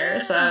memories there.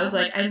 So I was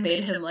like, I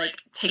made him like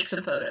take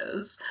some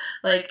photos.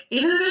 Like,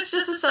 even if it's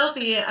just a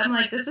selfie, I'm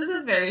like, this is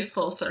a very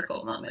full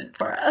circle moment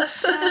for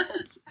us.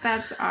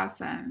 That's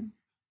awesome.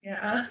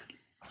 Yeah.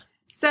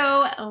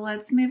 So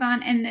let's move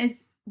on. And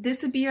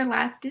this would be your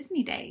last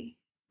Disney day.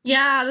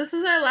 Yeah, this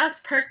is our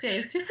last park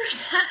day. Super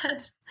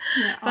sad.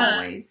 Yeah, But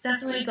always.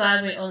 definitely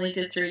glad we only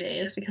did 3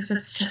 days because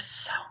it's just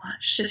so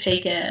much to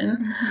take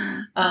in.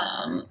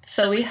 Mhm.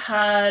 So we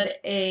had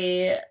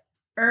a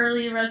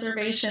early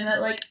reservation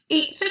at like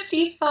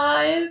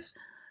 8:55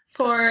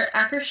 for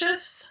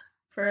Akershus,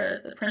 for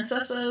the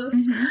princesses.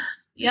 Mhm.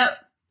 Yep.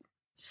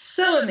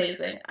 So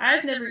amazing.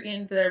 I've never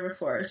eaten there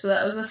before, so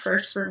that was a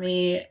first for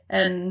me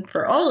and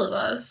for all of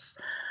us.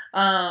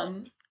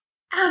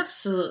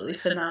 Absolutely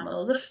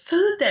phenomenal. The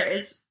food there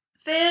is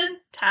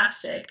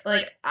fantastic.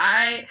 Like,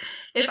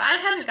 if I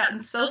hadn't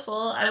gotten so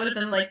full, I would have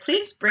been like,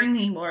 please bring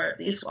me more of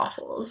these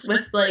waffles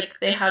with like,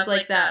 they have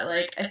like that,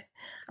 like,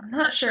 I'm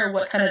not sure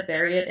what kind of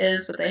berry it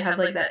is, but they have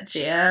like that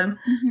jam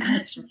and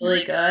it's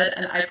really good.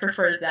 And I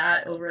prefer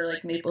that over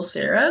like maple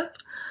syrup.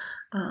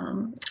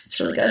 It's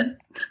really good.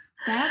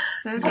 That's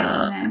so good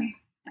to know.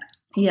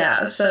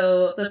 Yeah.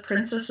 So the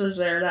princesses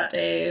there that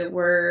day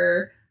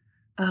were,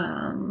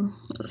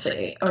 let's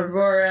see,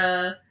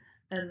 Aurora,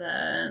 and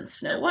then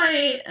Snow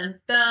White, and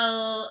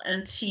Belle,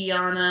 and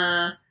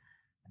Tiana,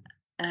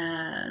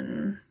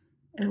 and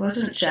it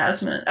wasn't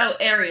Jasmine. Oh,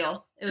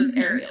 Ariel. It was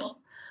Ariel.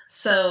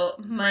 So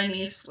my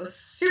niece was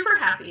super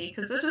happy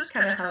because this is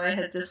kind of how I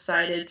had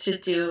decided to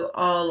do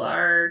all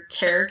our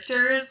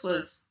characters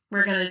was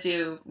we're going to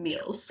do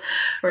meals.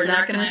 We're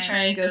not going to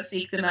try and go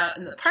seek them out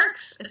in the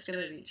parks. It's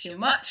going to be too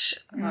much.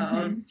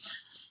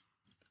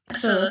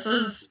 So this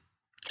is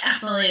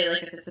definitely,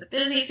 like, if it's a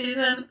busy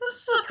season, this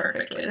is the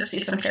perfect way to see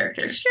some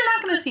characters. You're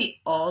not going to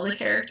see all the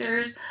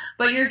characters,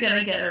 but you're going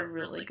to get a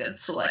really good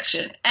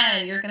selection,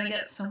 and you're going to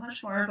get so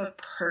much more of a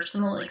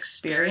personal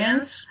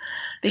experience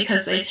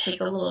because they take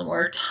a little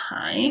more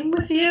time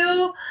with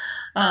you.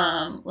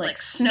 Like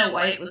Snow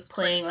White was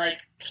playing like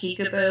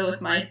peekaboo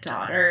with my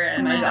daughter,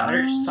 and my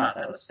daughter just thought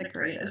that was the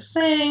greatest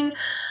thing.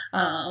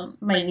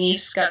 My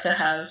niece got to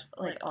have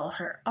like all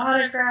her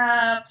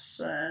autographs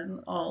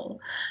and all.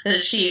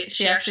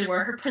 She actually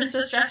wore her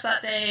princess dress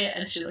that day,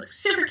 and she looked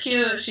super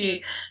cute.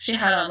 She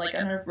had on like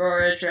an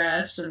Aurora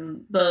dress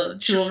and the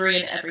jewelry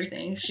and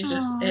everything. She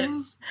just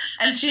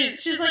and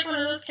she's like one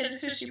of those kids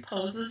who she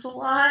poses a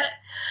lot,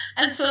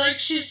 and so like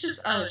she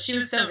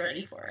was so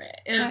ready for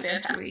it. It was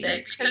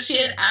fantastic. Sweet. Because she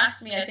had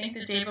asked me, I think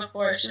the day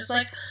before, she was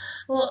like,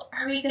 well,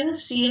 are we gonna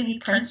see any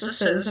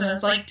princesses? And I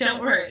was like,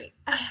 don't worry,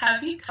 I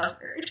have you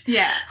covered.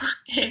 Yeah.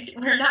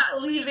 We're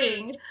not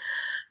leaving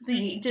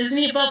the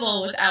Disney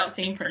bubble without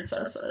seeing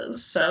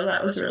princesses. So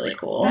that was really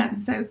cool.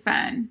 That's so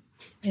fun.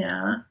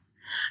 Yeah.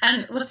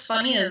 And what's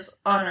funny is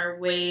on our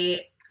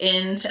way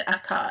into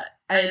Epcot,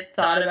 I had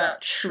thought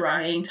about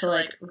trying to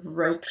like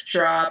rope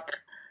drop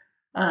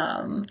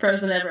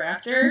Frozen Ever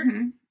After.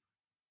 Mm-hmm.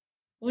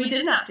 We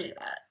did not do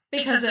that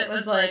because it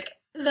was like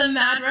the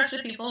mad rush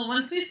of people.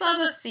 Once we saw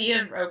the sea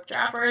of rope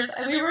droppers,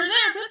 and we were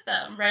there with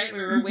them, right? We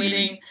were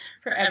waiting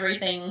for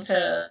everything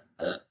to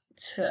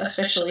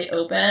officially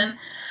open.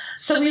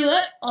 So we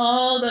let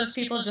all those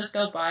people just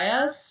go by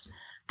us,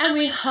 and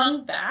we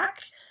hung back.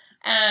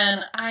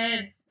 And I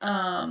had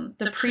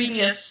the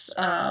previous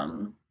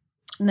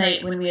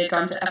night when we had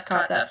gone to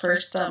Epcot that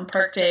first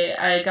park day,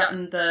 I had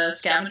gotten the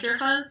scavenger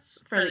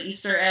hunts for the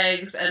Easter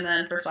eggs and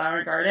then for Flower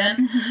and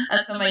Garden. Mm-hmm.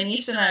 And so my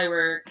niece and I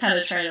were kind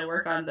of trying to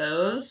work on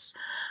those.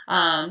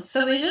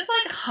 So we just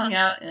like hung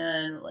out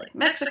in like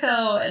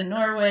Mexico and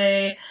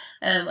Norway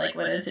and like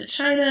went into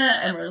China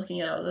and we're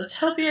looking at all the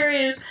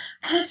topiaries.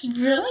 And it's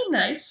really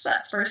nice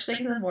that first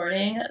thing in the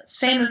morning,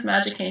 same as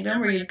Magic Kingdom,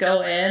 where you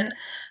go in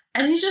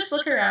and you just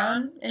look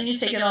around and you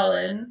take it all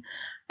in.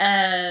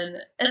 And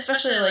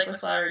especially like with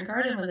Flower and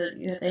Garden, when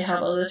they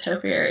have all the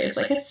topiaries,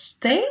 like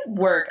they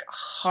work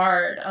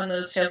hard on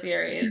those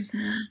topiaries.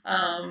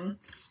 Mm-hmm.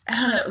 I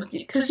don't know,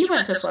 because you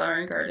went to Flower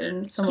and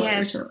Garden somewhat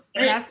recently.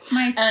 Right? That's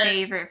my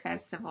favorite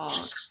festival.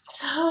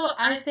 So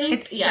I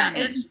think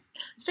it's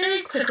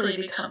very quickly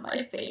become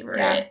my favorite.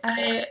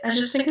 Yeah. I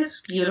just think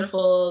it's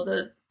beautiful.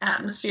 The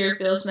atmosphere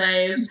feels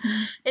nice.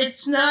 Mm-hmm.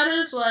 It's not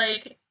as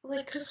like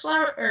because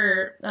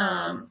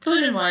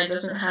Food and Wine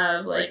doesn't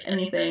have like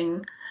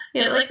anything.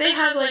 Yeah, like they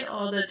have like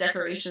all the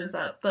decorations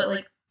up, but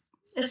like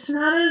it's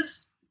not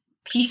as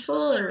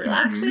peaceful or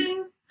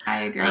relaxing. Mm-hmm.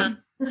 I agree.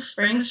 The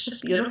spring's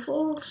just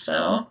beautiful,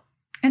 so.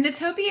 And the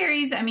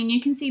topiaries, I mean,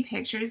 you can see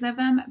pictures of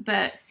them,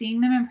 but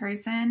seeing them in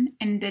person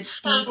and the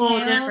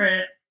details,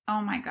 different. Oh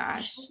my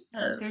gosh,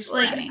 they're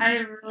stunning.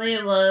 I really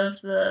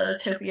love the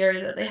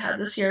topiary that they had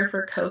this year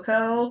for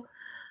Coco.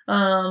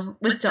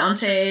 With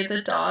Dante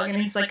the dog, and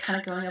he's like kind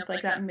of going up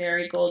like that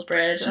marigold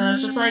bridge, and I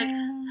was just like.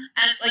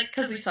 And like,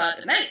 because we saw it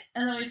at night,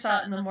 and then we saw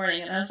it in the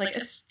morning, and I was like,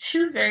 it's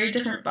two very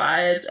different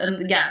vibes.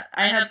 And yeah,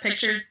 I have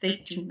pictures; they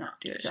do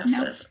not do it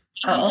justice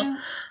at all.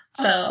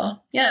 So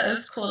yeah, it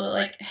was cool to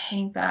like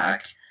hang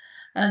back,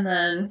 and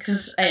then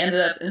because I ended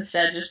up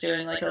instead just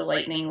doing like a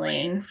lightning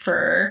lane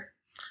for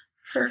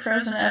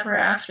Frozen Ever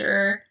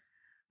After.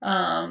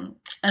 And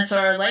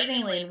so our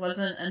lightning lane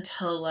wasn't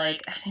until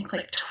like I think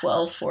like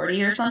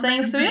 12:40 or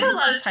something. So we had a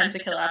lot of time to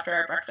kill after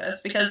our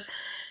breakfast because.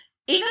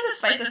 Even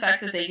despite the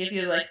fact that they give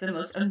you, like, the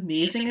most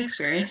amazing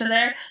experience in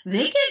there,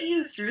 they get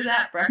you through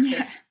that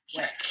breakfast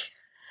quick.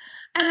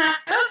 And I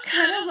was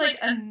kind of, like,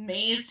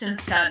 amazed and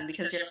stunned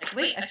because you're like,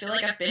 wait, I feel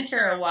like I've been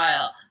here a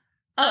while.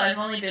 Oh, I've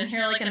only been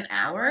here, like, an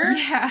hour?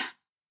 Yeah.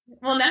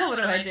 Well, now what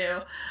do I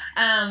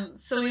do?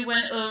 So we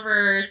went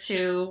over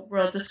to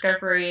World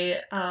Discovery,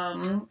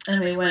 and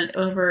we went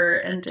over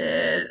and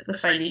did the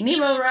Finding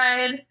Nemo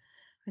ride.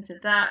 We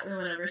did that. We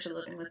went over to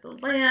Living with the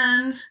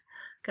Land,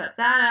 got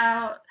that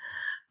out.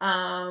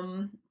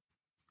 And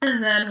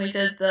then we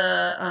did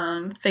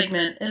the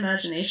Figment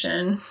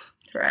Imagination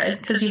ride,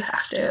 because you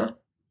have to.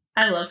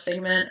 I love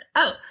Figment.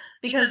 Oh,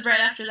 because right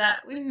after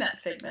that, we met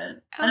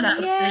Figment. And that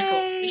was pretty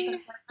cool.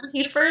 Because when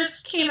he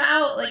first came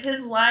out, like,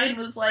 his line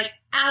was, like,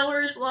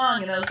 hours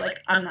long. And I was like,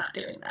 I'm not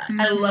doing that. Mm-hmm.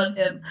 I love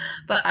him,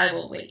 but I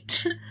will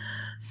wait.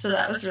 So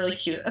that was really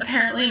cute.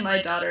 Apparently, my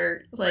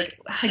daughter, like,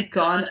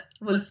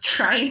 was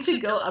trying to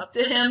go up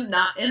to him,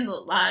 not in the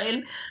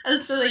line.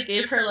 And so they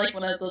gave her, like,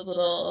 one of the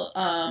little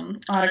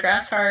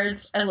autograph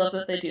cards. I love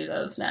that they do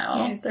those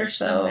now. Yes, they're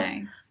so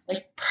nice.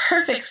 Like,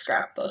 perfect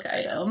scrapbook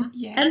item.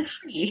 Yes. And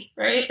free,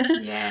 right?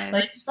 Yes.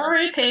 Like, it's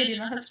already paid. You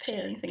don't have to pay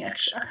anything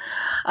extra.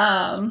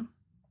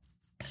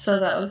 So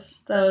that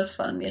was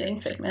fun meeting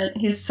Figment.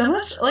 He's so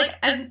much, like,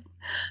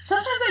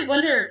 sometimes I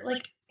wonder,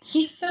 like,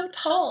 he's so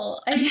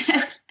tall. I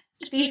expect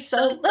to be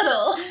so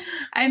little.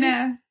 I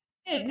know.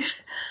 He's big.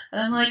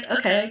 And I'm like,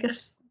 okay, I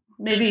guess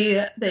maybe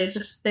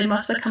they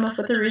must have come up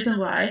with a reason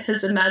why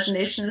his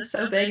imagination is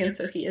so big, and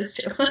so he is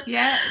too.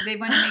 Yeah, they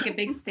want to make a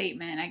big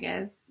statement, I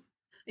guess.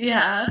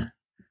 Yeah.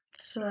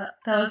 So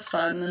that was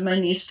fun, and my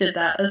niece did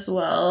that as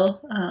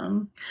well.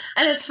 And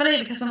it's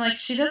funny because I'm like,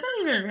 she doesn't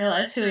even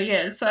realize who he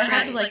is, so I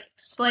had to like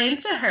explain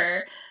to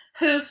her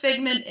who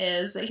Figment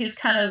is, that he's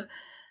kind of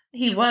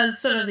he was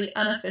sort of the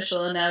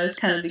unofficial, and now he's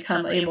kind of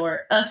become a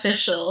more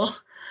official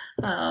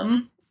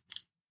Epcot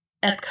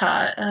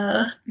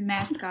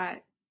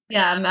mascot.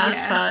 Yeah,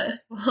 mascot.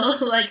 Well,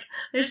 like,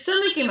 there's still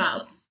Mickey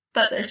Mouse,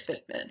 but there's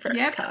Figment for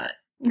Epcot.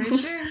 For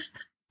sure.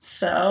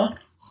 So,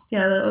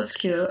 yeah, that was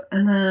cute.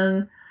 And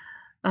then,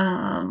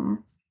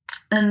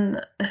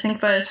 and I think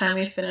by the time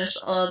we finished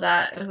all of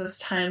that, it was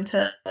time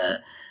to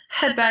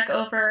head back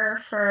over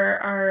for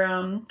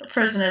our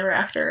Frozen Ever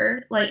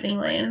After Lightning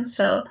Lane.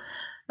 So,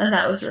 and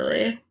that was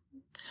really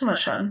so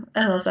much fun.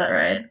 I love that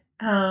ride.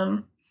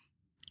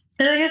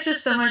 And I guess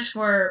just so much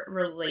more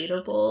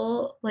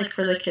relatable, like,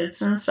 for the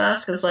kids and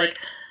stuff, because, like,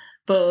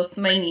 both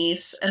my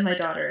niece and my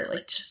daughter,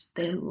 like, just,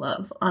 they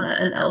love Anna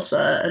and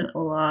Elsa and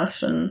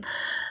Olaf, and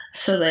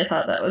so they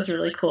thought that was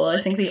really cool.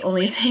 I think the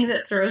only thing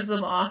that throws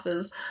them off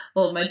is,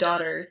 well, my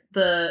daughter,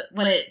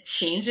 when it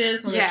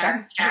changes, when the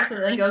track changes,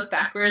 and then goes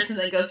backwards and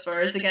then goes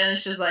forwards again,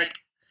 it's just like,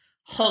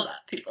 hold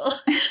up, people.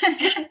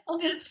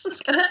 This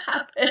is gonna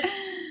happen.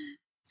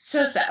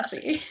 So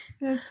sassy.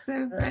 That's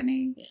so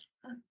funny. Yeah.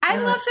 I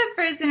love the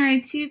Frozen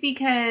ride too,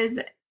 because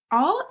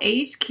all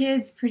age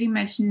kids pretty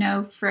much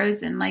know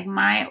Frozen. Like,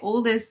 my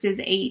oldest is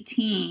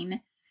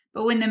 18,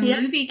 but when the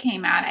movie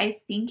came out,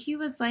 I think he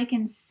was like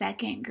in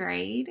 2nd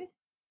grade.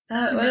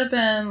 That would have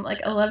been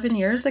like 11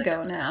 years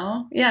ago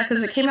now. Yeah,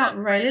 because it came out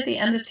right at the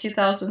end of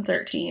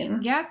 2013.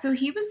 Yeah, so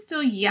he was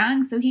still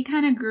young, so he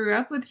kind of grew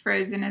up with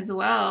Frozen as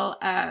well.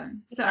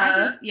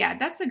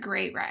 That's a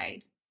great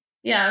ride.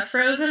 Yeah,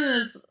 Frozen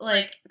is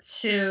like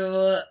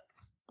to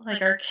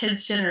like our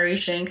kids'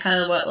 generation,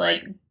 kind of what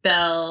like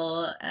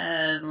Belle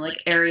and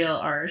like Ariel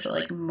are to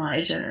like my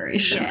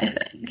generation. Yes.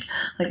 I think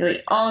like we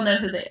all know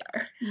who they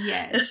are.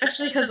 Yes,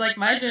 especially because like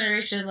my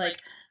generation,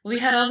 like we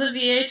had all the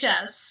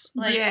VHS.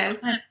 Like, yes,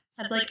 I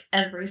had like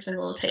every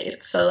single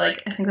tape. So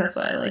like I think that's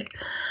why like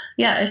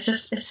it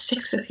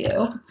sticks with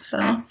you. So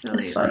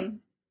absolutely, it's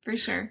fun. For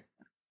sure.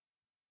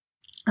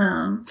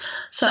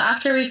 So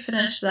after we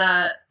finished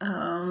that,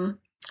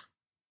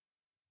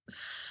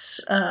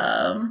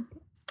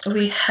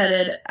 we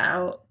headed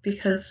out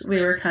because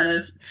we were kind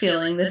of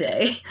feeling the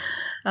day.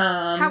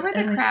 How were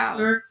the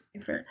crowds?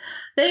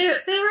 They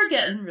were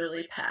getting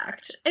really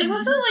packed. It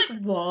wasn't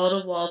like wall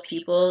to wall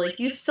people. Like,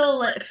 you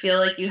still feel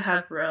like you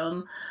have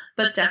room,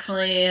 but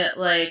definitely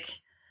like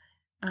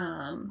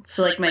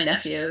so like my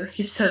nephew,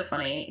 he's so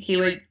funny. He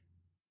would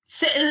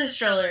sit in his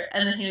stroller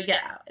and then he would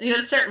get out and he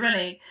would start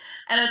running.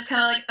 And it's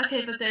kind of like,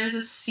 okay, but there's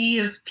a sea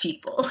of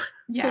people.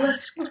 Yeah.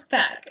 Let's go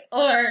back.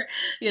 Or,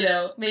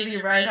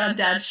 maybe ride on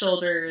dad's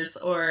shoulders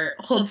or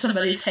hold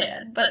somebody's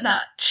hand, but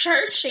not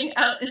charging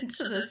out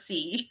into the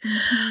sea.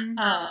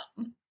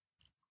 Mm-hmm.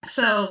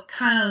 So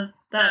kind of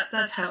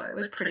that's how I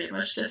would pretty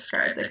much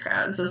describe the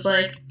crowds, is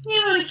like,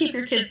 you want to keep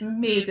your kids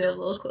maybe a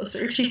little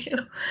closer to you.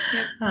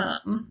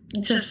 Yep.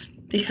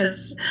 Just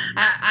because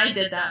I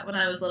did that when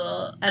I was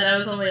little, and I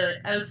was only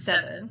I was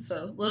 7,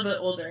 so a little bit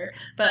older,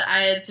 but I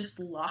had just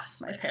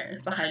lost my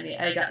parents behind me.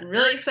 I had gotten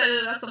really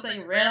excited about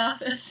something, ran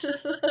off into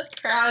the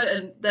crowd,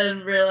 and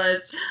then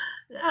realized,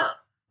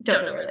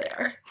 don't know where they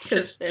are,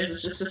 because there's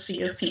just a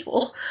sea of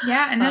people.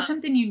 Yeah, and that's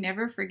something you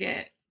never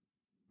forget.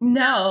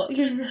 No,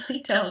 you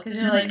really don't,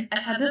 because you're like, I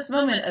had this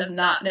moment of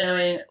not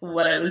knowing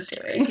what I was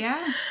doing.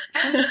 Yeah,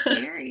 it's so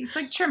scary. It's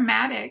like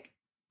traumatic.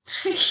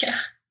 Yeah,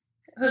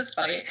 that's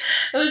funny.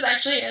 It was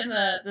actually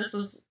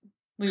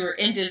we were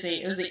in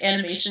Disney. It was the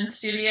animation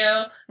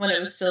studio when it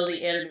was still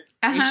the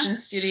animation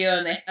studio,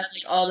 and they had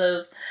like all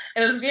those.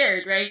 It was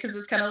weird, right? Because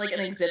it's kind of like an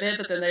exhibit,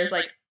 but then there's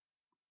like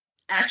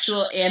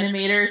actual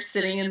animators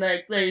sitting in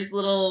these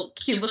little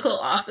cubicle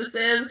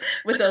offices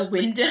with a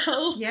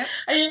window. Yep.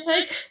 And you're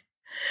like,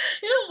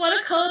 you don't want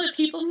to call it a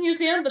people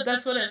museum, but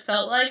that's what it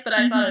felt like. But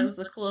I thought it was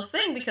the coolest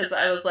thing, because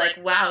I was like,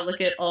 wow, look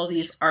at all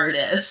these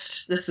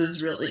artists. This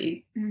is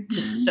really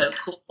just so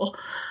cool.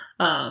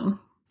 I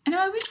know,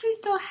 I wish we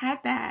still had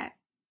that.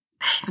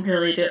 I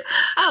really do.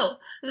 Oh,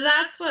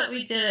 that's what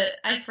we did.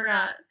 I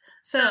forgot.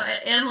 So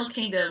at Animal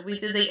Kingdom, we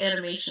did the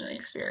animation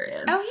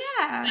experience. Oh,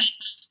 yeah. So we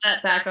did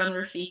that back on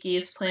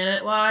Rafiki's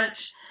Planet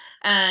Watch.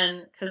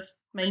 And because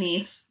my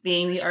niece,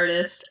 being the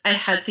artist, I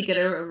had to get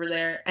her over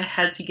there. I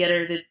had to get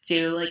her to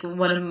do like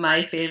one of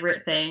my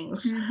favorite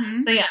things.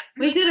 So yeah,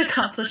 we did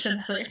accomplish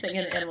another thing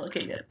in Animal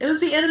Kingdom. It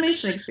was the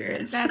animation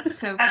experience. That's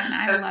so fun.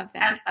 I love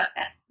that.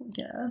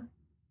 Yeah.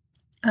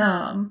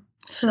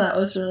 So that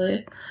was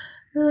really,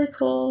 really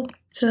cool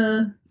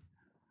to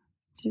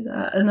do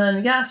that. And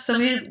then so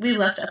we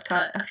left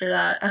Epcot after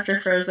that, after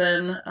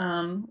Frozen.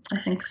 I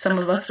think some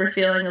of us were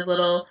feeling a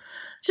little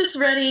just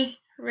ready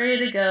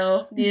to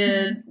go,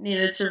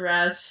 needed to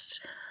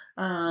rest,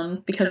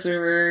 because we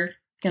were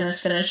gonna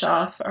finish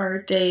off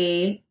our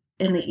day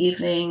in the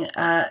evening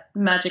at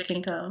Magic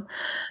Kingdom.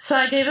 So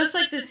I gave us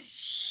like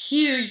this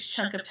huge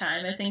chunk of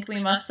time. I think we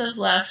must have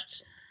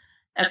left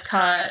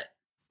Epcot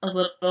a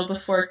little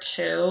before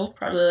 2,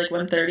 probably like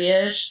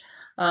 1:30ish.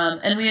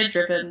 And we had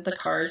driven the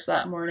cars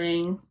that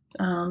morning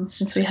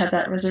since we had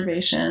that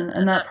reservation.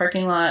 And that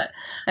parking lot,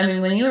 I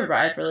mean, when you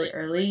arrive really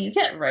early, you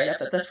get right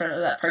up at the front of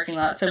that parking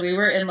lot. So we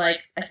were in,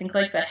 like, I think,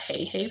 like, the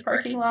Hey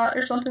parking lot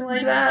or something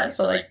like that.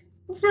 So, like,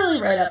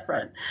 really right up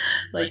front,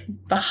 like,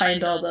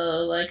 behind all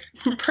the, like,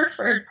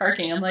 preferred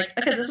parking. I'm like,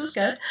 okay, this is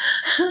good.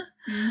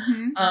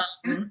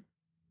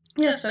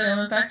 Yeah, so I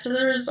went back to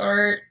the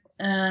resort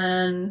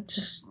and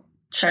just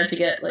tried to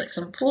get, like,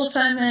 some pool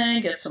time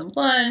in, get some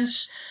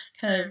lunch,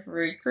 kind of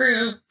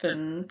regroup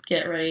and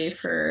get ready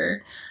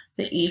for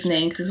the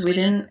evening, because we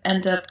didn't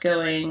end up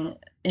going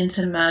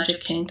into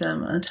Magic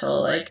Kingdom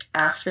until, like,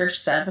 after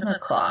 7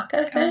 o'clock,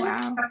 I think.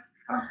 Oh,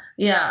 wow.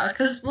 Yeah,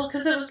 because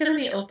it was going to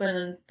be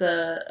open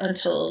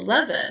until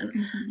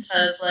 11. So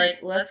I was like,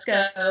 let's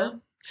go,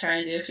 try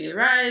and do a few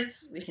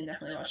rides. We can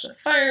definitely watch the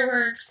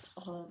fireworks,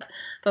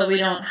 but we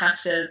don't have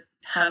to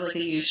have, like, a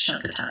huge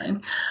chunk of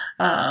time.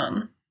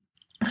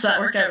 So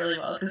that worked out really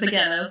well, because,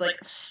 again, I was, like,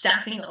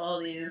 stacking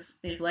all these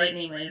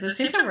lightning lanes. It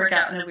seemed to work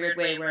out in a weird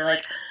way where,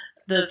 like,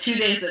 the 2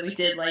 days that we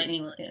did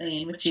lightning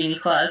lane with Genie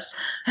Plus,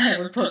 I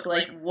would book,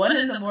 like, 1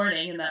 in the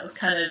morning, and that was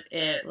kind of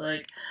it,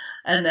 like,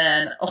 and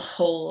then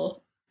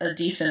a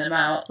decent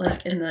amount,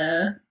 like, in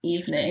the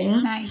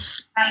evening.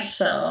 Nice.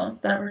 So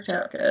that worked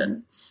out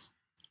good.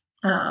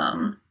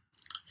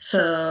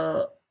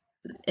 So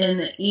in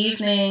the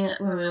evening,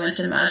 when we went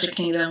to Magic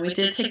Kingdom, we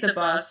did take the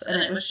bus,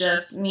 and it was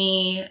just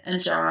me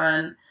and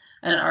John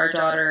and our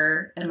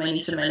daughter and my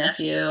niece and my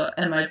nephew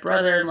and my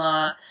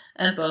brother-in-law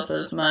and both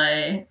of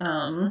my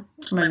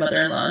my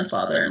mother-in-law and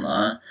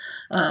father-in-law.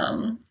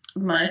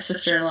 My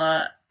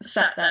sister-in-law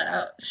sat that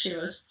out. She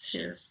was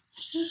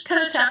just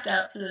kind of tapped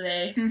out for the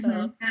day,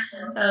 so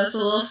that was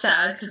a little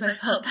sad because I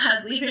felt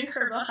bad leaving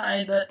her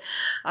behind, but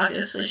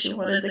obviously she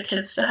wanted the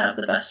kids to have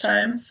the best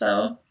time,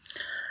 so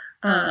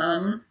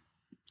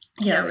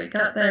yeah, we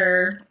got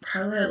there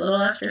probably a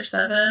little after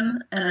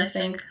 7, and I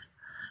think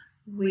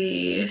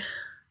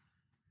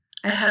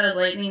I had a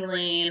lightning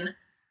lane,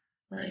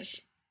 like,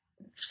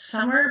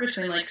 somewhere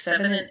between, like,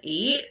 7 and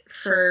 8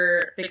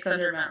 for Big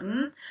Thunder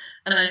Mountain,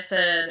 and I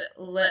said,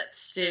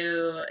 let's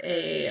do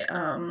a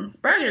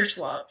rider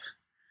swap,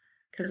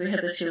 because we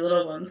had the 2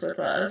 little ones with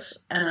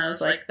us, and I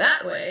was like,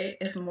 that way,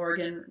 if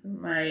Morgan,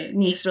 my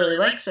niece, really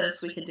likes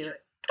this, we can do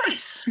it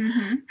twice.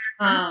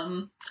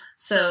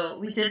 So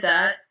we did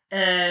that,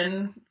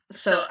 and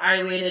so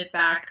I waited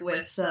back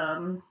with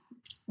the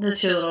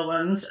 2 little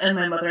ones and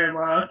my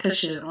mother-in-law, because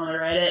she didn't want to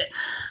ride it,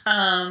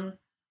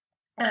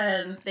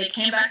 and they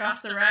came back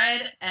off the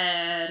ride,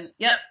 and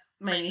yep,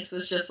 my niece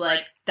was just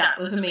like, that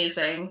was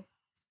amazing,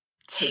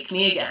 take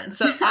me again.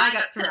 So I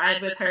got to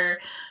ride with her,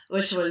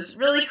 which was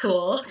really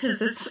cool,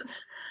 because it's,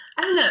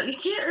 I don't know, you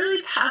can't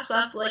really pass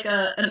up, like,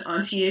 an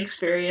auntie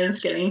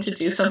experience, getting to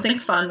do something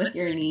fun with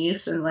your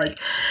niece. And, like,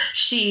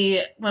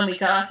 when we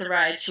got off the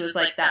ride, she was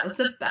like, that was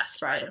the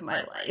best ride of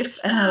my life.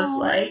 And I was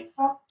like,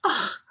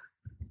 oh,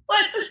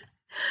 what?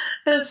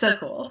 That was so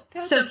cool.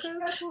 That's so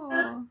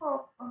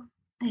cool.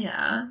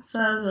 Yeah, so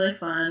that was really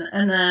fun.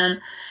 And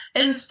then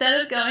instead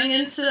of going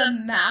into the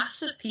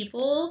mass of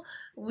people,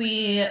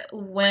 we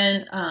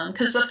went,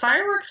 because the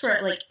fireworks were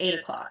at, like, 8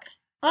 o'clock.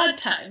 Odd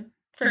time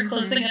for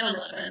closing at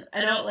 11.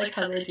 I don't like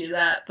how they do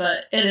that,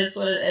 but it is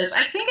what it is.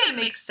 I think it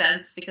makes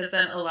sense, because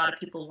then a lot of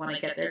people want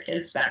to get their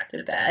kids back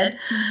to bed.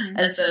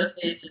 And so if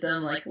they did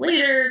them, like,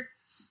 later,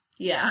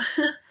 yeah,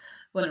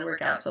 wouldn't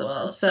work out so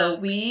well. So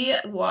we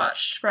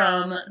watched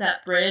from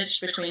that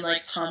bridge between,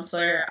 like, Tom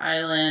Sawyer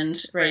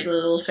Island, right, the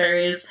little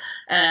ferries,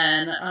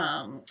 and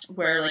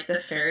where, like, the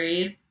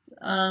ferry,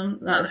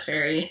 not the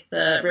ferry,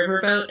 the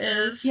riverboat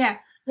is. Yeah.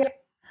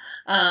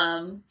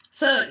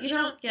 So you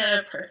don't get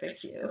a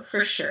perfect view,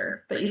 for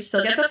sure, but you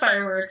still get the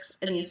fireworks,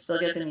 and you still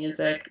get the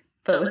music,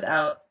 but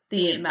without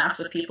the mass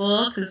of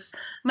people, because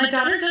my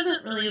daughter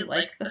doesn't really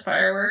like the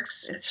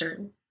fireworks. It's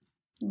her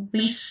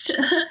least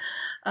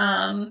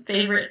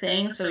favorite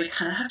thing, so we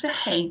kind of have to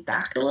hang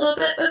back a little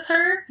bit with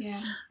her,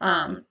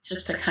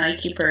 just to kind of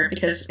keep her,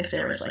 because if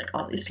there was, like,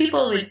 all these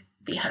people, we'd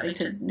be having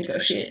to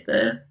negotiate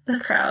the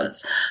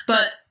crowds.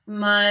 But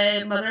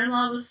my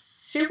mother-in-law was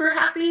super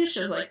happy.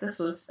 She was like, this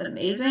was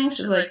amazing.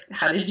 She was like,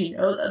 how did you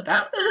know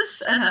about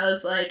this? And I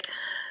was like,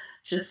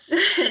 just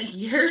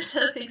years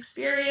of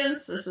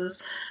experience. This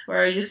is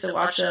where I used to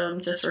watch them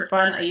just for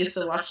fun. I used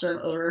to watch them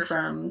over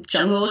from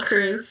Jungle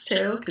Cruise,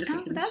 too, because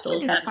you can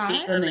still kind of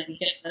see them, and you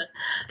get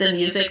the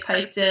music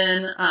piped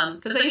in.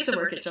 Because I used to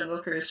work at Jungle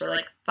Cruise for,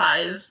 like,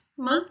 5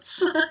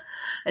 months.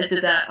 I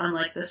did that on,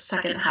 like, the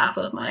second half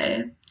of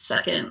my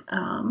second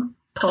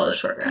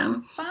college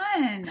program.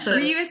 Fun. So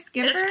were you a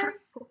skipper?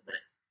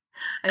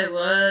 I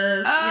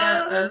was.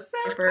 Yeah, I was a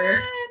skipper.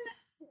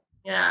 Fun.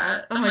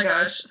 Yeah. Oh my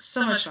gosh,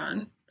 so much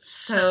fun.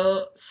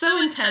 So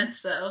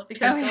intense, though,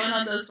 because going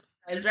on those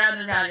rides round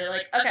and round, you're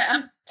like, okay,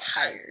 I'm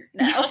tired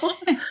now.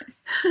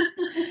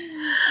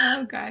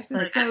 Oh gosh,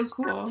 that's so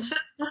cool. So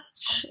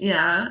much.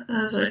 Yeah,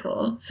 that was really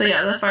cool. So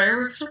yeah, the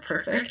fireworks were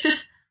perfect,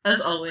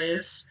 as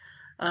always.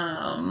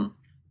 I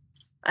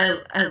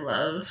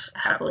love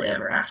Happily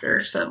Ever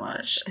After so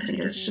much. I think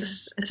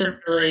it's a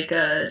really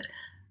good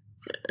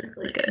It's a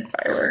really good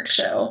fireworks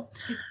show.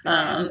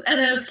 And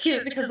it was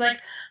cute because like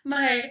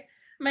my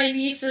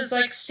niece is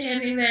like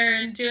standing there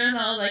and doing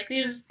all like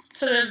these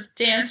sort of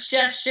dance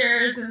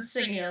gestures and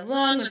singing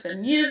along with the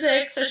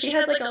music. So she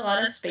had like a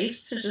lot of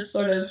space to just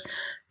sort of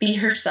be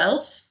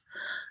herself.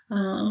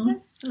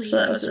 That's sweet. So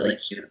that was really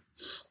cute.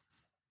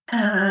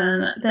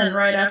 And then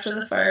right after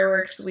the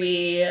fireworks,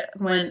 we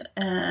went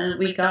and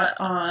we got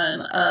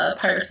on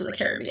Pirates of the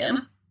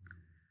Caribbean,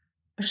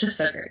 which is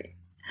so great.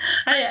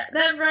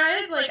 That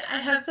ride, like, I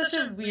have such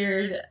a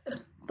weird,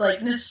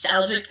 like,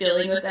 nostalgic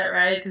feeling with that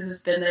ride because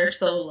it's been there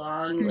so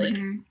long, like,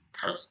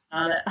 probably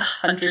not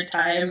 100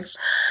 times.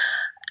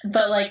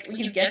 But, like, when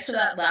you get to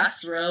that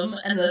last room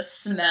and the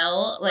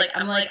smell, like,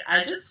 I'm like,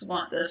 I just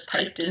want this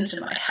piped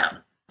into my house.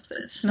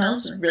 It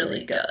smells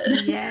really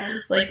good. Yes.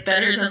 Like,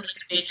 better than, like,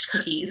 a baked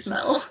cookie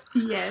smell.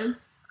 Yes.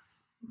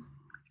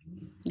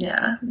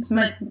 Yeah.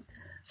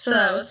 So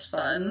that was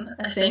fun.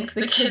 I think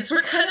the kids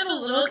were kind of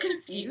a little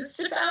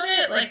confused about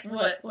it. Like,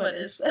 what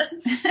is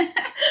this?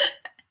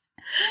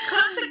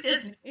 Classic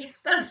Disney.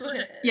 That's what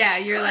it is. Yeah,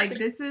 you're Classic. Like,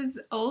 this is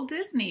old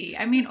Disney.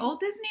 I mean,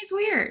 old Disney's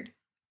weird.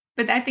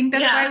 But I think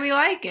that's why we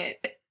like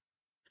it.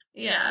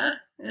 Yeah,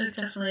 it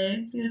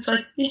definitely. It's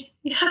like,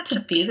 you have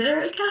to be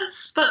there, I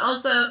guess. But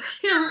also,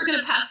 here, we're going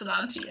to pass it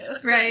on to you.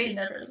 So right. You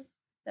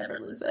never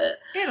lose it.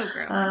 It'll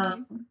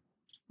grow.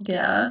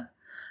 Yeah.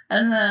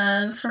 And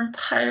then from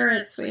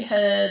Pirates, we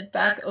headed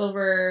back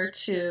over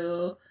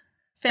to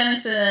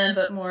Fantasyland,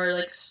 but more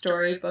like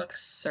Storybook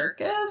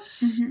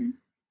Circus.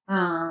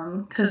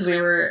 Because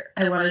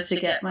I wanted to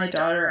get my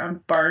daughter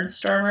on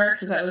Barnstormer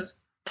because I was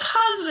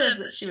positive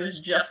that she was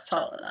just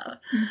tall enough.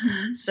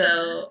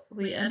 So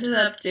we ended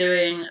up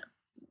doing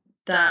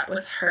that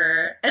with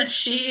her, and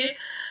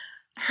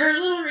her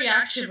little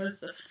reaction was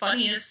the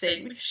funniest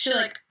thing because she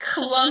like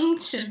clung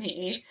to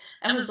me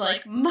and was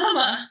like,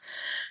 "Mama."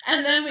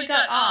 And then we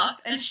got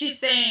off, and she's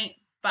saying,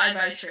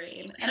 "Bye-bye,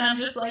 train." And I'm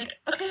just like,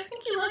 okay, I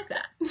think you like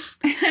that.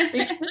 Because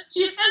when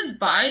she says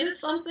bye to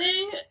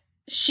something,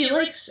 she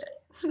likes it.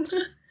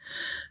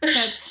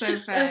 That's so fun.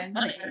 So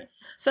funny.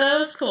 So that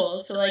was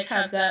cool to, like,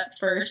 have that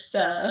first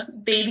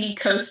baby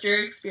coaster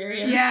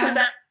experience. Yeah. Because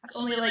that's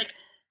only, like,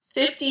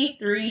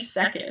 53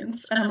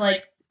 seconds. And I'm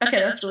like, okay,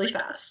 that's really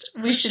fast.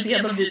 We should be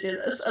able to do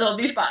this. It'll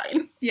be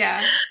fine.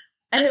 Yeah.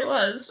 And it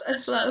was. And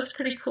so that was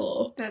pretty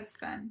cool. That's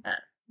fun.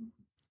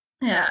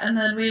 Yeah, and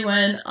then we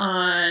went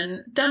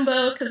on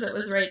Dumbo because it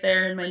was right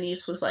there, and my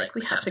niece was like,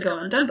 we have to go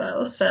on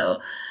Dumbo. So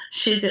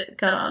she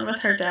got on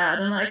with her dad,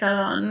 and I got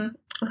on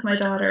with my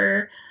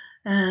daughter,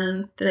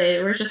 and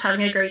they were just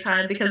having a great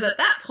time because at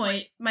that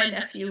point, my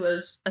nephew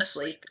was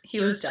asleep.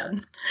 He was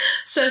done.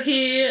 So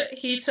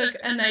he took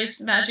a nice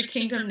Magic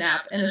Kingdom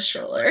nap in a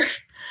stroller.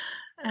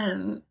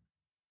 And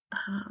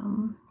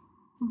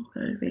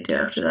what did we do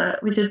after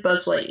that? We did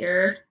Buzz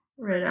Lightyear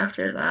right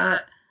after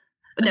that.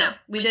 No,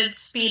 we did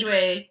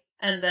Speedway,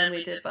 and then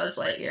we did Buzz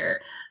Lightyear.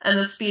 And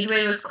the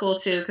Speedway was cool,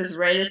 too, because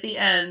right at the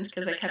end,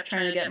 because I kept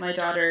trying to get my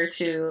daughter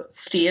to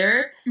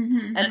steer,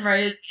 and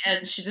right at the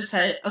end, she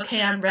decided,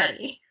 okay, I'm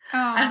ready.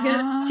 Aww. I'm going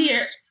to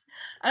steer.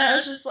 And I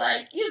was just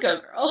like, you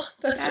go, girl.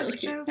 That's really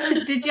cute. So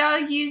fun. Did y'all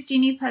use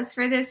Genie Plus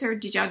for this, or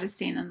did y'all just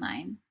stand in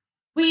line?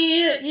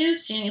 We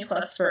used Genie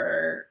Plus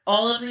for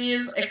all of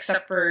these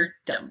except for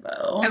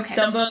Dumbo. Okay.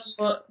 Dumbo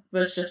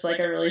was just like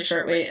a really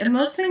short wait. And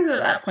most things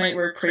at that point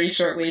were pretty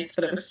short waits,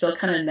 but it was still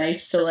kind of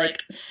nice to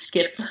like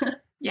skip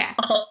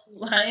all the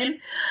line.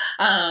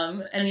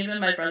 And even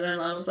my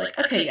brother-in-law was like,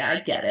 okay, yeah, I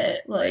get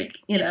it. Like,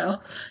 you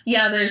know,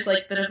 yeah, there's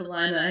like a bit of a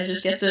line and I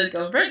just get to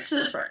go right to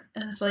the front.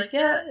 And it's like,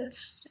 yeah,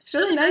 it's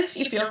really nice.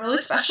 You feel really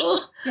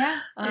special. Yeah,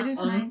 it is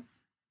nice.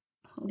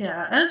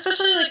 Yeah, and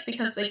especially, like,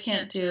 because they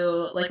can't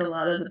do, like, a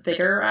lot of the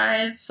bigger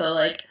rides, so,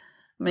 like,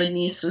 my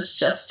niece was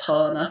just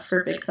tall enough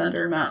for Big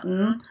Thunder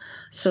Mountain,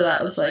 so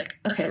that was like,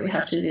 okay, we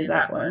have to do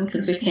that one,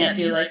 because we can't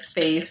do, like,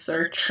 Space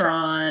or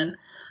Tron.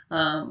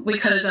 We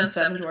could have done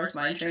Seven Dwarfs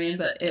Mine Train,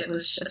 but it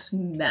was just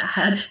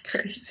mad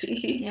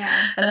crazy.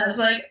 Yeah. And I was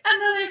like,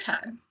 another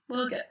time,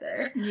 we'll get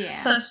there.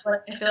 Yeah. Plus,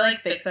 like, I feel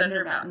like Big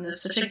Thunder Mountain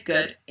is such a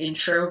good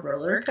intro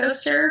roller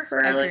coaster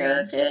for, like,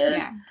 a kid.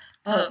 Yeah.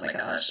 Oh, my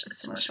gosh, it's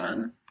so much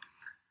fun.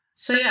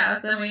 So yeah,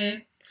 then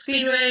we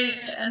Speedway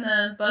and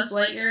then Buzz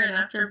Lightyear, and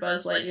after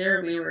Buzz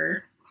Lightyear we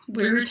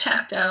were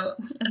tapped out,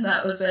 and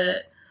that was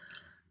it.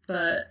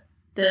 But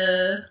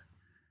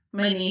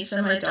my niece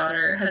and my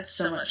daughter had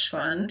so much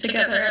fun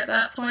together at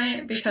that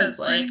point because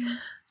like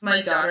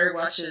my daughter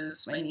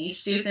watches my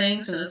niece do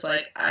things and is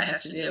like, I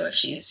have to do what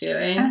she's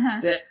doing.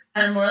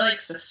 They're more like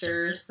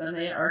sisters than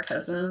they are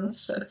cousins,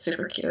 so it's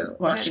super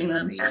cute watching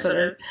them sort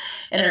of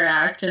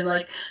interact, and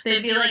like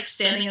they'd be like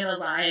standing in a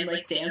line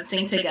like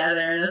dancing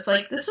together, and it's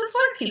like, this is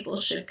where people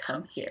should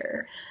come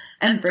here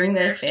and bring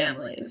their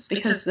families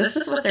because this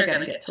is what they're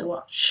going to get to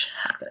watch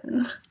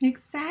happen.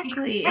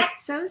 Exactly.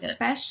 It's so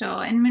special.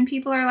 And when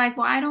people are like,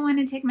 well, I don't want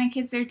to take my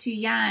kids, they're too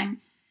young.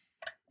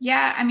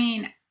 Yeah, I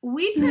mean,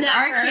 we took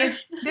our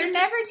kids, they're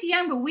never too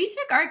young, but we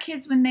took our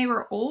kids when they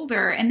were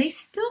older and they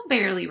still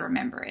barely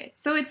remember it.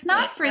 So it's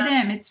not for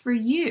them, it's for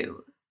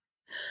you.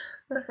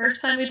 the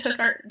first time we took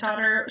our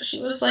daughter,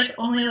 she was like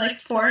only like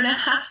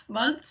 4.5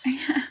 months.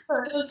 It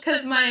was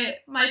because my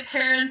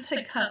parents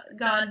had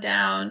gone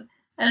down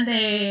and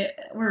they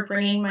were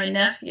bringing my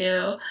nephew,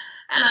 and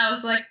I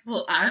was like,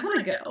 well, I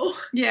want to go.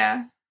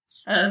 Yeah.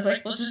 And I was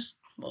like,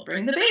 we'll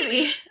bring the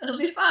baby. It'll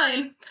be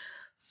fine.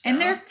 So,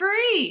 and they're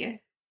free.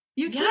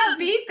 You can't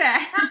beat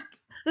that.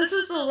 This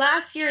is the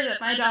last year that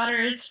my daughter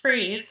is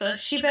free, so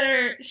she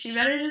better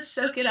just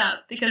soak it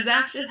up, because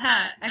after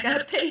that, I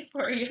gotta pay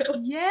for you.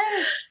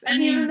 Yes.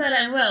 And even that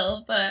I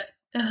will, but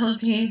it'll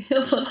be a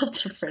little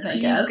different, I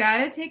guess. You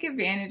gotta take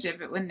advantage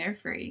of it when they're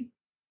free.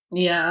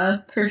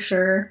 Yeah, for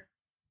sure.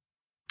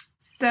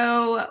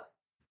 So,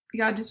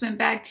 y'all just went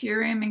back to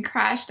your room and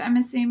crashed, I'm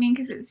assuming,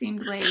 because it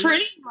seemed late.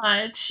 Pretty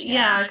much,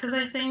 yeah, because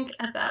I think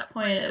at that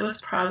point it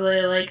was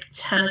probably like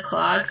 10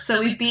 o'clock, so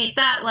we beat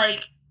that,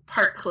 like,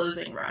 park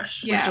closing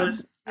rush, which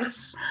was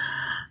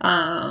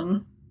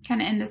kind of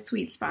in the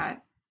sweet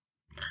spot.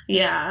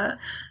 Yeah,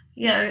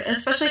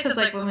 especially because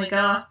like when we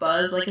got off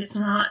Buzz, like it's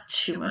not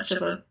too much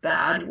of a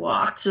bad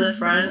walk to the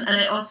front, and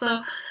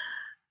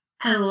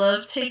I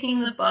love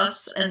taking the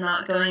bus and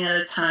not going at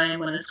a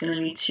time when it's going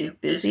to be too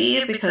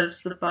busy,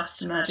 because the bus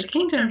to Magic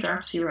Kingdom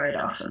drops you right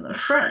off in the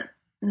front.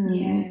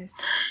 Yes,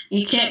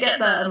 you can't get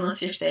that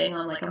unless you're staying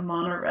on like a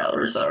monorail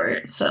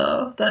resort,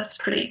 so that's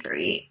pretty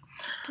great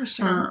for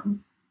sure.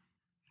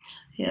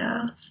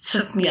 Yeah.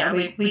 So, yeah,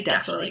 we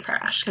definitely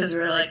crashed because we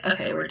were like,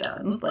 okay, we're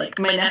done. Like,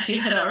 my nephew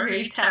had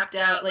already tapped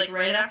out, like,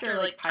 right after,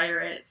 like,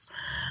 Pirates.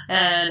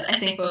 And I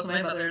think both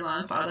my mother-in-law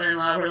and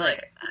father-in-law were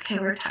like, okay,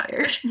 we're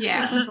tired.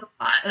 Yeah. This is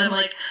a lot. And I'm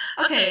like,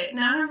 okay,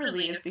 now I'm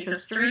relieved,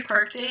 because 3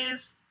 park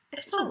days,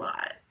 it's a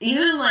lot.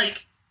 Even,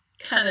 like,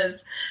 kind of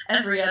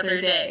every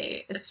other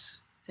day,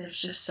 there's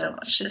just so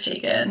much to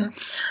take in,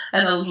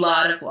 and a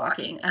lot of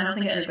walking. I don't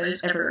think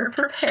anybody's ever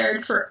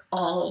prepared for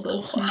all the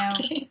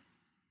walking. No.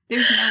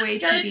 There's no way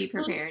to be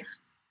prepared.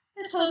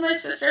 I told my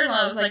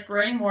sister-in-law, I was like,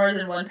 bring more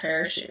than one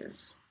pair of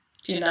shoes.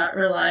 Do not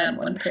rely on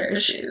one pair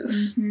of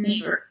shoes.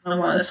 You're going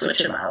to want to switch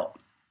them out.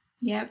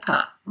 Yep.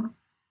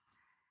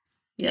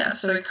 Yeah,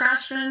 so we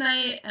crashed for the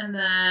night, and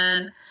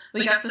then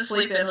we got to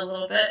sleep in a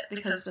little bit,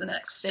 because the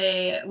next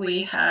day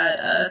we had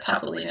a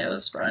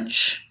Topolino's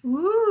brunch.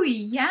 Ooh,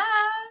 yeah.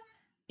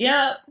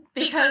 Yeah,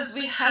 because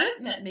we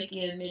hadn't met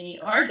Mickey and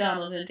Minnie or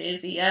Donald and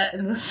Daisy yet,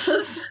 and this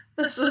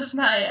was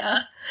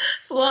my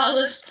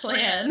flawless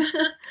plan.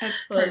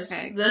 That's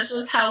perfect. This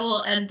is how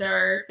we'll end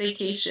our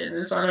vacation,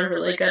 is on a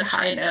really good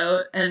high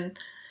note, and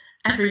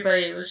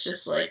everybody was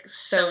just like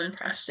so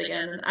impressed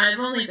again. And I've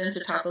only been to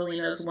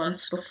Topolino's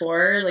once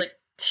before, like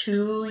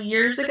 2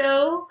 years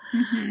ago,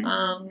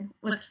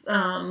 with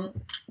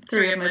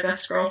 3 of my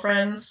best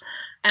girlfriends.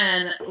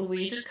 And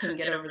we just couldn't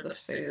get over the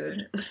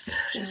food. The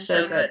food is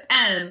so good.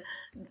 And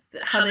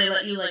how they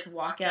let you, like,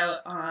 walk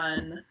out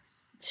on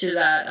to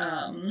that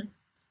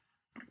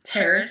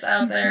terrace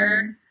out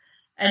there,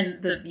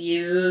 and the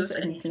views,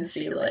 and you can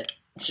see, like,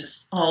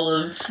 just all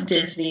of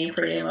Disney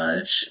pretty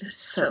much. It's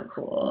so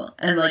cool.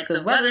 And, like,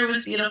 the weather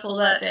was beautiful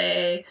that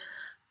day.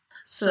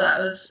 So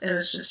it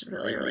was just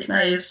really, really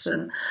nice.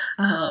 And,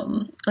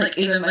 like,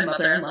 even my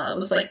mother-in-law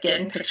was, like,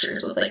 getting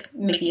pictures with, like,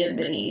 Mickey and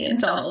Minnie and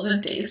Donald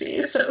and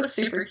Daisy. So it was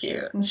super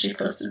cute. And she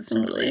posted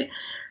some really,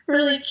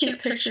 really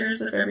cute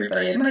pictures of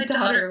everybody. And my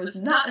daughter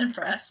was not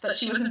impressed, but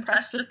she was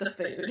impressed with the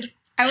food.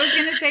 I was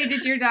going to say,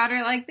 did your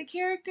daughter like the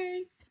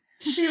characters?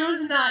 She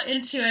was not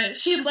into it.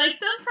 She liked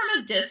them from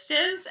a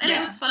distance, and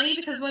it was funny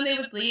because when they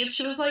would leave,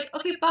 she was like,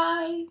 okay,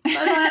 bye,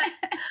 bye-bye.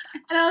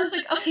 And I was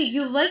like, okay,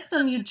 you like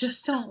them, you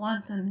just don't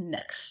want them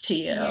next to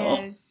you.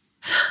 Yes.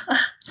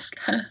 It's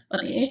kind of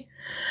funny,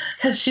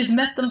 because she's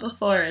met them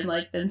before and,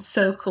 like, been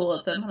so cool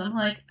with them, and I'm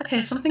like,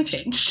 okay, something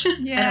changed.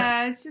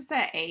 Yeah, it's just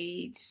that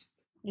age.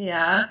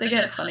 Yeah, they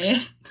get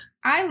funny.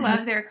 I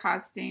love their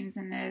costumes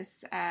in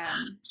this.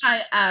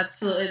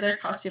 Their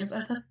costumes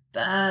are the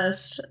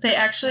best. They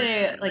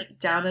actually, like,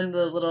 down in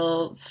the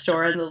little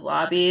store in the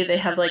lobby, they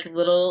have, like,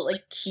 little,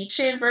 like,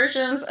 keychain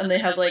versions, and they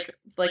have, like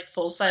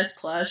full-size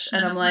plush,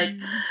 and I'm like,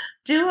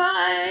 do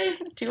I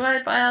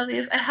buy all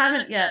these? I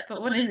haven't yet,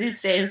 but one of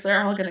these days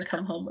they're all gonna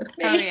come home with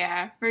me. Oh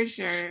yeah, for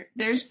sure.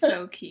 They're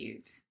so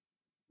cute.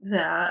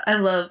 Yeah, I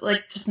love,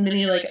 like, just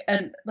Minnie, like,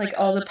 and, like,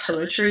 all the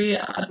poetry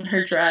on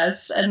her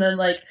dress, and then,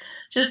 like,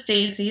 just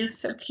Daisy is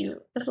so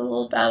cute as a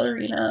little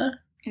ballerina.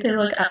 They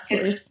look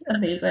absolutely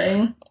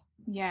amazing.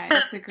 Yeah,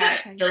 it's a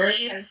great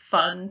really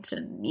fun to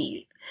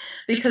meet,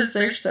 because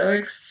they're so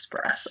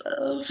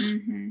expressive.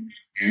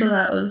 So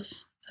that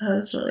was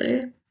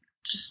really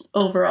just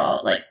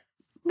overall, like,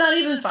 not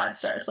even 5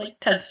 stars, like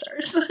 10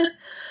 stars.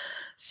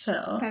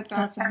 So that's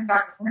awesome.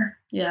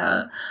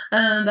 Yeah.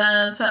 And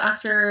then, so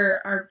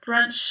after our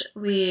brunch,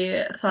 we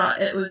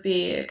thought it would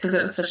be, because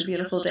it was such a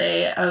beautiful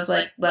day, I was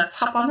like, let's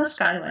hop on the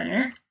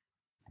Skyliner.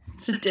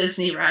 It's a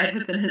Disney ride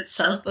within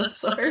itself of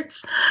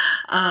sorts.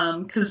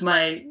 Because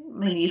my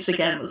niece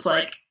again was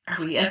like, are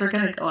we ever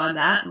going to go on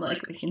that? I'm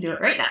like, we can do it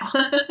right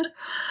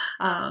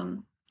now.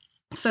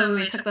 So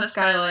we took the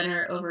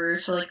Skyliner over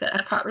to, like, the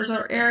Epcot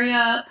Resort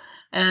area.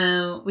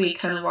 and we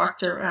kind of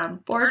walked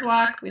around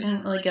Boardwalk. We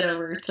didn't really get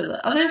over to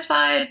the other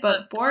side,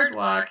 but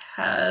Boardwalk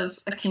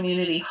has a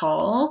community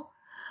hall.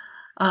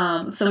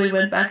 So we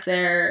went back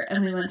there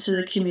and we went to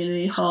the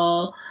community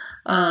hall,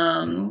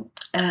 and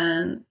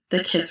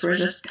the kids were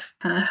just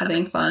kind of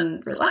having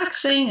fun,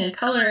 relaxing and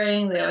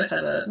coloring. They always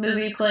have a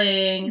movie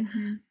playing.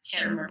 Mm-hmm.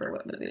 Can't remember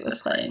what movie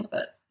was playing,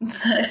 but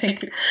I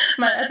think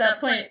at that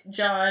point,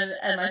 John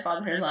and my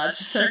father-in-law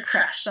just sort of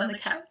crashed on the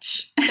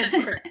couch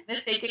and were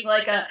taking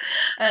like a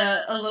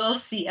little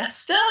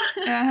siesta,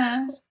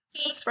 Uh-huh.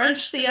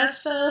 French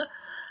siesta,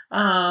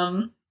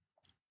 and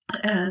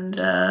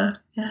yeah,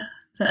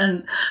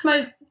 and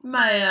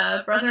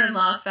my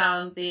brother-in-law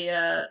found they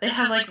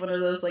have like one of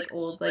those like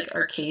old like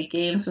arcade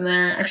games in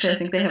there. Actually, I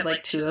think they have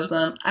like 2 of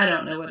them. I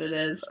don't know what it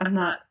is. I'm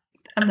not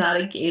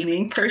a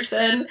gaming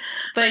person,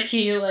 but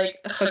he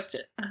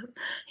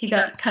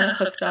got kind of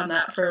hooked on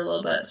that for a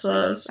little bit.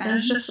 So it was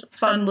just a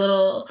fun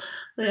little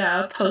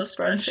post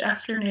brunch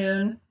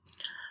afternoon.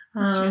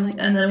 Really nice.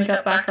 And then we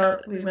got back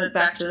out. We went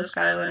back to the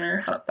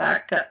Skyliner, got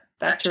back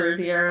to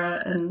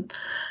Riviera, and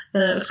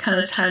then it was kind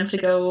of time to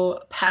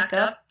go pack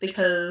up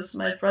because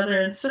my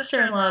brother and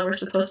sister-in-law were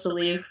supposed to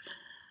leave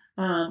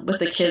with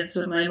the kids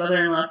and my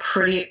mother-in-law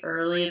pretty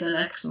early the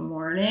next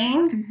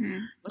morning, Mm-hmm.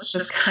 which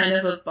was kind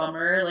of a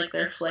bummer. Like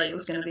their flight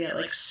was going to be at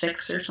like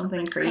 6 or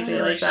something crazy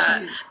like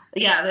that. Shoot.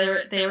 Yeah,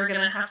 they were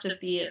going to have to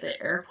be at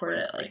the airport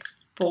at like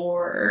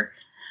 4,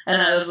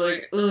 and I was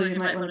like, ooh, you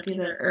might want to be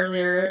there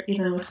earlier,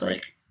 even with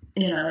like,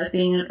 it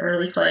being an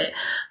early flight.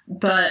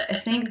 But I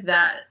think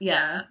that,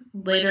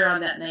 later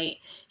on that night,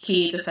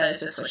 he decided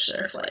to switch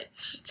their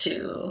flights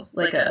to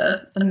like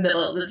a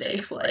middle of the day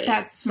flight.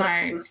 That's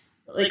smart. So it was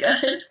really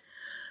good.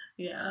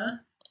 Yeah.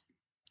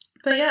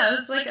 But yeah, it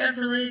was like a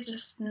really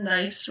just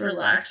nice,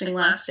 relaxing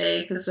last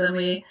day, because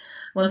then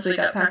once we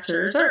got back to the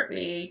resort,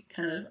 we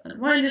kind of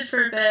unwinded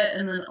for a bit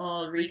and then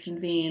all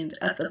reconvened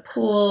at the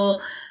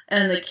pool,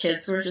 and the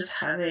kids were just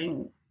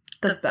having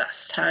the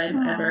best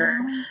time ever.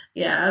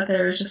 Yeah, they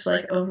were just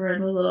like over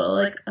in the little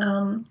like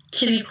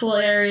kiddie pool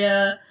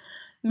area,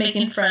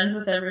 making friends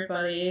with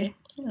everybody.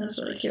 It was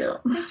really cute.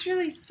 That's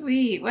really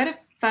sweet. What a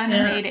fun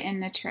way to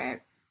end the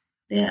trip.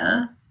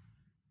 Yeah.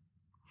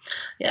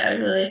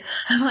 Yeah,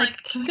 I'm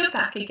like, can we go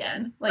back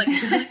again? Like,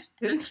 really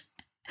soon?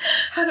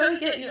 How do I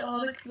get you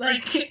all to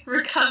like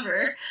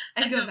recover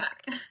and go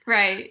back?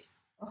 Right.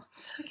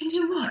 So we can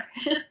do more.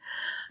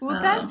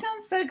 Well, that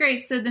sounds so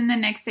great. So then the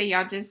next day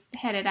y'all just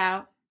headed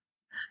out?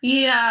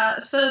 Yeah,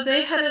 so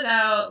they headed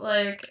out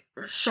like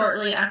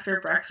shortly after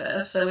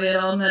breakfast. So we had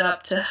all met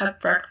up to have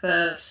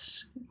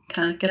breakfast,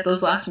 kind of get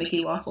those last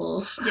Mickey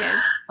waffles.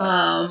 Yes.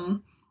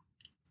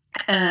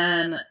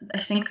 And I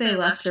think they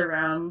left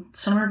around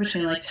somewhere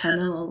between like 10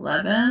 and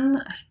 11.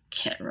 I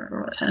can't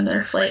remember what time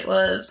their flight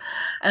was.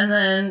 And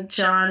then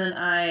John and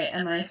I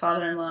and my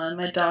father-in-law and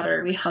my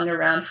daughter, we hung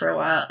around for a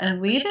while, and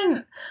we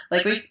didn't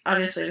like, we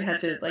had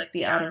to like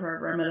be out of our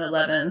room at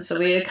 11. So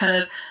we had kind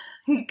of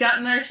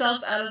gotten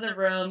ourselves out of the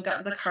room,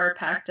 got the car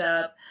packed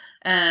up,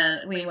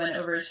 and we went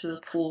over to the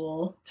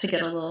pool to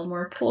get a little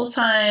more pool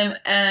time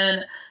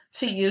and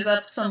to use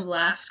up some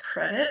last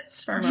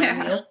credits from our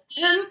meal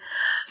plan.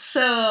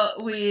 So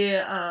we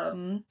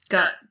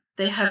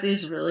they have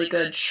these really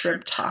good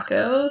shrimp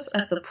tacos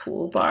at the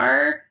pool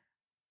bar.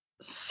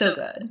 So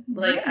good.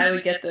 Like, I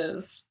would get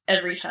those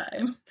every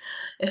time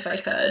if I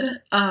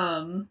could.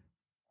 So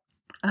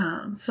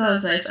that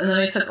was nice. And then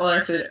we took all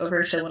our food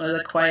over to one of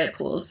the quiet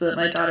pools so that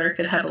my daughter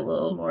could have a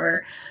little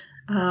more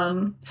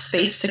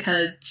space to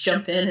kind of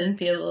jump in and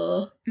be a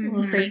little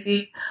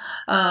crazy.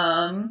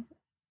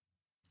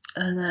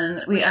 And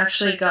then we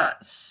actually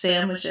got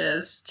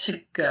sandwiches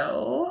to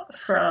go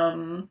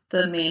from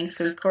the main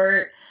food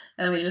court,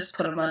 and we just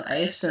put them on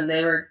ice, and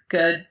they were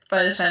good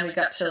by the time we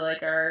got to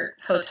like our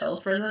hotel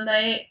for the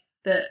night,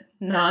 the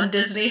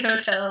non-Disney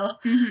hotel.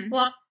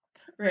 Well,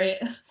 right?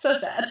 So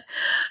sad.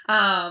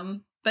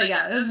 But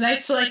yeah, it was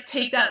nice to like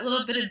take that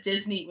little bit of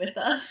Disney with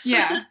us.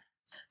 Yeah.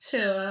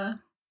 To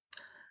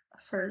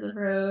for the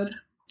road.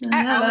 And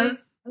that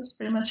was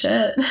pretty much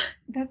it.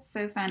 That's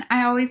so fun.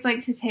 I always like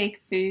to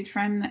take food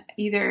from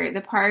either the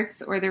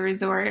parks or the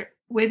resort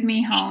with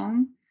me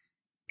home,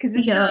 because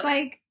it's just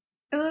like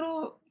a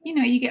little,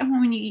 you get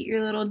home and you eat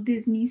your little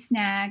Disney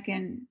snack,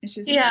 and it's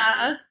just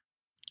yeah.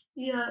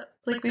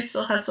 Like we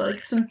still have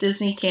like some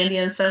Disney candy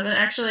and stuff, and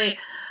actually,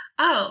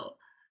 I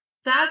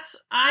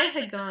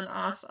had gone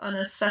off on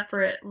a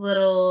separate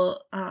little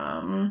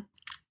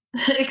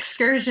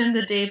excursion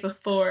the day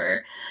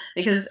before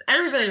because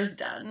everybody was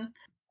done.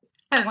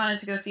 I wanted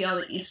to go see all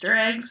the Easter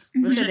eggs,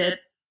 which I did.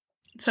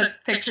 Took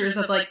pictures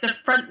of like the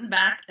front and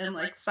back and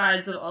like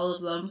sides of all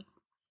of them.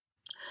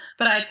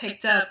 But I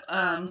picked up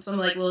some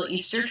like little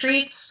Easter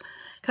treats,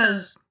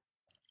 because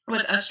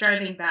with us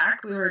driving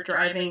back, we were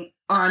driving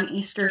on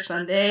Easter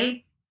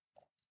Sunday,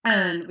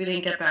 and we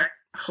didn't get back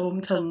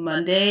home till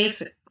Monday,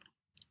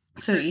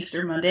 so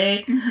Easter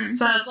Monday.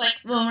 So I was like,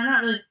 well, we're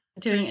not really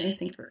doing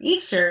anything for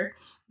Easter,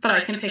 but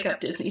I can pick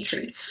up Disney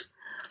treats.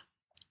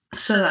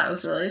 So that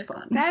was really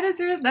fun.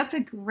 That's a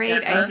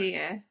great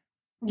idea.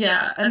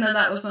 Yeah, and then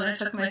that was when I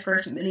took my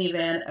first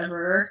minivan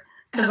ever,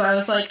 because I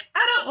was like,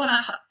 I don't want to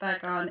hop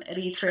back on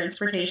any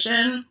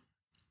transportation.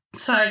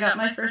 So I got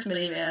my first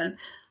minivan.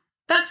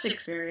 Best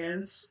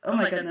experience. Oh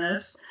my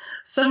goodness.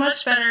 So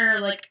much better,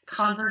 like,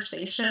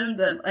 conversation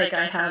than, like,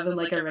 I have in,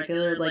 like, a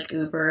regular, like,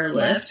 Uber or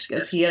Lyft,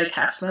 because he had a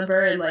cast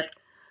member, and, like,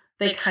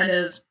 they kind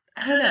of,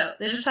 I don't know,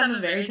 they just have a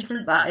very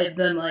different vibe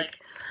than, like,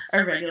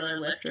 a regular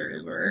Lyft or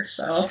Uber,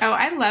 so. Oh,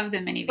 I love the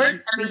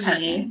minivans. Every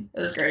penny. It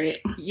was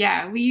great.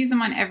 Yeah, we use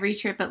them on every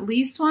trip at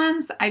least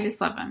once. I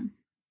just love them.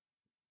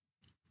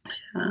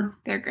 Yeah.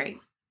 They're great.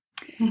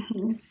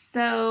 Mm-hmm.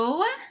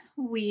 So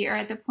we are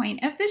at the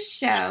point of the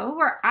show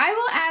where I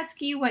will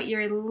ask you what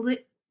your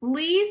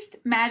least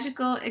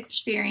magical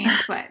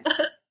experience was.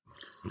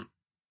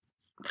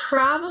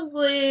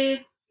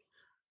 Probably,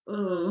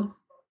 ooh,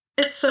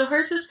 it's so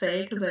hard to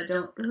say because I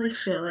don't really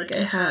feel like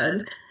I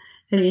had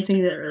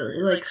anything that really,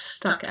 like,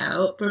 stuck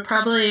out, but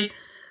probably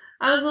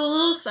I was a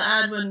little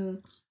sad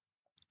when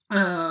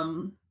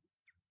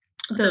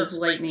those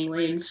lightning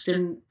lanes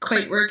didn't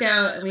quite work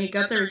out, and we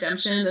got the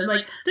redemption, and,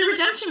 like, the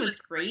redemption was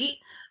great,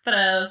 but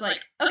I was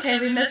like, okay,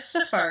 we missed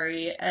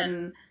Safari,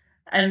 and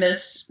I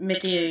missed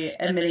Mickey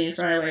and Minnie's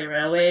Runaway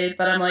Railway,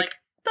 but I'm like,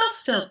 they'll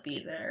still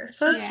be there.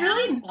 So it's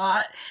really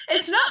not,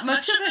 it's not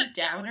much of a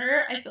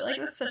downer. I feel like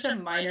it's such a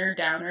minor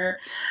downer.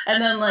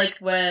 And then, like,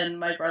 when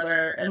my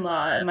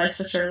brother-in-law and my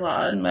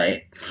sister-in-law and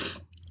my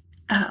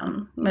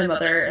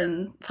mother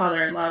and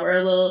father-in-law were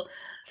a little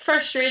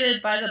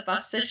frustrated by the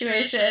bus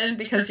situation,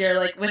 because you're,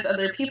 like, with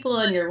other people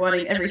and you're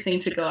wanting everything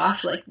to go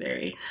off, like,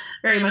 very,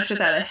 very much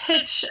without a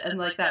hitch, and,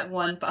 like, that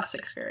one bus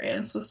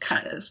experience was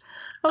kind of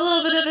a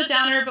little bit of a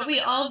downer, but we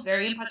all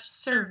very much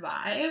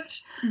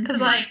survived,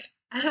 because, like,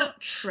 I don't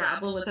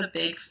travel with a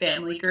big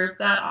family group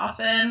that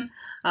often.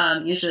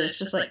 Usually it's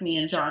just, like, me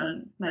and John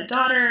and my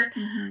daughter,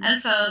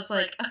 and so I was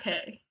like,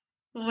 okay,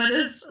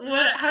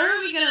 how are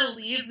we gonna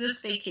leave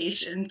this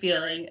vacation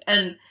feeling?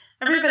 And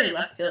everybody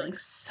left feeling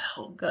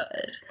so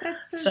good.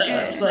 That's so good.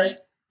 I was like,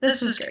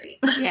 this is great.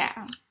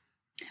 Yeah.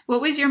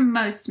 What was your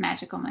most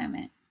magical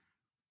moment?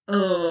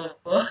 Oh,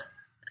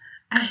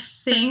 I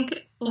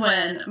think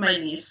when my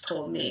niece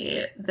told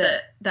me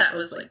that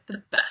was, like,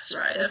 the best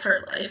ride of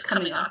her life,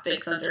 coming off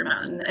Big Thunder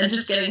Mountain, and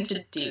just getting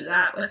to do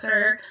that with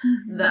her,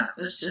 that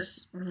was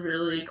just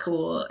really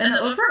cool. And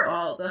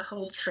overall, the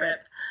whole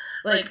trip,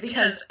 like,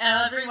 because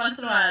every once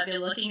in a while I'd be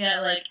looking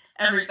at, like,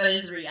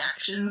 everybody's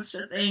reactions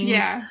to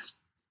things,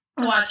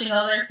 watching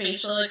all their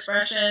facial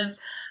expressions,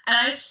 and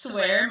I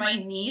swear my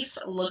niece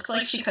looked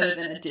like she could have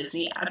been a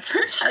Disney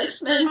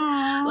advertisement.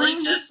 Aww.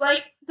 Like, just,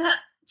 like, that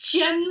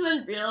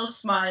genuine real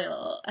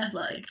smile, and,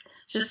 like,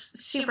 just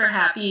super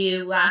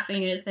happy,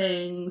 laughing at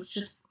things.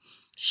 Just,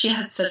 she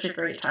had such a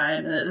great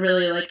time, and it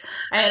really, like,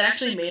 I had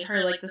actually made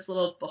her, like, this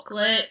little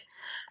booklet,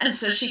 and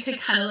so she could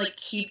kind of, like,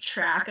 keep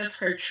track of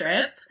her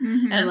trip,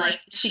 and, like,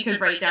 she could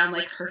write down,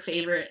 like, her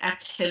favorite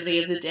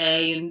activity of the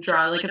day and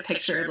draw, like, a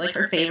picture of, like,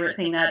 her favorite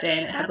thing that day,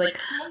 and it had, like,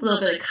 a little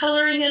bit of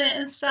coloring in it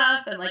and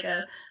stuff, and, like,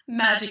 a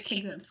Magic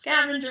Kingdom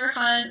scavenger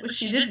hunt, which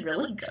she did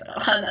really good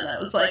on, and I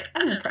was like,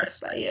 I'm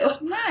impressed by you.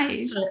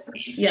 Nice. So,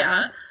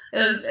 yeah, it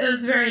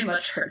was very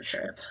much her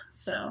trip,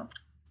 so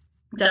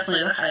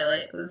definitely the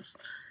highlight was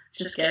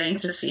just getting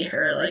to see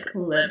her, like,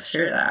 live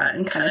through that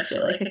and kind of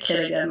feel like a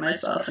kid again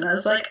myself. And I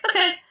was like,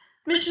 okay,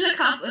 mission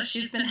accomplished.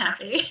 She's been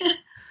happy.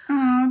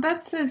 Oh,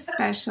 that's so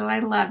special. I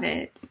love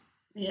it.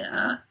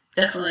 Yeah,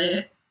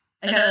 definitely.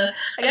 I gotta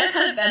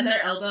kind of bend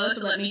their elbows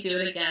to let me do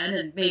it again,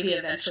 and maybe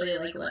eventually,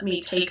 like, let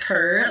me take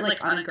her,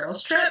 like, on a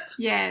girls' trip.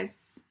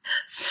 Yes.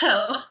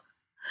 So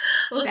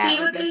we'll see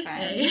what they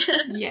say.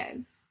 Yes.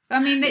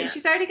 I mean,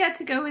 she's already got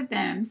to go with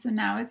them, so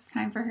now it's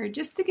time for her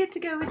just to get to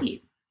go with you.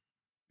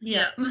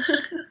 Yeah.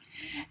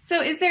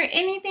 So is there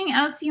anything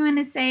else you want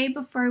to say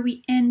before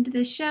we end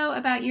the show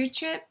about your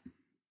trip?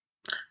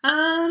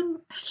 I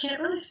can't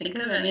really think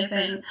of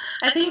anything.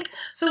 I think,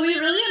 so we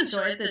really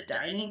enjoyed the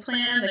dining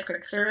plan, the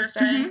quick service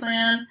dining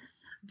plan,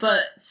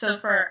 but so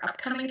for our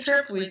upcoming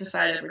trip, we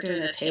decided we're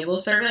doing the table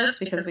service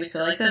because we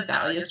feel like the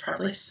value is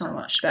probably so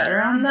much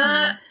better on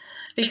that,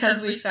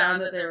 because we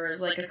found that there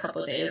was, like, a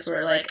couple of days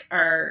where, like,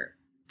 our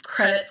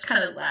credits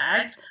kind of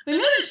lagged. We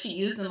managed to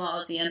use them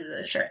all at the end of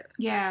the trip.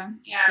 Yeah.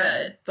 It's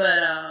good,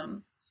 but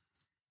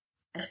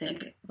I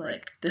think,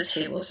 like, the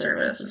table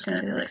service is going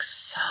to be, like,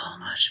 so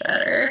much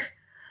better,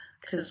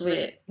 because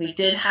we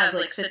did have,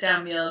 like, sit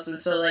down meals, and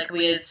so, like,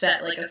 we had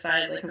set, like,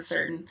 aside, like, a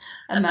certain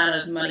amount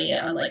of money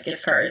on, like,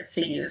 gift cards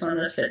to use on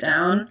the sit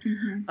down,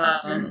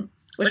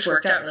 which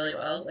worked out really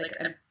well. Like,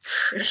 I'm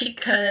pretty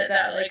good at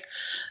that, like,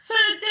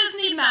 sort of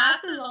Disney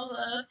math and all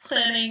the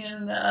planning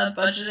and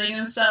budgeting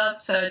and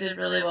stuff, so I did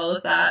really well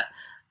with that.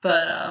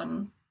 But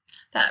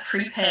that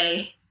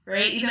prepay,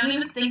 right? You don't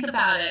even think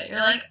about it. You're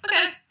like,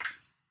 okay,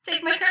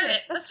 take my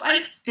credit. That's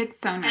fine. It's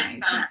so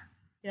nice.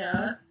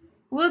 Yeah.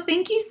 Well,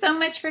 thank you so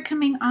much for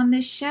coming on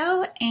the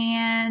show,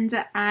 and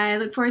I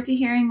look forward to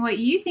hearing what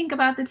you think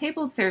about the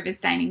table service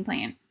dining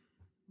plan.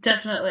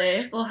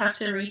 Definitely. We'll have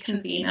to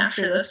reconvene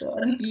after this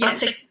one.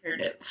 Yes. I'll take your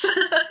notes.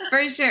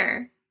 For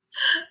sure.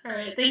 All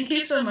right. Thank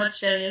you so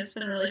much, Jenny. It's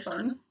been really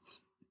fun.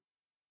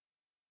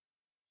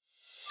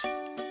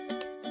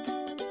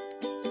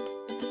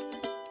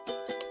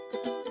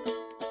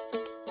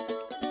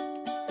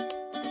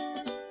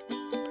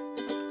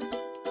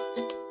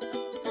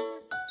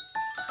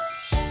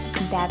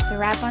 That's a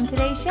wrap on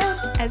today's show.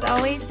 As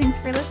always, thanks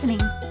for listening.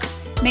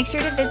 Make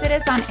sure to visit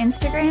us on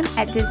Instagram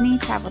at Disney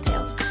Travel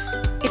Tales.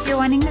 If you're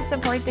wanting to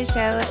support the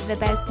show, the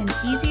best and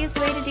easiest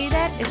way to do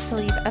that is to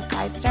leave a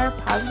 5-star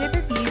positive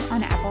review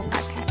on Apple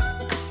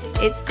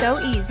Podcasts. It's so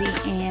easy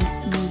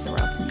and means the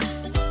world to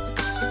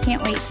me.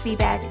 Can't wait to be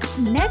back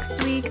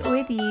next week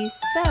with you.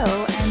 So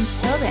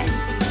until then,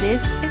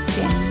 this is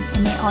Jenny,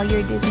 and may all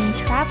your Disney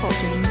travel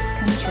dreams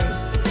come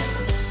true.